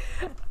 right?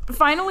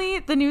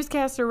 Finally, the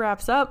newscaster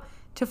wraps up.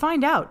 To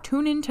find out,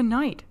 tune in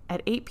tonight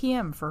at 8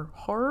 p.m. for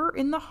Horror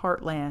in the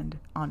Heartland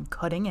on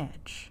Cutting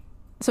Edge.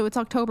 So it's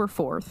October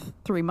 4th,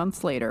 3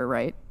 months later,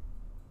 right?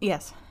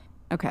 Yes.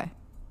 Okay.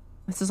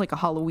 This is like a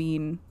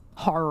Halloween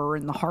horror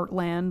in the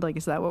heartland. Like,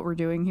 is that what we're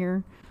doing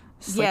here?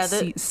 It's yeah,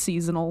 like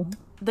seasonal.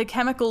 The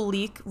chemical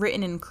leak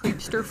written in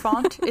creepster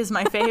font is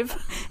my fave.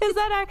 Is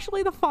that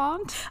actually the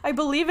font? I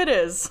believe it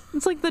is.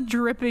 It's like the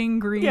dripping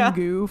green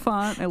goo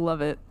font. I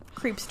love it.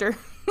 Creepster.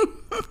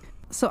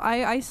 So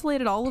I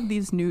isolated all of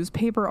these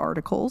newspaper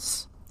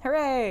articles.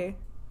 Hooray.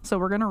 So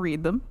we're going to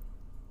read them.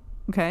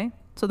 Okay.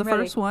 So the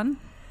Ready. first one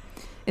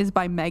is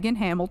by Megan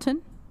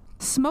Hamilton.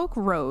 Smoke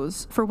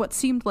rose for what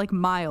seemed like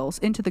miles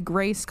into the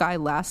gray sky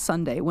last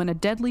Sunday when a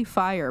deadly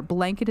fire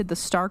blanketed the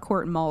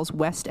Starcourt Mall's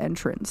west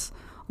entrance.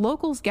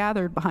 Locals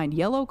gathered behind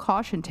yellow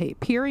caution tape,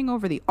 peering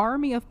over the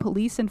army of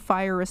police and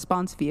fire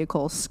response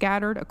vehicles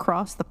scattered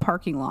across the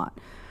parking lot.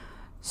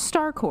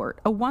 Starcourt,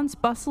 a once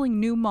bustling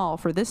new mall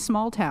for this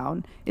small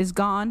town, is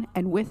gone,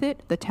 and with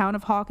it, the town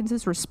of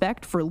Hawkins'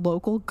 respect for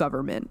local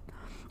government.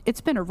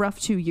 It's been a rough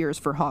 2 years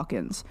for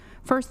Hawkins.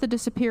 First the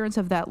disappearance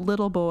of that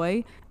little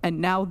boy,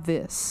 and now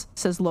this,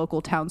 says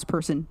local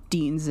townsperson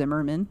Dean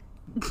Zimmerman.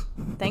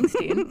 Thanks,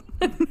 Dean,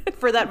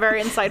 for that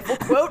very insightful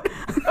quote.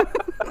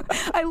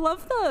 I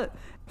love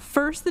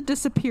first the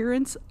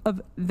disappearance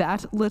of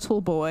that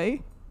little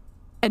boy,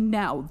 and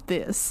now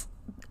this.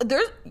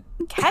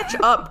 Catch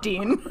up,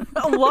 Dean.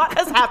 A lot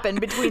has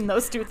happened between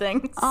those two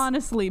things.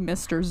 Honestly,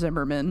 Mr.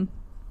 Zimmerman.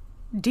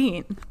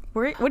 Dean,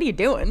 what are you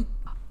doing?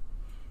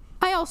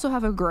 I also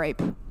have a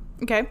gripe.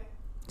 Okay.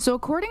 So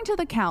according to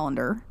the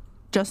calendar,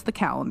 just the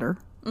calendar,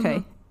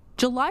 okay,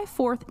 July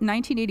 4th,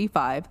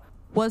 1985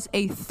 was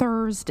a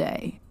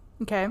Thursday.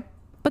 Okay.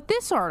 But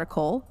this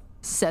article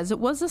says it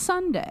was a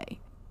Sunday.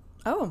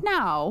 Oh.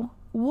 Now,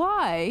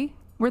 why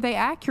were they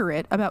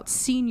accurate about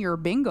senior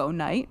bingo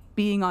night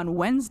being on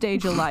Wednesday,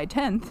 July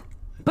 10th,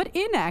 but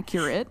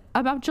inaccurate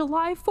about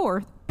July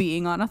 4th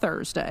being on a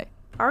Thursday?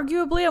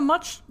 Arguably a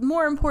much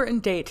more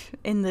important date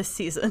in this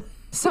season.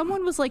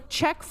 Someone was like,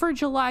 check for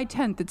July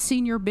 10th, it's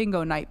senior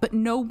bingo night, but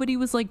nobody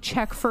was like,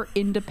 check for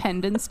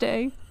Independence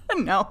Day.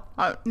 No,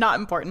 not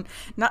important.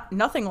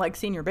 Nothing like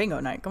senior bingo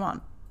night. Come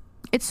on.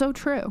 It's so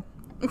true.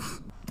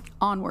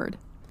 Onward.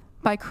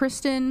 By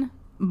Kristen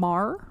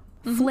Marr.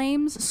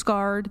 Flames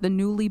scarred the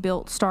newly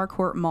built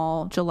Starcourt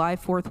Mall July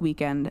 4th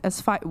weekend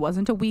as it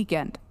wasn't a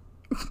weekend.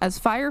 As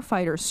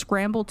firefighters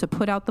scrambled to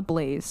put out the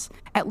blaze,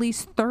 at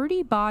least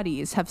 30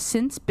 bodies have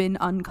since been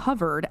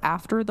uncovered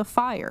after the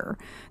fire.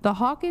 The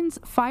Hawkins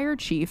fire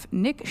chief,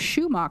 Nick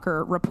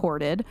Schumacher,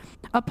 reported,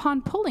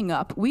 "Upon pulling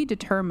up, we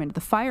determined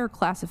the fire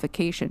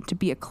classification to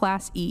be a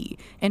Class E,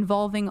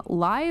 involving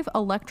live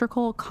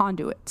electrical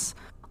conduits.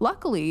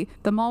 Luckily,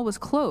 the mall was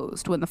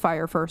closed when the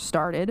fire first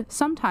started,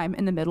 sometime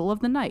in the middle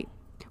of the night.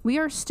 We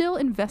are still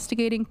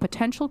investigating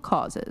potential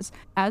causes.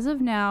 As of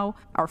now,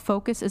 our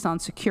focus is on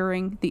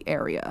securing the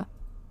area."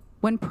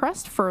 When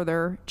pressed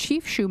further,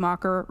 Chief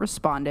Schumacher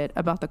responded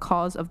about the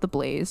cause of the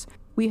blaze.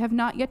 "We have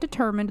not yet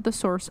determined the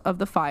source of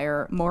the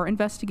fire. More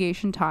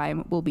investigation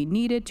time will be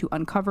needed to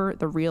uncover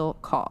the real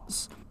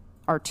cause.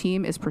 Our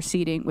team is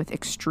proceeding with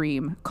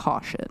extreme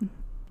caution."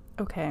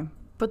 Okay.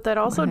 But that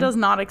also does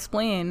not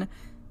explain,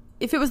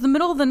 if it was the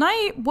middle of the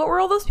night, what were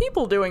all those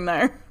people doing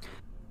there?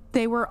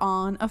 They were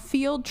on a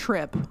field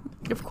trip.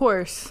 Of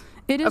course.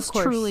 It is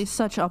truly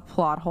such a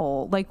plot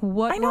hole. Like,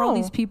 what were all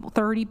these people,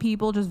 30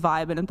 people just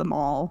vibing at the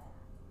mall?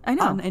 I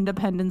know. On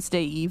Independence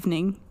Day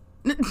evening.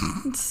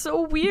 It's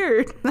so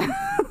weird.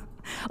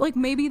 Like,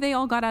 maybe they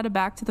all got out of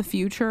Back to the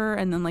Future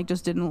and then, like,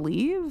 just didn't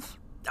leave?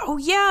 Oh,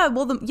 yeah.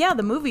 Well,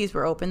 the movies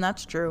were open.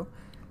 That's true.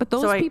 But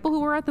those people who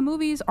were at the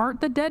movies aren't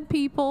the dead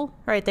people.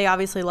 Right. They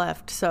obviously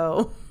left,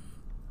 so...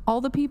 All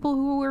the people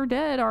who were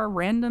dead are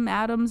random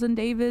Adams and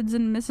Davids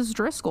and Mrs.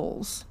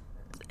 Driscolls.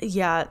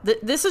 Yeah,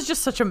 this is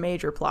just such a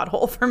major plot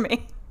hole for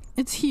me.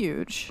 It's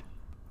huge.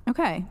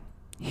 Okay.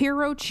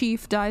 Hero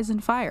chief dies in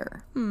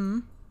fire.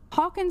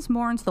 Hawkins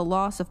mourns the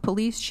loss of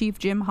Police Chief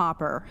Jim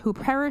Hopper, who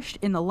perished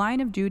in the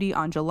line of duty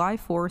on July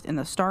 4th in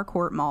the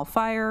Starcourt Mall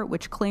fire,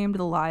 which claimed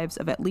the lives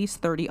of at least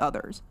 30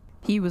 others.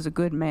 "He was a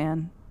good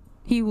man.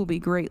 He will be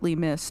greatly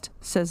missed,"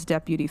 says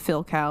Deputy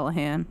Phil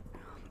Callahan.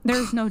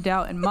 "There's no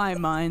doubt in my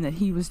mind that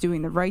he was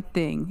doing the right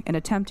thing and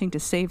attempting to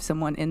save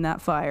someone in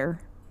that fire.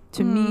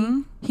 To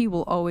me, he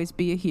will always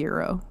be a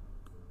hero."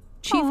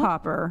 Chief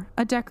Hopper,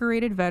 a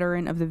decorated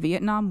veteran of the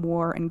Vietnam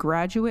War and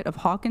graduate of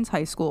Hawkins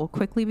High School,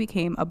 quickly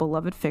became a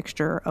beloved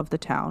fixture of the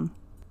town.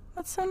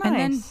 That's so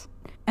nice.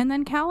 And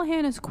then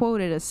Callahan is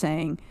quoted as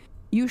saying,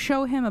 "You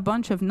show him a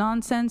bunch of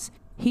nonsense,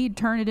 he'd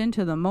turn it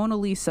into the Mona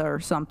Lisa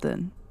or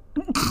something."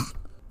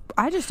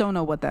 I just don't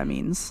know what that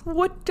means.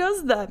 What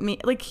does that mean?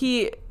 Like,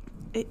 he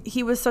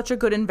was such a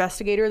good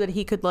investigator that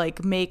he could,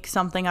 like, make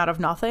something out of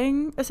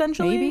nothing,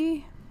 essentially?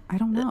 Maybe? I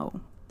don't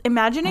know.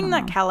 Imagining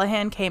that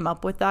Callahan came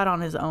up with that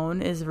on his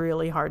own is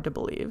really hard to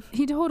believe.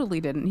 He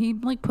totally didn't. He,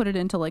 like, put it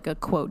into, like, a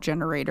quote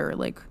generator,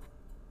 like,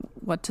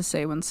 what to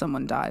say when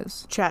someone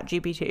dies. Chat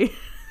GPT.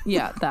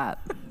 Yeah, that.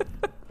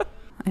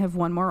 I have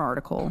one more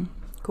article.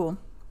 Cool.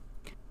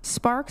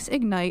 Sparks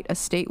ignite a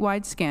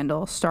statewide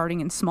scandal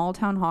starting in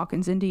small-town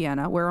Hawkins,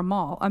 Indiana, where a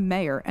mall, a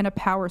mayor, and a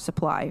power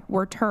supply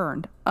were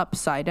turned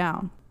upside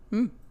down.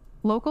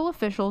 Local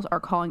officials are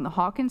calling the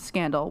Hawkins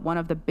scandal one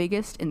of the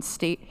biggest in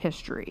state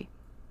history,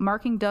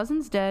 marking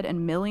dozens dead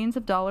and millions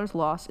of dollars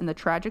lost in the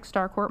tragic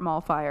Starcourt Mall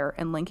fire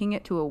and linking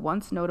it to a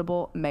once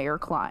notable Mayor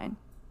Klein.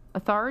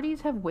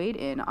 Authorities have weighed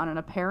in on an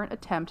apparent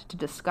attempt to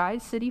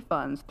disguise city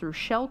funds through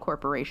shell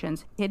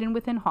corporations hidden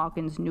within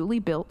Hawkins' newly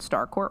built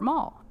Starcourt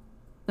Mall.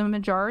 The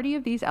majority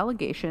of these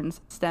allegations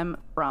stem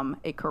from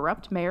a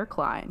corrupt Mayor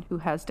Klein, who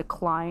has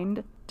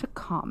declined to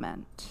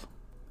comment.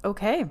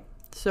 Okay,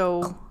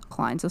 so...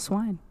 Klein's a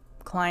swine.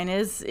 Klein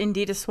is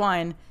indeed a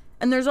swine.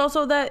 And there's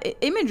also that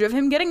image of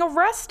him getting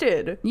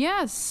arrested.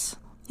 Yes.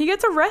 He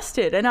gets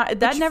arrested, and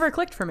that never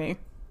clicked for me.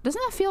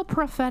 Doesn't that feel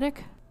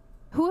prophetic?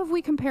 Who have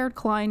we compared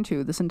Klein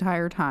to this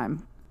entire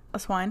time? A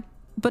swine.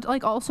 But,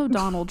 like, also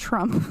Donald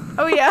Trump.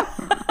 Oh, yeah.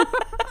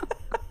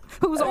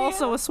 Who's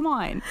also a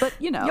swine. But,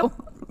 you know.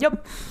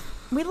 Yep.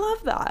 We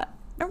love that.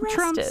 Arrested.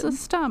 Trump's a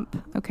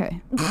stump.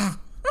 Okay.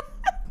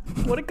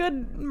 What a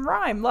good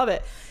rhyme. Love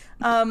it.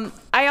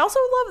 I also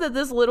love that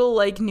this little,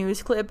 like,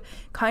 news clip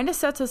kind of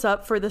sets us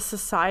up for the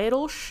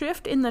societal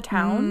shift in the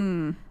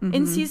town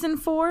in season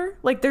 4.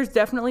 Like, there's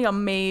definitely a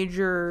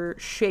major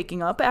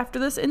shaking up after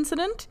this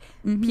incident.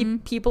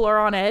 People are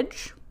on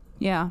edge.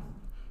 Yeah.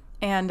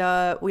 And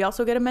we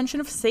also get a mention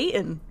of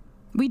Satan.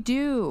 We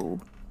do.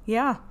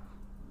 Yeah.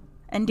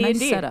 And D&D.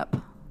 Nice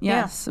setup.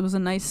 Yes, It was a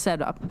nice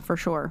setup, for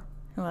sure.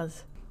 It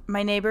was.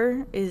 My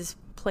neighbor is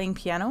playing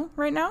piano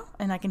right now,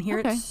 and I can hear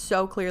it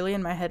so clearly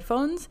in my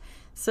headphones.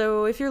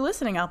 So if you're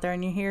listening out there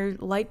and you hear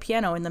light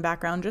piano in the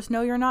background, just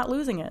know you're not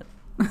losing it.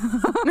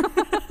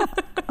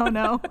 Oh,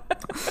 no.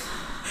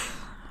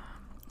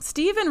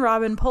 Steve and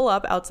Robin pull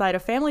up outside a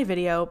family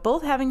video,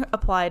 both having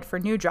applied for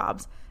new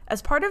jobs.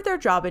 As part of their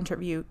job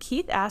interview,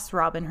 Keith asks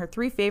Robin her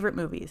 3 favorite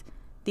movies: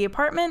 The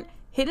Apartment,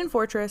 Hidden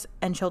Fortress,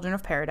 and Children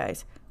of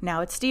Paradise.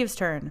 Now it's Steve's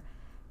turn.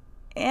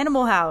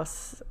 Animal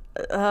House,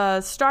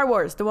 Star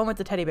Wars, the one with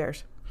the teddy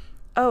bears.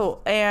 Oh,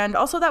 and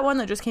also that one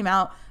that just came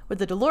out with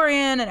the DeLorean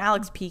and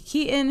Alex P.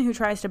 Keaton, who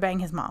tries to bang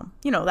his mom.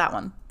 You know, that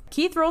one.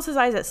 Keith rolls his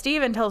eyes at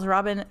Steve and tells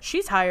Robin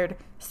she's hired.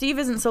 Steve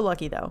isn't so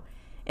lucky, though.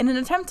 In an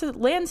attempt to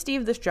land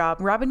Steve this job,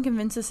 Robin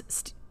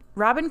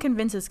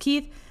convinces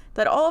Keith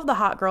that all of the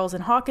hot girls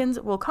in Hawkins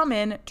will come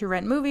in to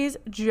rent movies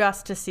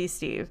just to see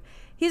Steve.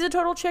 He's a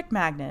total chick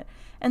magnet,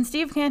 and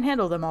Steve can't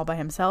handle them all by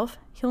himself.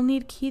 He'll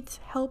need Keith's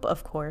help,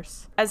 of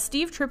course. As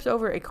Steve trips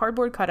over a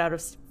cardboard cutout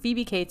of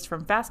Phoebe Cates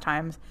from Fast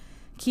Times,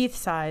 Keith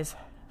sighs.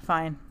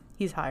 Fine,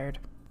 he's hired.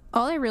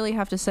 All I really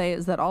have to say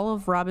is that all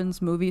of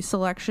Robin's movie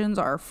selections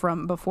are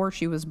from before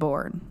she was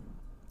born.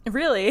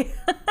 Really?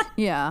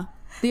 Yeah.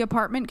 The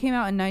Apartment came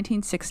out in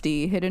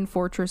 1960, Hidden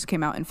Fortress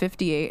came out in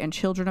 58, and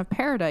Children of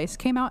Paradise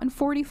came out in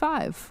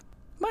 45.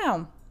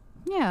 Wow.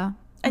 Yeah.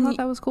 I thought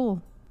that was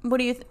cool. What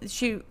do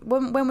you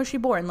when was she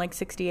born? Like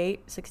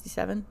 68,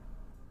 67?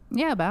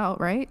 Yeah,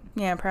 about, right?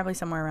 Yeah, probably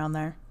somewhere around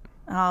there.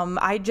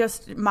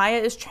 Maya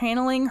is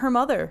channeling her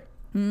mother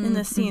in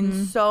this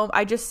scene. So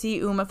I just see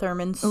Uma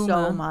Thurman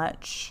so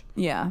much.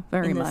 Yeah,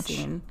 very much.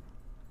 Scene.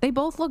 They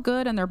both look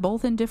good, and they're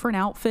both in different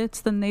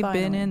outfits than they've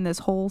been in this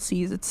whole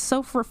season. It's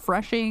so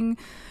refreshing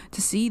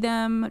to see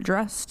them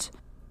dressed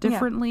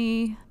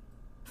differently. Yeah.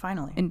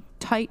 Finally. In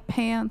tight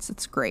pants.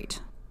 It's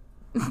great.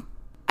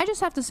 I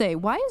just have to say,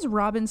 why is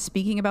Robin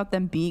speaking about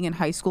them being in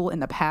high school in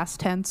the past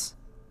tense?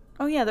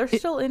 Oh, yeah, they're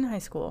still in high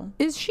school.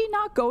 Is she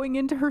not going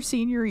into her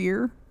senior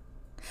year?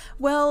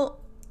 Well,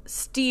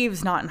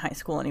 Steve's not in high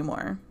school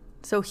anymore.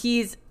 So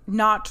he's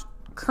not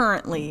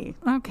currently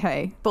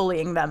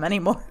bullying them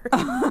anymore.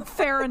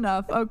 Fair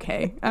enough.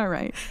 Okay. All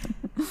right.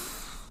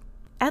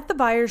 At the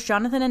Byers,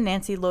 Jonathan and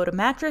Nancy load a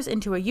mattress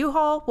into a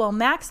U-Haul while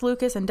Max,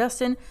 Lucas, and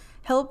Dustin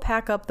help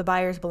pack up the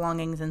Byers'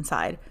 belongings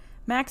inside.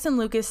 Max and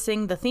Lucas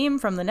sing the theme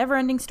from The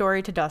Neverending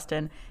Story to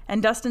Dustin,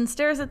 and Dustin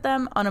stares at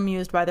them,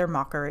 unamused by their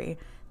mockery.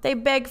 They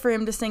beg for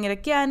him to sing it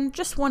again,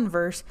 just one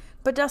verse,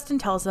 but Dustin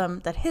tells them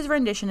that his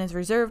rendition is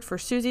reserved for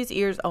Susie's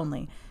ears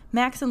only.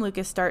 Max and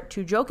Lucas start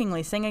to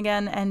jokingly sing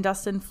again, and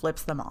Dustin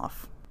flips them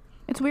off.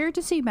 It's weird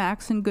to see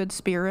Max in good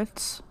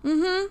spirits.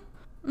 3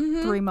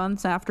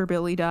 months after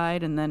Billy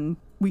died, and then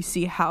we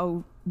see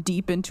how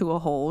deep into a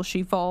hole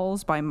she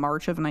falls by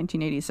March of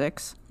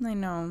 1986.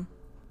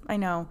 I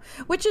know.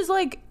 Which is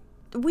like,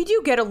 we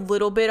do get a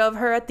little bit of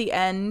her at the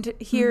end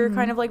here,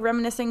 kind of like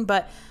reminiscing,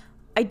 but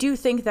I do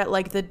think that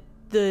like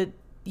the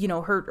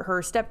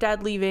her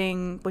stepdad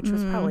leaving, which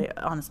was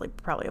honestly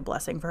probably a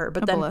blessing for her.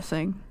 But then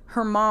blessing.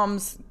 Her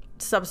mom's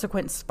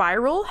subsequent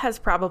spiral has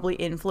probably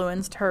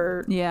influenced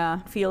her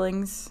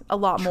feelings a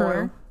lot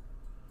more.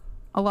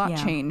 A lot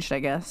changed, I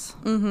guess.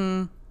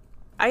 Mm-hmm.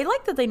 I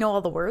like that they know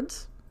all the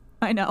words.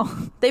 I know.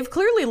 They've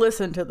clearly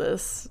listened to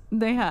this.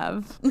 They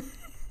have.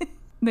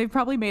 They've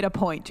probably made a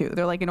point too.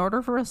 They're like, in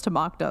order for us to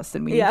mock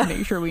Dustin, we need to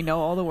make sure we know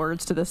all the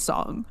words to this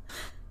song.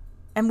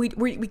 And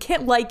we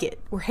can't like it.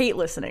 We hate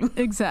listening.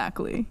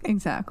 Exactly.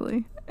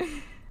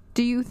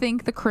 Do you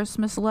think the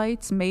Christmas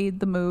lights made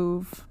the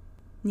move?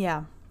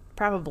 Yeah,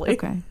 probably.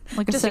 Okay.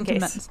 Like a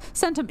sentiment.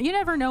 You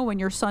never know when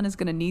your son is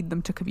going to need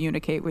them to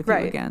communicate with you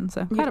again.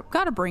 So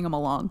gotta bring them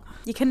along.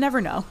 You can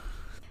never know.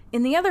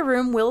 In the other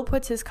room, Will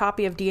puts his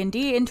copy of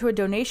D&D into a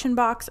donation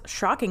box,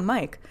 shocking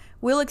Mike.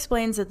 Will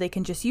explains that they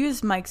can just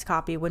use Mike's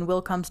copy when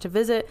Will comes to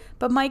visit,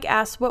 but Mike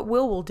asks what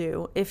Will will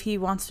do if he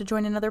wants to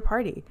join another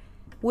party.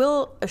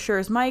 Will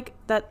assures Mike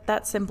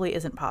that simply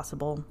isn't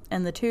possible,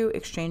 and the two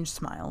exchange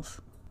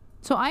smiles.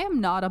 So I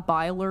am not a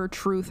Byler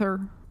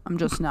truther. I'm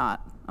just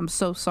not. I'm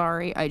so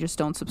sorry. I just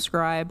don't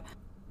subscribe,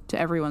 to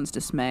everyone's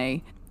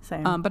dismay.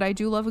 Same. But I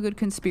do love a good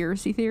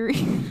conspiracy theory.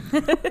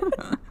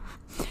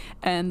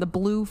 And the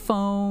blue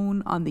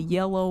phone on the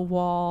yellow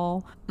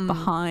wall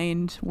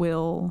behind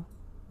Will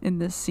in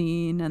this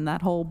scene, and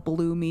that whole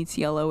blue meets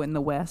yellow in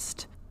the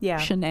West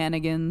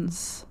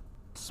shenanigans.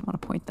 Just want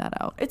to point that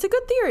out. It's a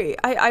good theory.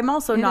 I'm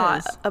also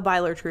not a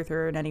Byler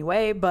truther in any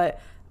way,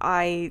 but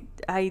I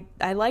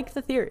like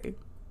the theory.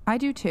 I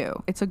do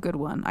too. It's a good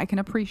one. I can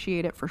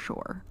appreciate it for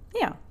sure.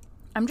 Yeah.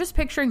 I'm just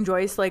picturing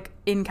Joyce like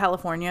in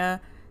California,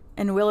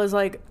 and Will is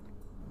like,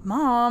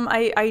 Mom,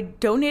 I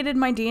donated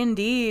my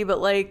D&D, but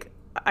like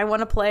I want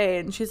to play.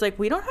 And she's like,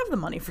 we don't have the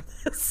money for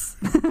this.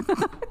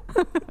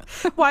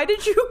 Why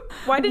did you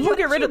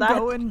get rid of that?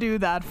 Go and do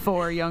that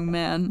for, young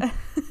man.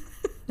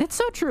 It's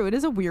so true. It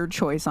is a weird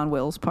choice on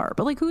Will's part,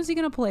 but like, who's he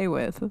gonna play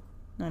with?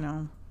 I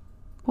know.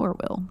 Poor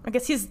Will. I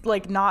guess he's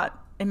like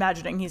not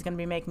imagining he's gonna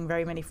be making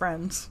very many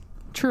friends.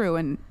 True,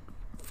 and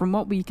from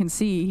what we can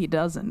see, he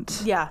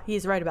doesn't. Yeah,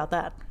 he's right about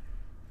that.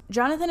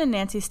 Jonathan and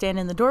Nancy stand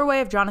in the doorway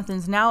of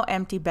Jonathan's now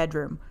empty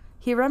bedroom.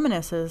 He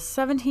reminisces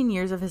 17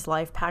 years of his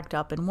life packed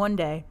up in one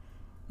day.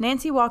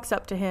 Nancy walks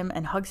up to him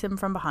and hugs him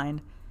from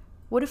behind.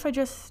 What if I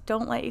just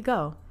don't let you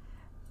go?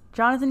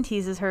 Jonathan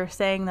teases her,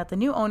 saying that the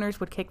new owners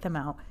would kick them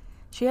out.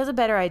 She has a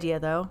better idea,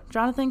 though.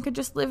 Jonathan could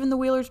just live in the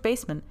Wheelers'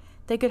 basement.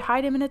 They could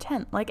hide him in a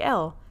tent, like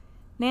Elle.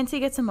 Nancy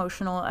gets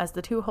emotional as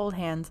the two hold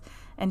hands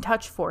and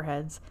touch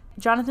foreheads.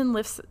 Jonathan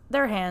lifts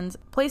their hands,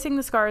 placing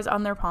the scars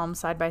on their palms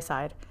side by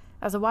side.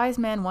 As a wise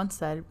man once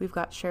said, we've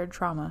got shared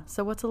trauma,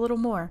 so what's a little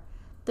more?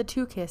 The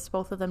two kiss,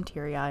 both of them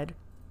teary-eyed.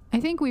 I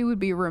think we would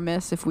be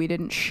remiss if we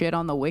didn't shit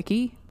on the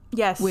wiki.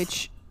 Yes.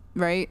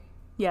 Right?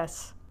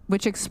 Yes.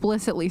 Which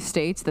explicitly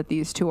states that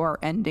these two are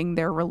ending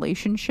their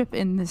relationship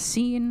in the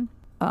scene.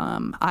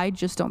 I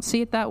just don't see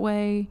it that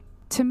way.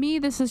 To me,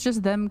 this is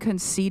just them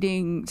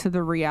conceding to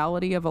the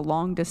reality of a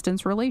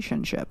long-distance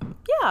relationship.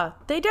 Yeah,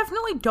 they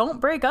definitely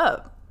don't break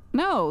up.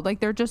 No,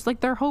 like they're just like,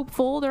 they're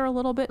hopeful. They're a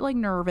little bit like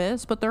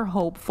nervous, but they're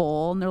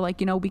hopeful. And they're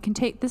like, we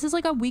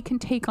can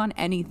take on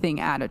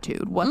anything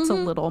attitude. What's a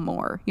little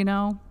more,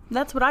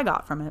 That's what I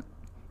got from it.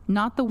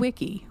 Not the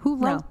wiki. Who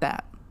wrote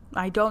that?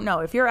 I don't know.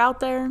 If you're out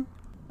there,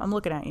 I'm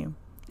looking at you.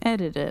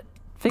 Edit it.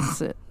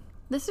 Fix it.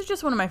 This is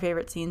just one of my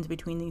favorite scenes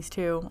between these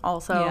two.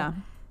 Also, yeah.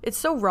 It's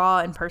so raw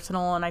and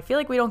personal, and I feel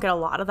like we don't get a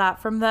lot of that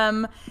from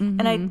them.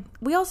 And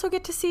we also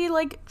get to see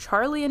like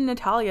Charlie and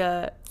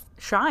Natalia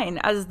shine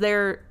as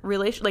their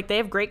relation. Like, they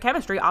have great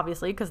chemistry,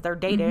 obviously, because they're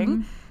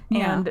dating.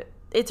 Yeah. And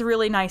it's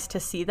really nice to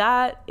see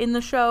that in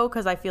the show,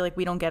 because I feel like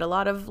we don't get a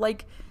lot of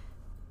like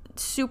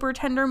super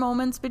tender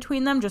moments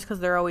between them, just because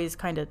they're always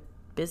kind of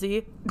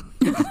busy.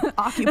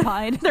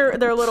 Occupied.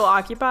 They're a little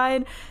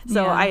occupied.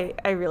 So yeah.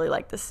 I really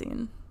like this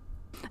scene.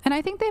 And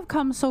I think they've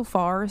come so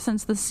far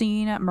since the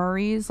scene at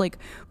Murray's. Like,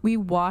 we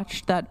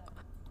watched that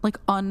like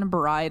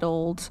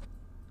unbridled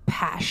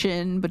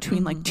passion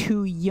between like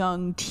two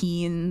young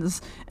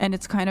teens, and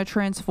it's kind of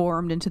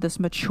transformed into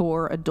this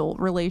mature adult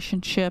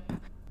relationship.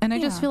 And I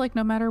just feel like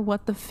no matter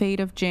what the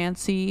fate of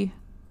Jancy,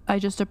 I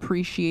just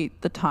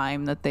appreciate the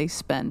time that they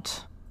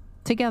spent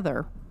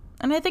together.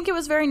 And I think it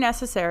was very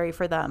necessary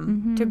for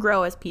them to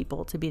grow as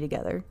people, to be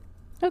together.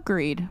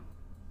 Agreed.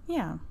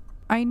 Yeah.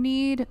 I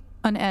need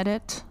an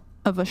edit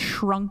of a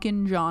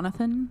shrunken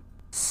Jonathan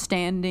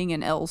standing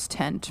in Elle's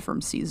tent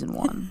from season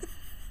 1.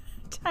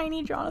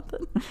 Tiny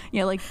Jonathan.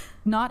 Yeah, like,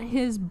 not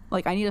his,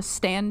 like, I need a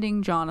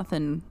standing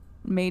Jonathan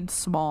made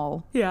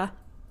small. Yeah.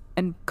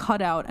 And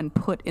cut out and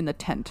put in the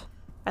tent.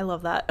 I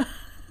love that.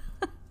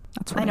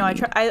 That's what I know.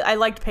 I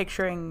liked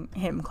picturing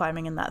him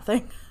climbing in that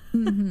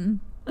thing.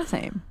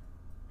 Same.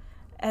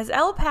 As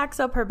Elle packs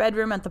up her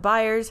bedroom at the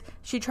Byers,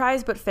 she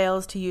tries but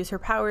fails to use her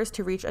powers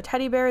to reach a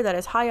teddy bear that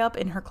is high up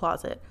in her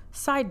closet.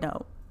 Side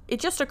note, it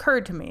just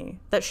occurred to me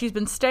that she's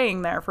been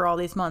staying there for all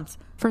these months.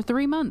 For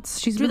 3 months.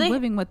 She's been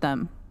living with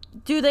them.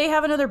 Do they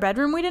have another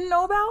bedroom we didn't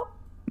know about?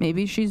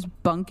 Maybe she's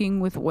bunking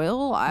with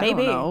Will? I don't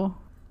know.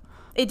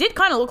 It did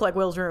kind of look like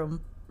Will's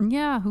room.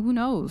 Yeah, who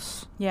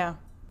knows? Yeah.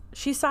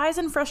 She sighs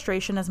in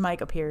frustration as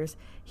Mike appears.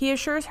 He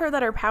assures her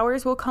that her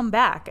powers will come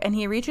back, and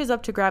he reaches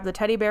up to grab the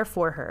teddy bear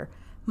for her.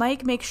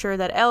 Mike makes sure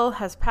that Elle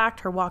has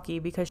packed her walkie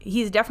because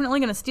he's definitely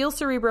going to steal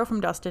Cerebro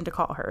from Dustin to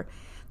call her.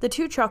 The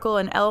two chuckle,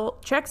 and Elle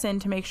checks in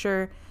to make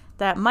sure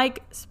that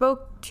Mike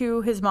spoke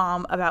to his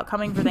mom about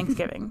coming for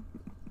Thanksgiving.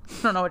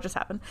 I don't know what just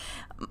happened.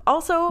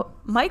 Also,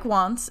 Mike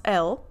wants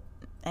Elle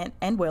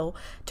and Will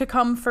to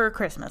come for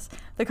Christmas.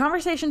 The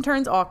conversation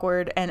turns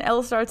awkward, and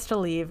Elle starts to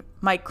leave,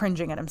 Mike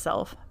cringing at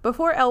himself.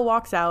 Before Elle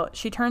walks out,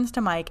 she turns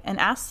to Mike and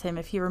asks him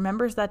if he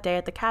remembers that day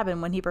at the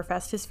cabin when he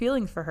professed his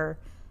feelings for her.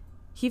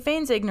 He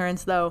feigns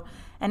ignorance, though,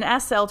 and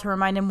asks Elle to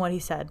remind him what he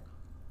said.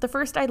 The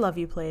first I love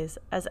you plays,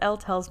 as Elle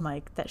tells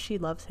Mike that she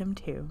loves him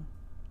too.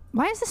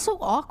 Why is this so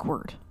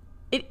awkward?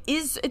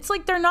 It's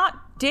like they're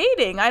not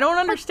dating. I don't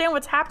understand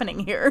what's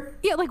happening here.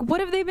 Yeah, like, what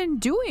have they been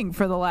doing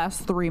for the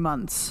last 3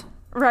 months?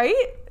 Right?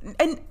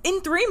 And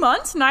in 3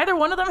 months, neither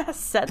one of them has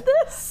said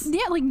this?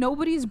 Yeah, like,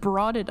 nobody's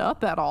brought it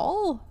up at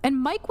all.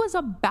 And Mike was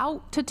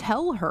about to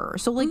tell her.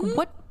 So, like,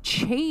 what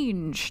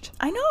changed?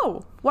 I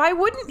know. Why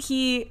wouldn't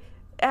he,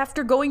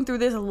 after going through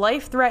this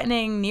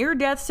life-threatening,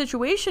 near-death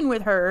situation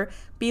with her,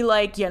 be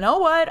like, you know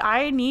what?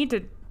 I need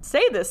to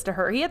say this to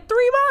her. He had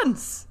 3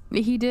 months.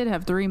 He did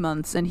have 3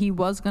 months, and he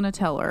was going to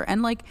tell her.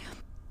 And, like,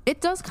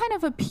 it does kind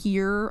of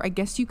appear, I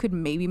guess you could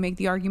maybe make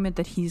the argument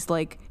that he's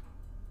like,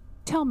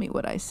 tell me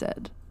what I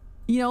said.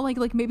 You know,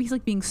 like maybe he's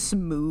like being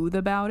smooth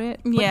about it.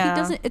 But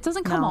Yeah. it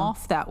doesn't come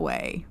off that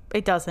way.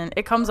 It doesn't.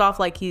 It comes off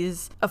like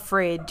he's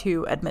afraid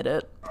to admit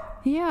it.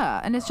 Yeah,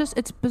 and it's just,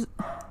 do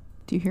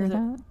you hear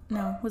that?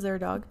 No. Was there a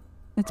dog?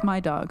 It's my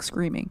dog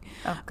screaming.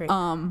 Oh, great.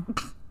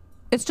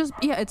 It's just,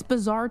 yeah, it's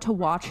bizarre to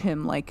watch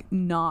him like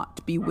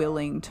not be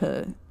willing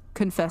to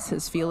confess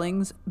his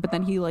feelings, but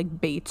then he like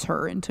baits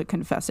her into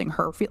confessing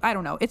her I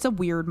don't know. It's a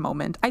weird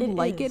moment. I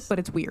like it, but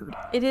it's weird.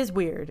 It is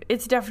weird.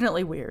 It's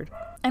definitely weird.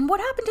 And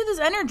what happened to this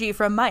energy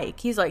from Mike?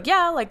 He's like,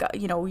 yeah, like,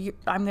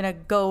 I'm going to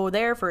go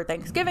there for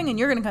Thanksgiving and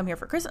you're going to come here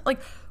for Christmas.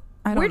 Like,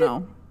 I don't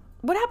know.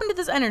 What happened to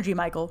this energy,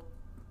 Michael?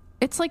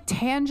 It's like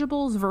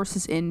tangibles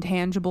versus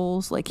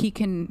intangibles. Like he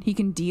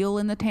can deal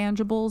in the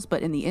tangibles,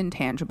 but in the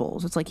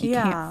intangibles, it's like he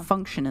can't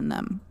function in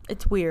them.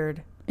 It's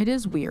weird. It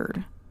is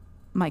weird.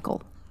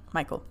 Michael.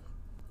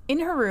 In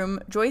her room,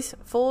 Joyce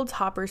folds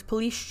Hopper's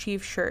police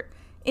chief shirt.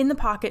 In the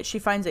pocket, she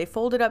finds a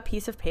folded up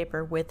piece of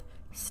paper with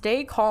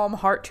 "Stay calm,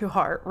 heart to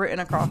heart" written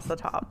across the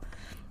top.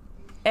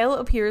 Elle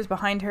appears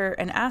behind her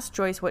and asks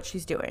Joyce what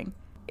she's doing.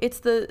 It's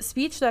the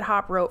speech that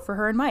Hop wrote for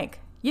her and Mike.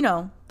 You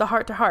know, the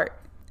heart to heart.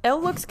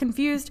 Elle looks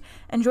confused,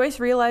 and Joyce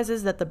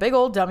realizes that the big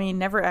old dummy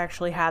never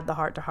actually had the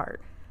heart to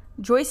heart.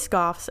 Joyce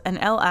scoffs, and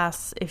Elle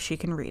asks if she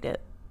can read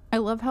it. I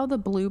love how the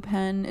blue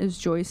pen is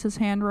Joyce's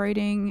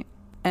handwriting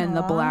and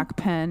the black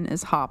pen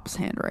is Hop's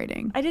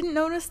handwriting. I didn't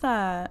notice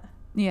that.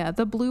 Yeah,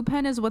 the blue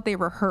pen is what they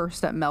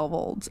rehearsed at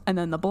Melvold's, and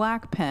then the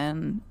black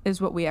pen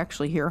is what we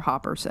actually hear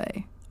Hopper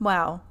say.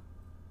 Wow.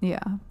 Yeah,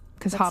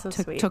 because Hop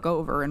took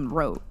over and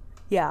wrote.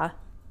 Yeah.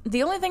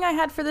 The only thing I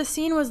had for this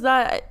scene was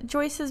that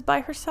Joyce is by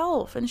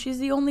herself, and she's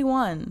the only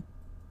one.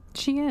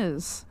 She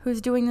is.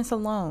 Who's doing this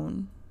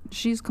alone.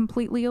 She's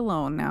completely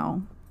alone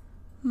now.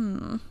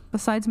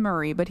 Besides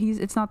Murray, but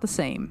it's not the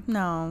same.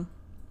 No.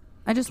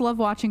 I just love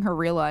watching her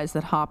realize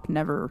that Hop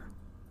never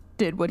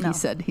did what he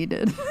said he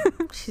did.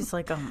 She's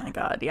like, oh my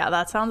god, yeah,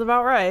 that sounds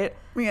about right.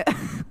 Yeah.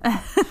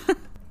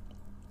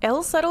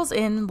 Elle settles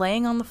in,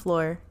 laying on the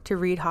floor, to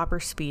read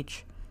Hopper's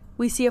speech.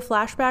 We see a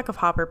flashback of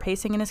Hopper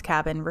pacing in his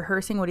cabin,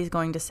 rehearsing what he's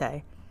going to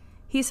say.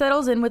 He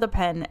settles in with a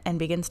pen and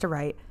begins to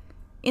write.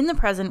 In the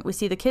present, we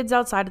see the kids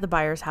outside of the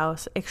Byers'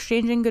 house,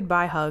 exchanging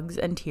goodbye hugs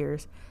and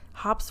tears,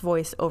 Hop's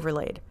voice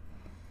overlaid.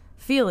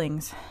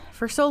 Feelings.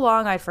 For so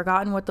long I'd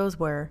forgotten what those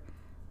were.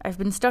 I've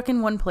been stuck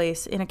in one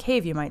place, in a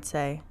cave, you might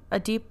say.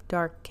 A deep,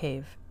 dark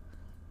cave.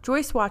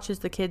 Joyce watches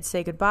the kids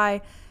say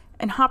goodbye,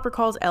 and Hop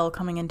recalls Elle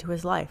coming into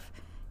his life.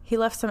 He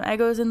left some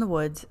Eggos in the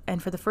woods,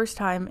 and for the first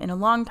time in a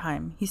long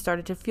time, he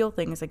started to feel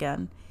things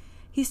again.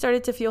 He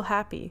started to feel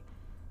happy.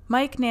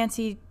 Mike,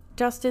 Nancy,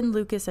 Dustin,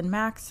 Lucas, and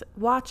Max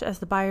watch as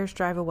the Byers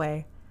drive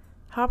away.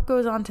 Hop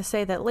goes on to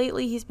say that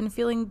lately he's been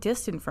feeling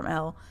distant from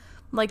Elle,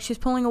 like she's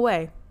pulling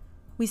away.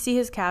 We see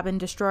his cabin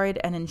destroyed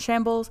and in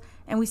shambles,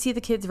 and we see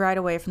the kids ride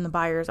away from the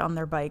Byers on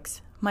their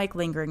bikes, Mike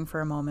lingering for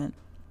a moment.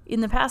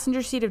 In the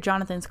passenger seat of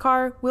Jonathan's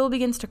car, Will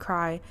begins to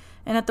cry,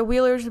 and at the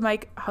Wheelers,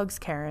 Mike hugs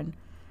Karen.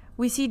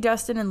 We see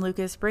Dustin and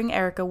Lucas bring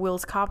Erica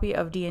Will's copy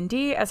of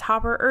D&D as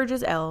Hopper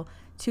urges Elle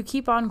to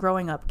keep on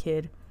growing up,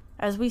 kid.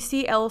 As we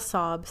see Elle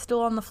sob,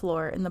 still on the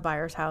floor in the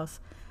Byers' house,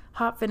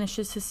 Hop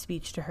finishes his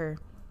speech to her.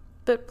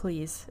 But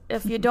please,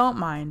 if you don't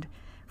mind,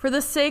 for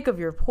the sake of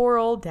your poor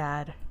old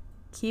dad,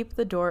 keep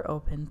the door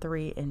open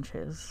 3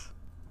 inches.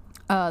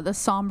 The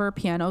somber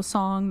piano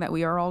song that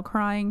we are all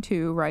crying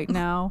to right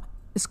now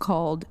is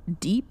called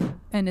Deep,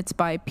 and it's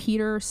by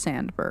Peter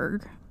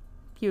Sandberg.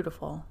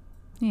 Beautiful.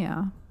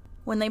 Yeah.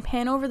 When they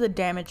pan over the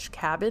damaged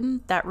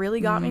cabin, that really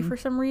got me for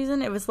some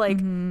reason. It was like,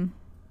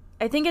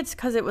 I think it's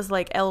because it was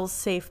like Elle's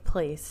safe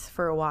place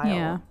for a while.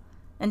 Yeah.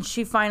 And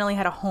she finally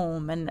had a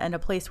home and a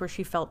place where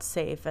she felt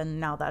safe, and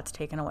now that's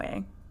taken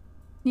away.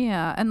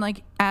 Yeah, and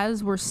like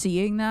as we're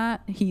seeing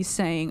that, he's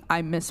saying,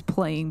 I miss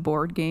playing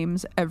board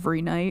games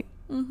every night.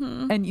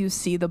 And you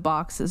see the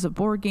boxes of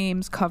board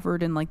games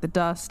covered in like the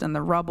dust and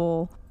the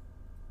rubble.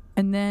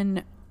 And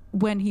then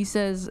when he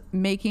says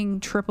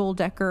making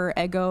triple-decker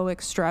Eggo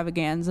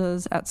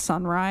extravaganzas at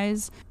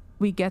sunrise,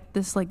 we get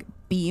this like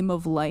beam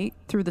of light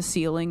through the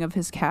ceiling of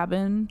his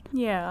cabin.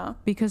 Yeah.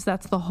 Because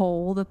that's the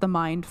hole that the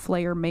Mind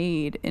Flayer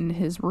made in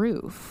his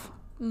roof.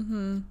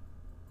 And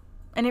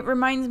it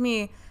reminds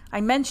me, I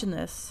mentioned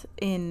this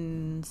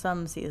in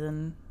some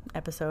season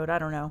episode, I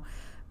don't know,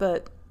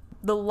 but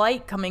the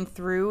light coming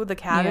through the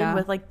cabin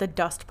with like the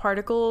dust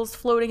particles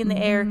floating in the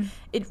air,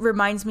 it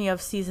reminds me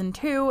of season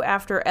 2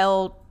 after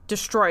Elle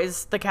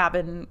destroys the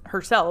cabin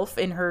herself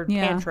in her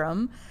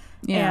tantrum.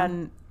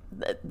 And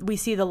we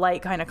see the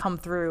light kind of come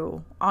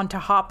through onto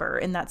Hopper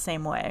in that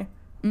same way.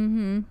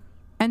 And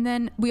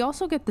then we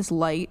also get this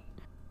light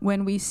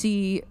when we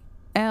see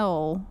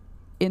Elle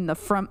in the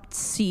front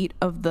seat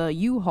of the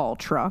U-Haul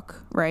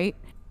truck, right?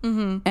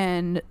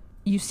 And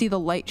you see the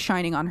light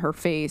shining on her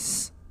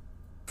face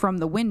from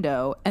the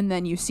window, and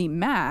then you see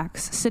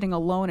Max sitting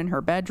alone in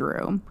her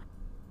bedroom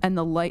and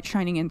the light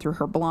shining in through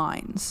her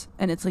blinds,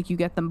 and it's like you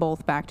get them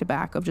both back to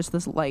back of just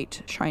this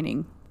light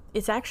shining.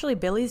 It's actually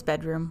Billy's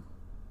bedroom.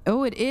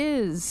 Oh, it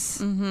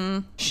is.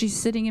 She's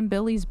sitting in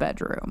Billy's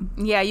bedroom.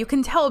 Yeah, you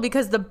can tell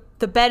because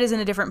the bed is in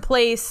a different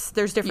place.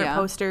 There's different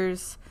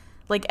posters.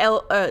 Like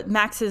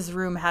Max's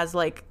room has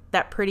like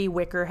that pretty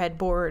wicker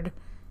headboard,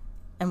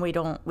 and we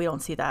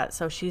don't see that.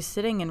 So she's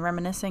sitting and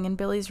reminiscing in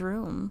Billy's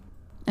room.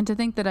 And to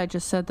think that I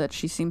just said that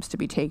she seems to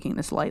be taking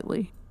this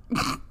lightly.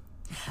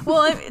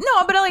 Well,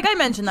 no, but like I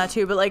mentioned that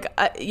too. But like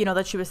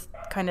that she was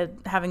kind of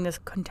having this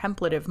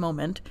contemplative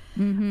moment.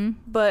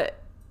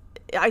 But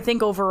I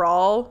think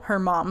overall, her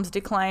mom's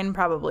decline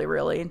probably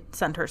really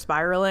sent her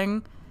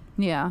spiraling.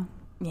 Yeah,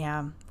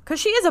 because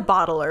she is a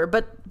bottler,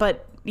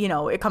 but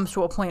it comes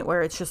to a point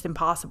where it's just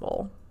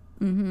impossible.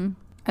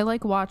 I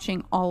like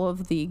watching all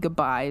of the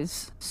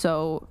goodbyes.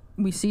 So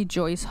we see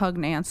Joyce hug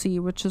Nancy,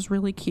 which is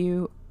really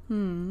cute.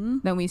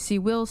 Then we see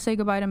Will say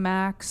goodbye to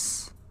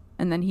Max,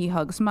 and then he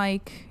hugs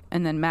Mike,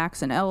 and then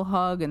Max and Elle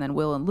hug, and then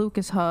Will and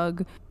Lucas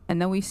hug,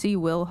 and then we see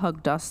Will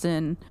hug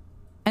Dustin,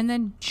 and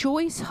then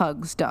Joyce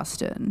hugs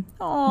Dustin.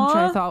 Aww. Which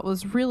I thought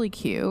was really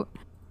cute.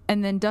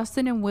 And then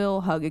Dustin and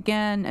Will hug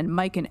again, and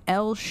Mike and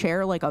Elle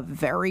share like a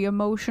very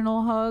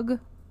emotional hug.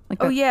 Like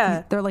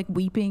they're like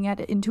weeping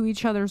into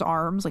each other's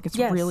arms, like it's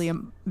really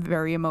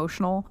very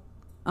emotional.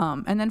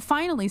 And then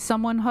finally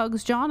someone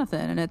hugs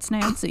Jonathan, and it's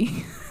Nancy.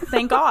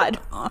 Thank God.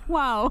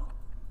 Wow.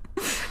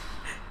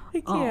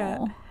 I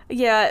can't.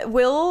 Yeah,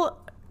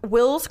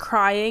 Will's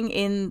crying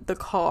in the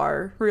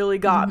car really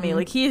got me.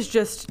 Like he's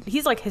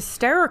like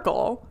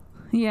hysterical.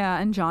 Yeah,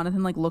 and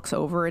Jonathan like looks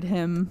over at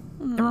him.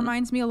 It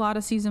reminds me a lot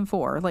of season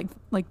 4.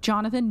 Like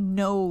Jonathan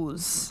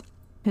knows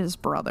his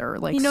brother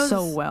like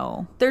so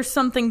well. There's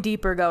something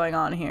deeper going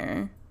on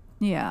here.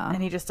 Yeah.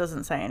 And he just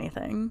doesn't say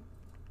anything.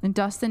 And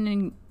Dustin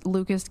and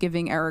Lucas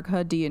giving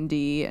Erica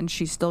D&D, and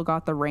she's still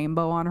got the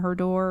rainbow on her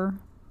door.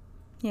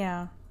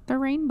 Yeah. The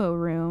rainbow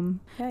room.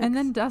 Yikes. And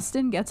then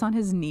Dustin gets on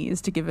his knees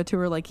to give it to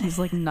her like he's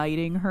like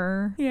knighting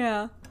her.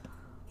 Yeah.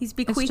 He's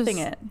bequeathing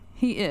it.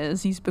 He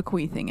is. He's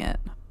bequeathing it.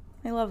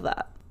 I love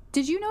that.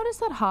 Did you notice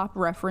that Hop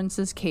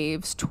references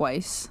caves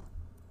twice?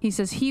 He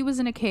says he was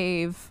in a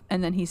cave,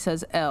 and then he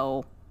says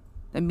Elle.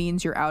 That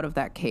means you're out of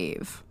that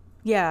cave.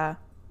 Yeah.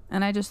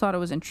 And I just thought it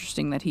was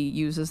interesting that he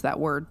uses that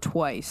word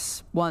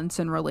twice. Once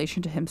in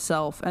relation to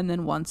himself, and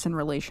then once in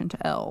relation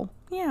to Elle.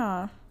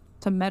 Yeah.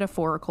 It's a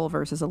metaphorical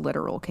versus a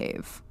literal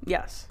cave.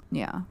 Yes.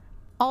 Yeah.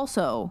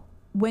 Also,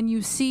 when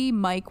you see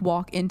Mike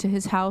walk into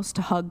his house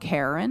to hug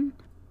Karen,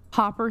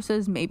 Hopper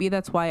says maybe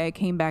that's why I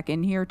came back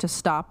in here, to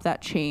stop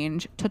that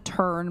change, to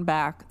turn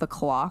back the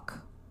clock.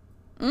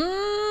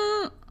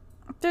 To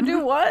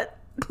do what?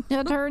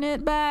 To turn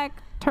it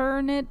back.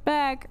 Turn it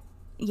back.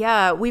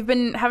 Yeah, we've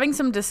been having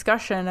some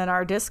discussion in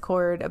our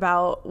Discord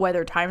about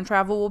whether time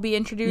travel will be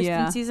introduced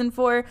in season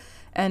 4.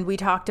 And we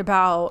talked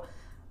about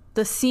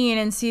the scene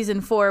in season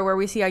 4 where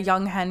we see a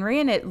young Henry,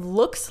 and it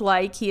looks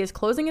like he is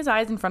closing his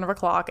eyes in front of a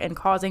clock and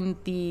causing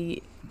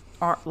the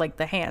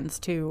hands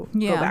to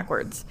go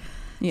backwards.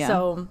 Yeah.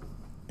 So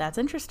that's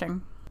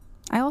interesting.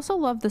 I also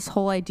love this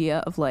whole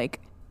idea of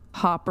like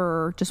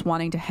Hopper just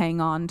wanting to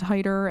hang on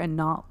tighter and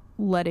not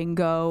letting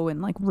go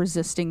and like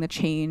resisting the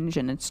change,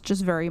 and it's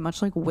just very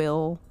much like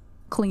Will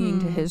clinging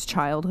to his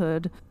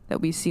childhood that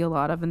we see a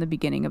lot of in the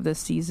beginning of this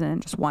season,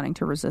 just wanting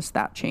to resist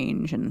that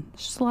change, and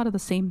it's just a lot of the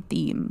same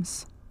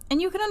themes.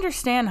 And you can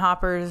understand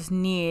Hopper's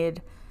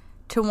need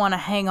to want to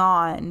hang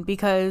on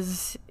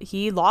because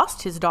he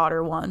lost his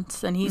daughter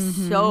once, and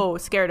he's so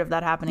scared of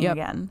that happening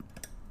again.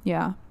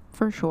 Yeah,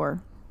 for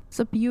sure. It's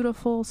a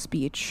beautiful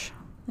speech.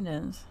 It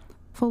is.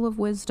 Full of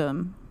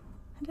wisdom.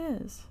 It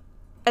is.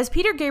 As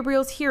Peter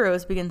Gabriel's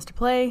Heroes begins to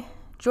play,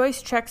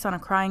 Joyce checks on a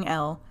crying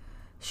Elle.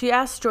 She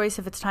asks Joyce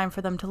if it's time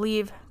for them to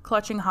leave,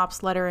 clutching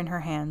Hop's letter in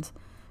her hands.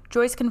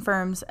 Joyce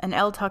confirms, and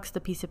Elle tucks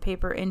the piece of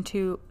paper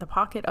into the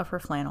pocket of her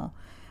flannel.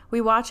 We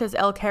watch as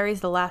Elle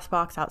carries the last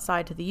box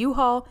outside to the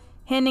U-Haul,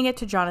 handing it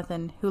to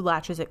Jonathan, who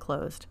latches it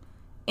closed.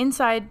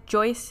 Inside,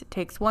 Joyce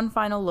takes one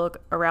final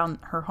look around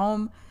her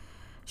home.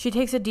 She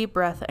takes a deep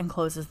breath and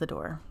closes the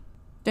door.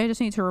 I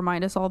just need to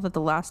remind us all that the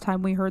last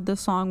time we heard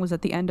this song was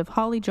at the end of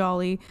Holly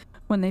Jolly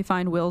when they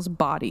find Will's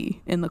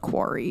body in the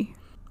quarry.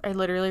 I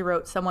literally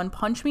wrote, someone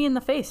punch me in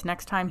the face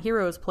next time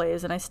Heroes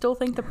plays, and I still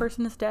think the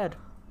person is dead.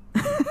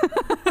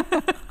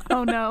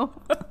 Oh no.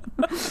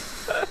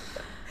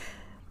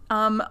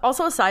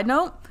 Also a side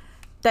note,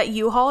 that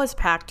U-Haul is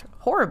packed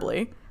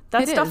horribly.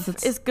 That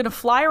stuff is going to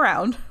fly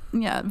around.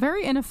 Yeah,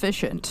 very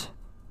inefficient.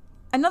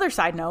 Another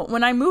side note,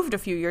 when I moved a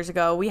few years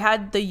ago, we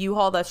had the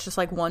U-Haul that's just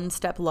like one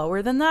step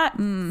lower than that,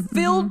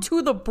 filled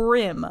to the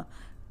brim. Oh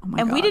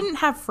my God. We didn't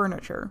have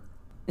furniture.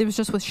 It was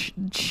just with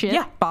shit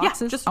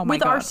boxes? Yeah, just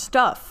with our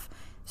stuff.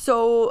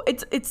 So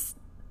it's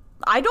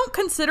I don't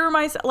consider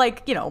myself,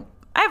 like, you know,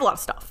 I have a lot of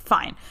stuff,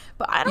 fine.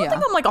 But I don't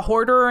think I'm like a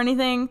hoarder or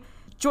anything.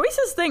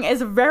 Joyce's thing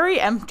is very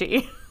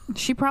empty.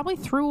 She probably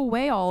threw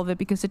away all of it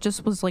because it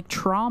just was like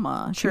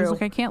trauma. She was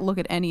like, I can't look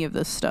at any of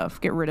this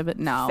stuff. Get rid of it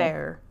now.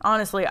 Fair.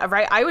 Honestly,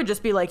 right? I would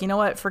just be like, you know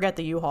what? Forget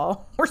the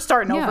U-Haul. We're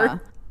starting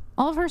over.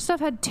 All of her stuff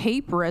had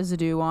tape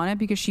residue on it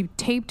because she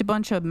taped a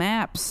bunch of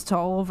maps to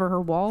all over her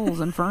walls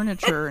and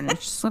furniture, and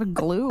it's just sort of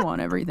glue on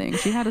everything.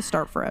 She had to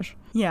start fresh.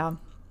 Yeah.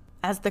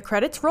 As the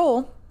credits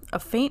roll, a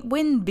faint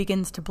wind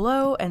begins to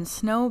blow and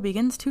snow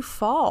begins to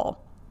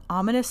fall.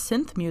 Ominous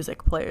synth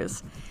music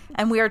plays,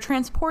 and we are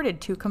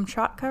transported to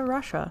Kamchatka,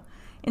 Russia.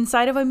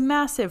 Inside of a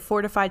massive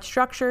fortified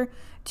structure,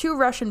 2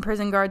 Russian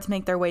prison guards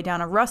make their way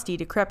down a rusty,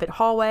 decrepit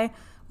hallway.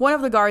 One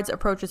of the guards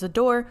approaches a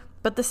door,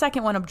 but the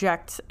second one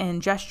objects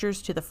and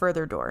gestures to the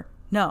further door.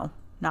 No,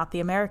 not the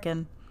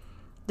American.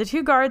 The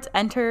 2 guards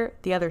enter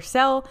the other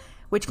cell,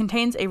 which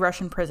contains a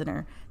Russian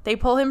prisoner. They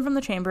pull him from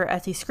the chamber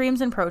as he screams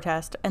in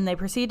protest, and they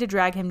proceed to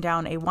drag him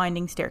down a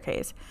winding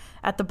staircase.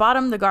 At the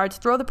bottom, the guards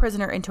throw the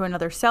prisoner into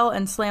another cell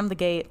and slam the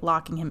gate,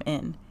 locking him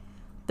in.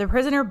 The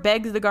prisoner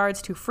begs the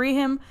guards to free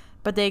him,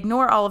 but they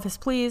ignore all of his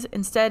pleas,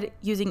 instead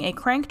using a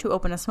crank to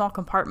open a small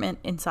compartment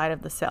inside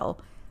of the cell.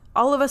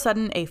 All of a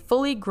sudden, a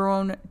fully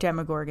grown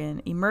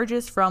Demogorgon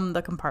emerges from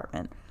the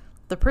compartment.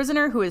 The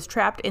prisoner, who is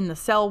trapped in the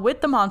cell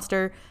with the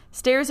monster,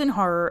 stares in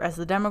horror as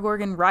the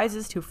Demogorgon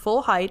rises to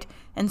full height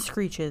and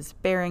screeches,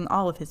 baring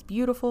all of his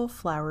beautiful,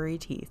 flowery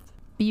teeth.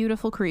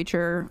 Beautiful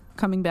creature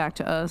coming back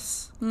to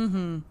us.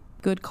 Mm-hmm.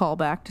 Good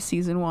callback to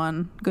season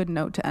 1. Good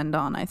note to end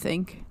on, I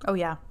think. Oh,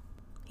 yeah.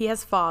 He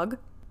has fog.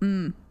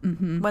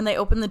 Mm-hmm. When they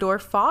open the door,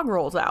 fog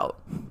rolls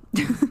out.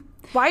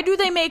 Why do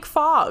they make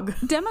fog?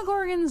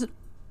 Demogorgons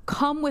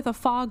come with a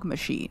fog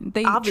machine.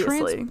 They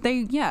obviously.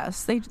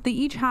 They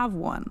each have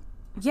one.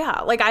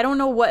 Yeah, like, I don't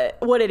know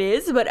what it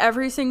is, but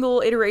every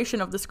single iteration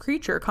of this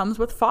creature comes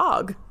with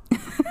fog.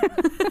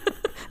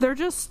 They're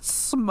just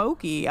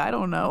smoky. I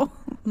don't know.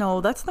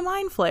 No, that's the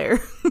mind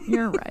flare.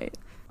 You're right.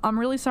 I'm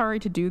really sorry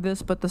to do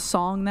this, but the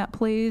song that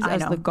plays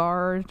as the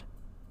guard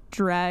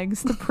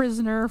drags the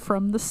prisoner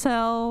from the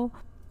cell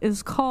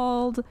is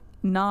called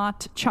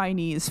Not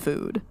Chinese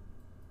Food.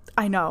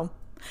 I know.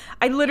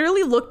 I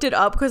literally looked it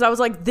up because I was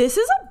like, this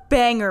is a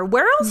banger.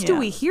 Where else do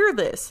we hear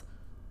this?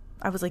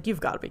 I was like, you've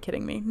got to be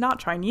kidding me. Not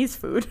Chinese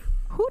food.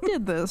 Who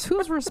did this?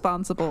 Who's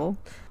responsible?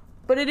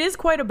 But it is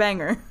quite a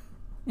banger.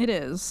 It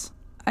is.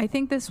 I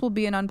think this will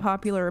be an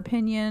unpopular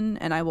opinion,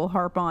 and I will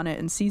harp on it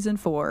in season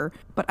 4,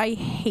 but I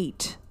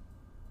hate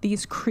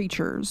these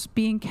creatures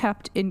being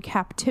kept in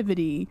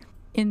captivity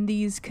in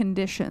these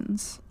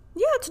conditions.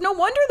 Yeah, it's no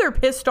wonder they're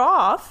pissed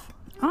off.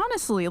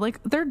 Honestly,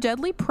 like, they're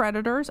deadly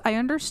predators. I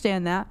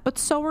understand that, but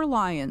so are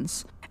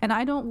lions. And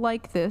I don't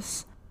like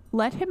this.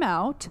 Let him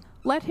out.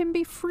 Let him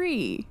be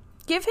free.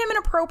 Give him an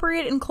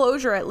appropriate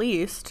enclosure at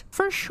least.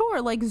 For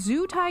sure. Like,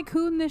 Zoo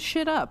Tycoon this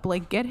shit up.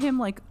 Like, get him,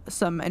 like,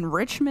 some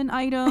enrichment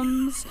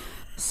items,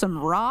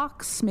 some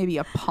rocks, maybe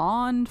a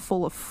pond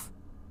full of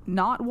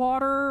not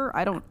water.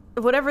 I don't...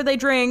 Whatever they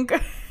drink.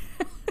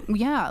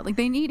 Yeah, like,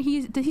 they need...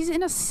 He's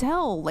in a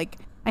cell. Like,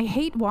 I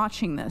hate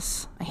watching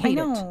this. I hate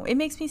it. I know. It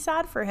makes me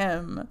sad for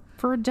him.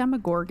 For a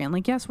Demogorgon.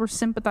 Like, yes, we're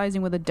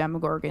sympathizing with a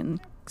Demogorgon.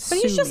 But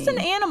he's just an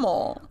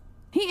animal.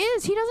 He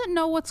is. He doesn't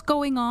know what's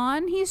going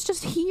on. He's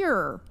just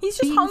here. He's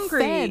just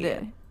hungry.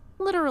 Fed.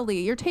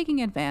 Literally, you're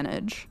taking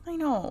advantage. I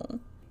know.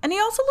 And he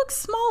also looks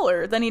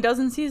smaller than he does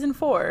in season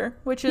 4,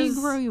 which is...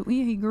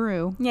 He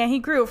grew. Yeah, he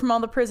grew from all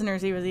the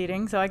prisoners he was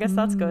eating, so I guess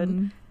that's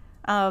good.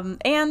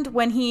 And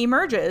when he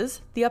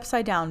emerges, the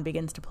Upside Down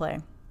begins to play.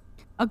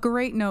 A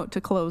great note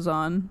to close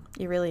on.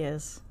 It really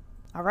is.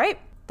 All right.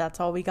 That's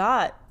all we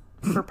got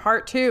for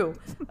part 2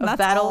 of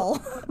Battle.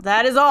 All.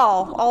 That is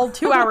all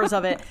 2 hours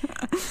of it.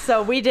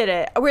 So we did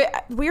it.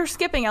 We're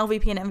skipping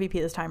LVP and MVP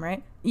this time,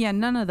 right? Yeah,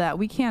 none of that.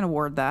 We can't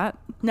award that.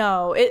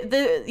 No,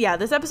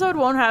 this episode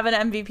won't have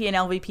an MVP and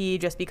LVP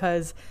just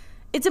because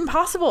it's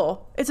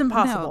impossible. It's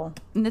impossible.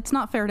 No, and it's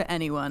not fair to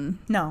anyone.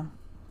 No.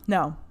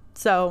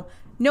 So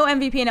no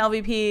MVP and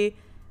LVP.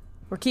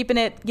 We're keeping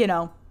it,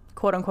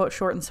 quote unquote,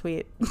 short and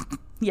sweet.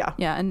 Yeah.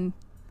 Yeah, and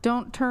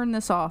Don't turn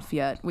this off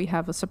yet. We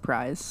have a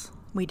surprise.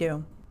 We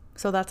do.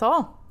 So that's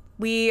all.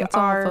 That's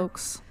all,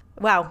 folks.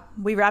 Wow.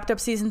 We wrapped up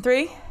season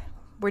 3.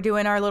 We're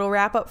doing our little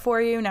wrap up for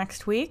you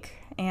next week.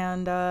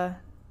 And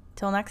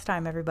till next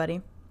time,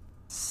 everybody.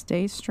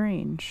 Stay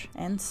strange.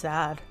 And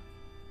sad.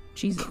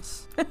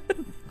 Jesus.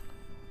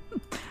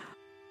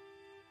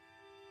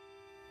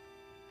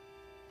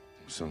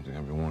 Something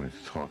I've been wanting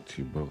to talk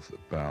to you both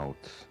about.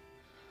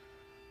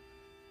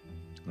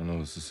 I know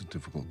this is a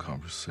difficult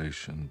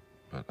conversation,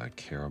 but I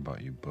care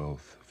about you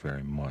both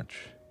very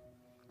much.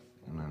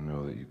 And I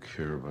know that you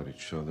care about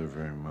each other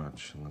very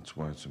much, and that's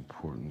why it's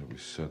important that we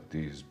set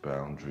these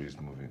boundaries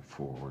moving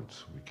forward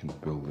so we can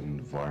build an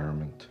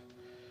environment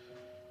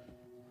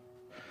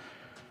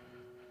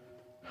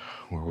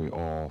where we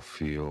all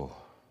feel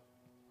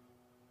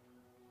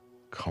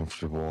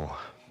comfortable,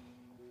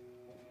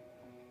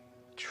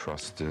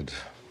 trusted,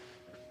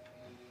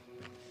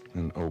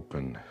 and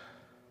open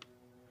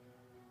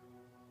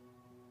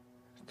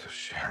to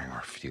sharing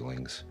our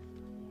feelings.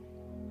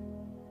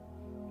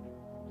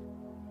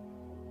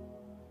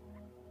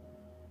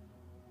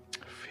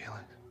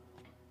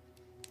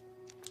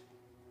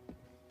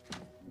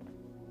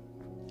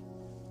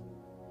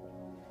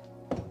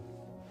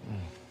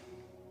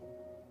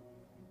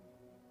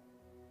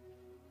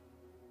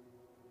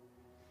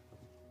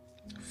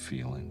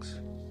 Feelings.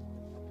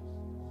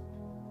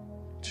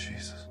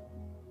 Jesus.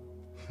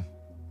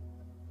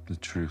 The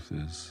truth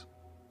is,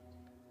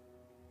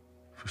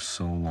 for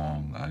so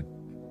long, I'd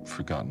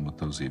forgotten what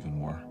those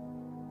even were.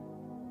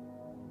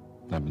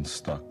 I've been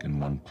stuck in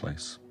one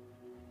place.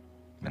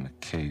 In a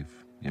cave,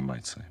 you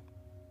might say.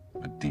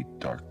 A deep,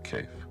 dark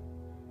cave.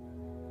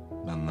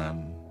 And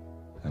then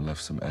I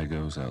left some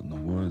egos out in the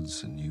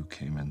woods, and you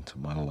came into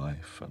my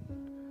life, and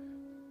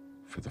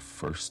for the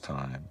first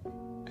time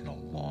in a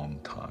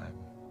long time,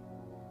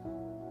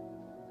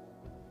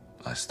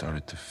 I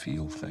started to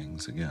feel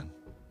things again.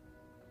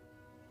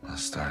 I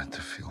started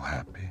to feel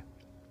happy.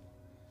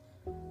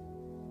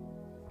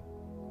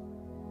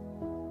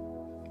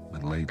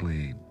 But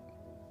lately,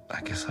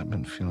 I guess I've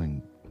been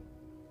feeling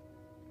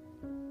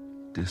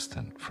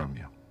distant from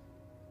you.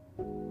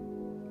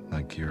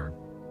 Like you're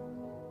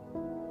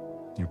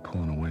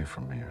pulling away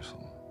from me or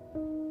something.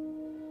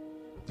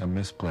 I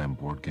miss playing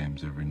board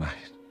games every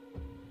night.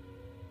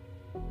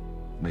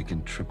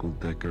 Making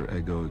triple-decker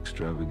Eggo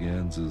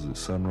extravaganzas at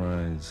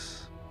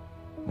sunrise,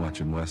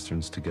 watching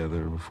westerns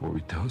together before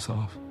we doze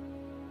off.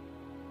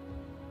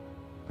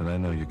 But I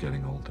know you're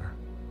getting older,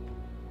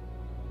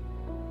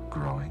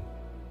 growing,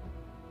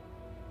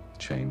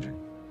 changing.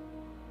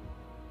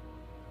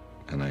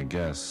 And I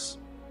guess,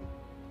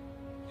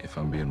 if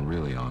I'm being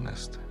really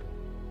honest,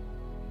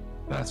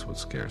 that's what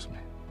scares me.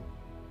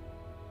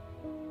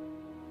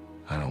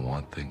 I don't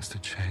want things to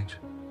change.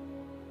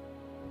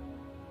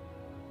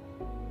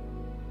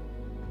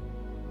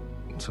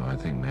 So I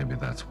think maybe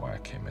that's why I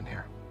came in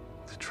here,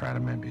 to try to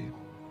maybe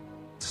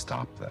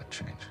stop that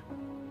change.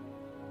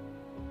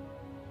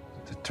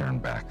 To turn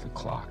back the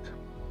clock,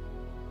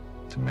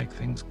 to make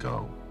things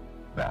go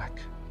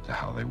back to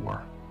how they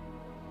were.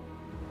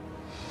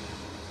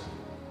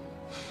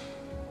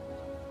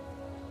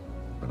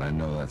 But I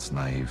know that's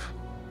naive.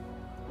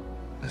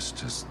 It's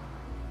just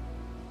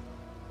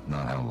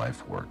not how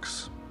life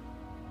works.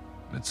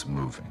 It's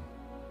moving.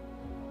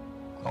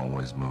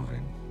 Always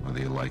moving,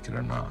 whether you like it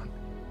or not.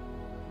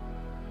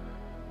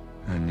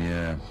 And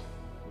yeah,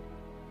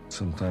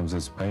 sometimes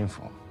it's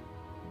painful.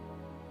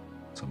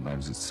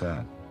 Sometimes it's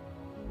sad.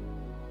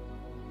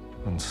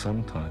 And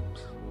sometimes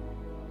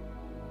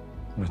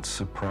it's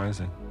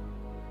surprising.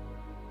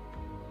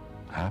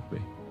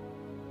 Happy.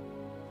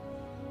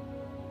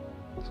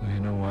 So you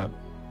know what?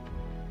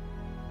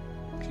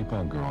 Keep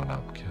on growing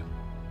up, kid.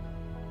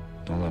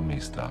 Don't let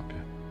me stop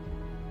you.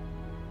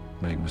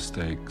 Make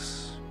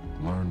mistakes,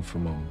 learn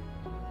from them.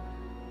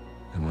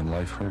 And when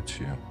life hurts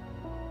you,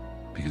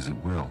 because it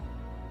will,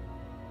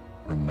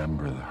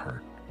 remember the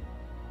hurt.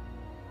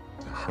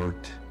 The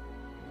hurt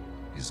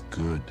is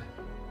good.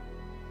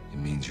 It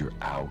means you're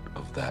out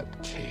of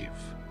that cave.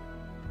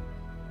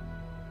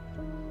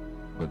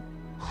 But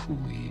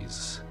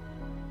please,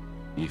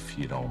 if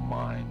you don't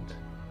mind,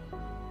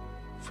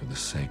 for the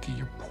sake of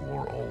your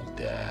poor old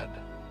dad,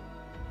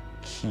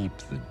 keep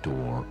the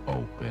door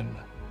open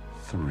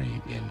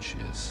 3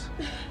 inches.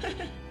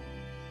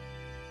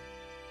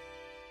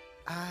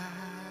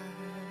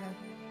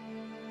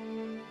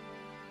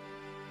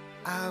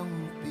 I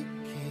will be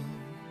king,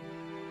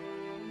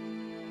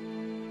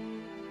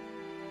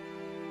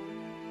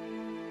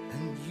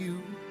 and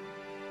you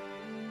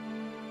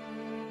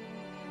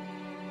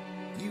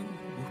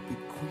will be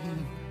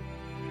queen.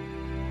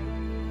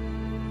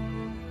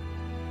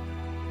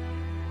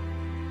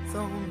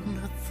 Though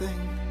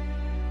nothing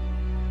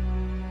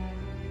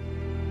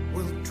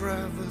will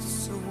drive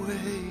us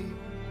away,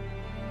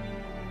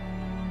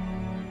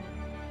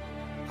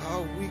 how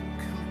we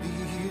can be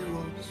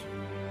heroes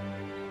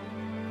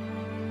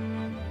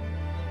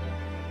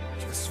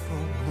just for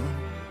one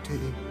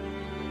day.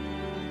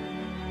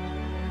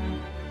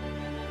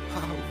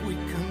 How we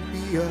can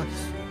be us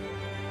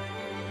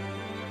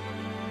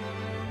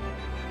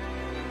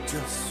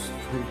just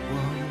for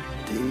one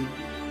day.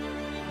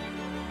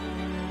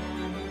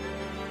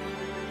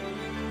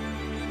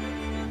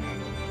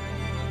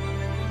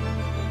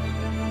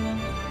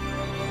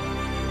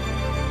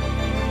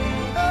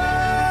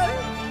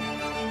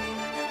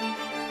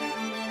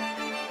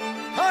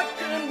 I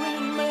can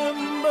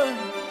remember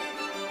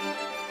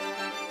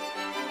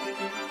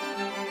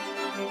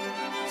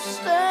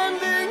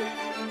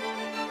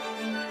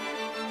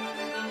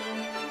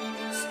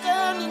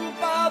standing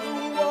by the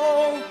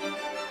wall,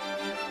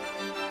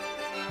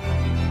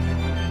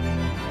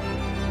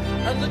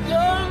 and the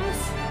guns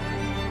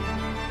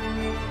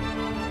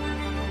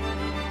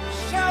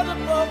shout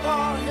above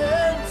our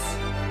heads.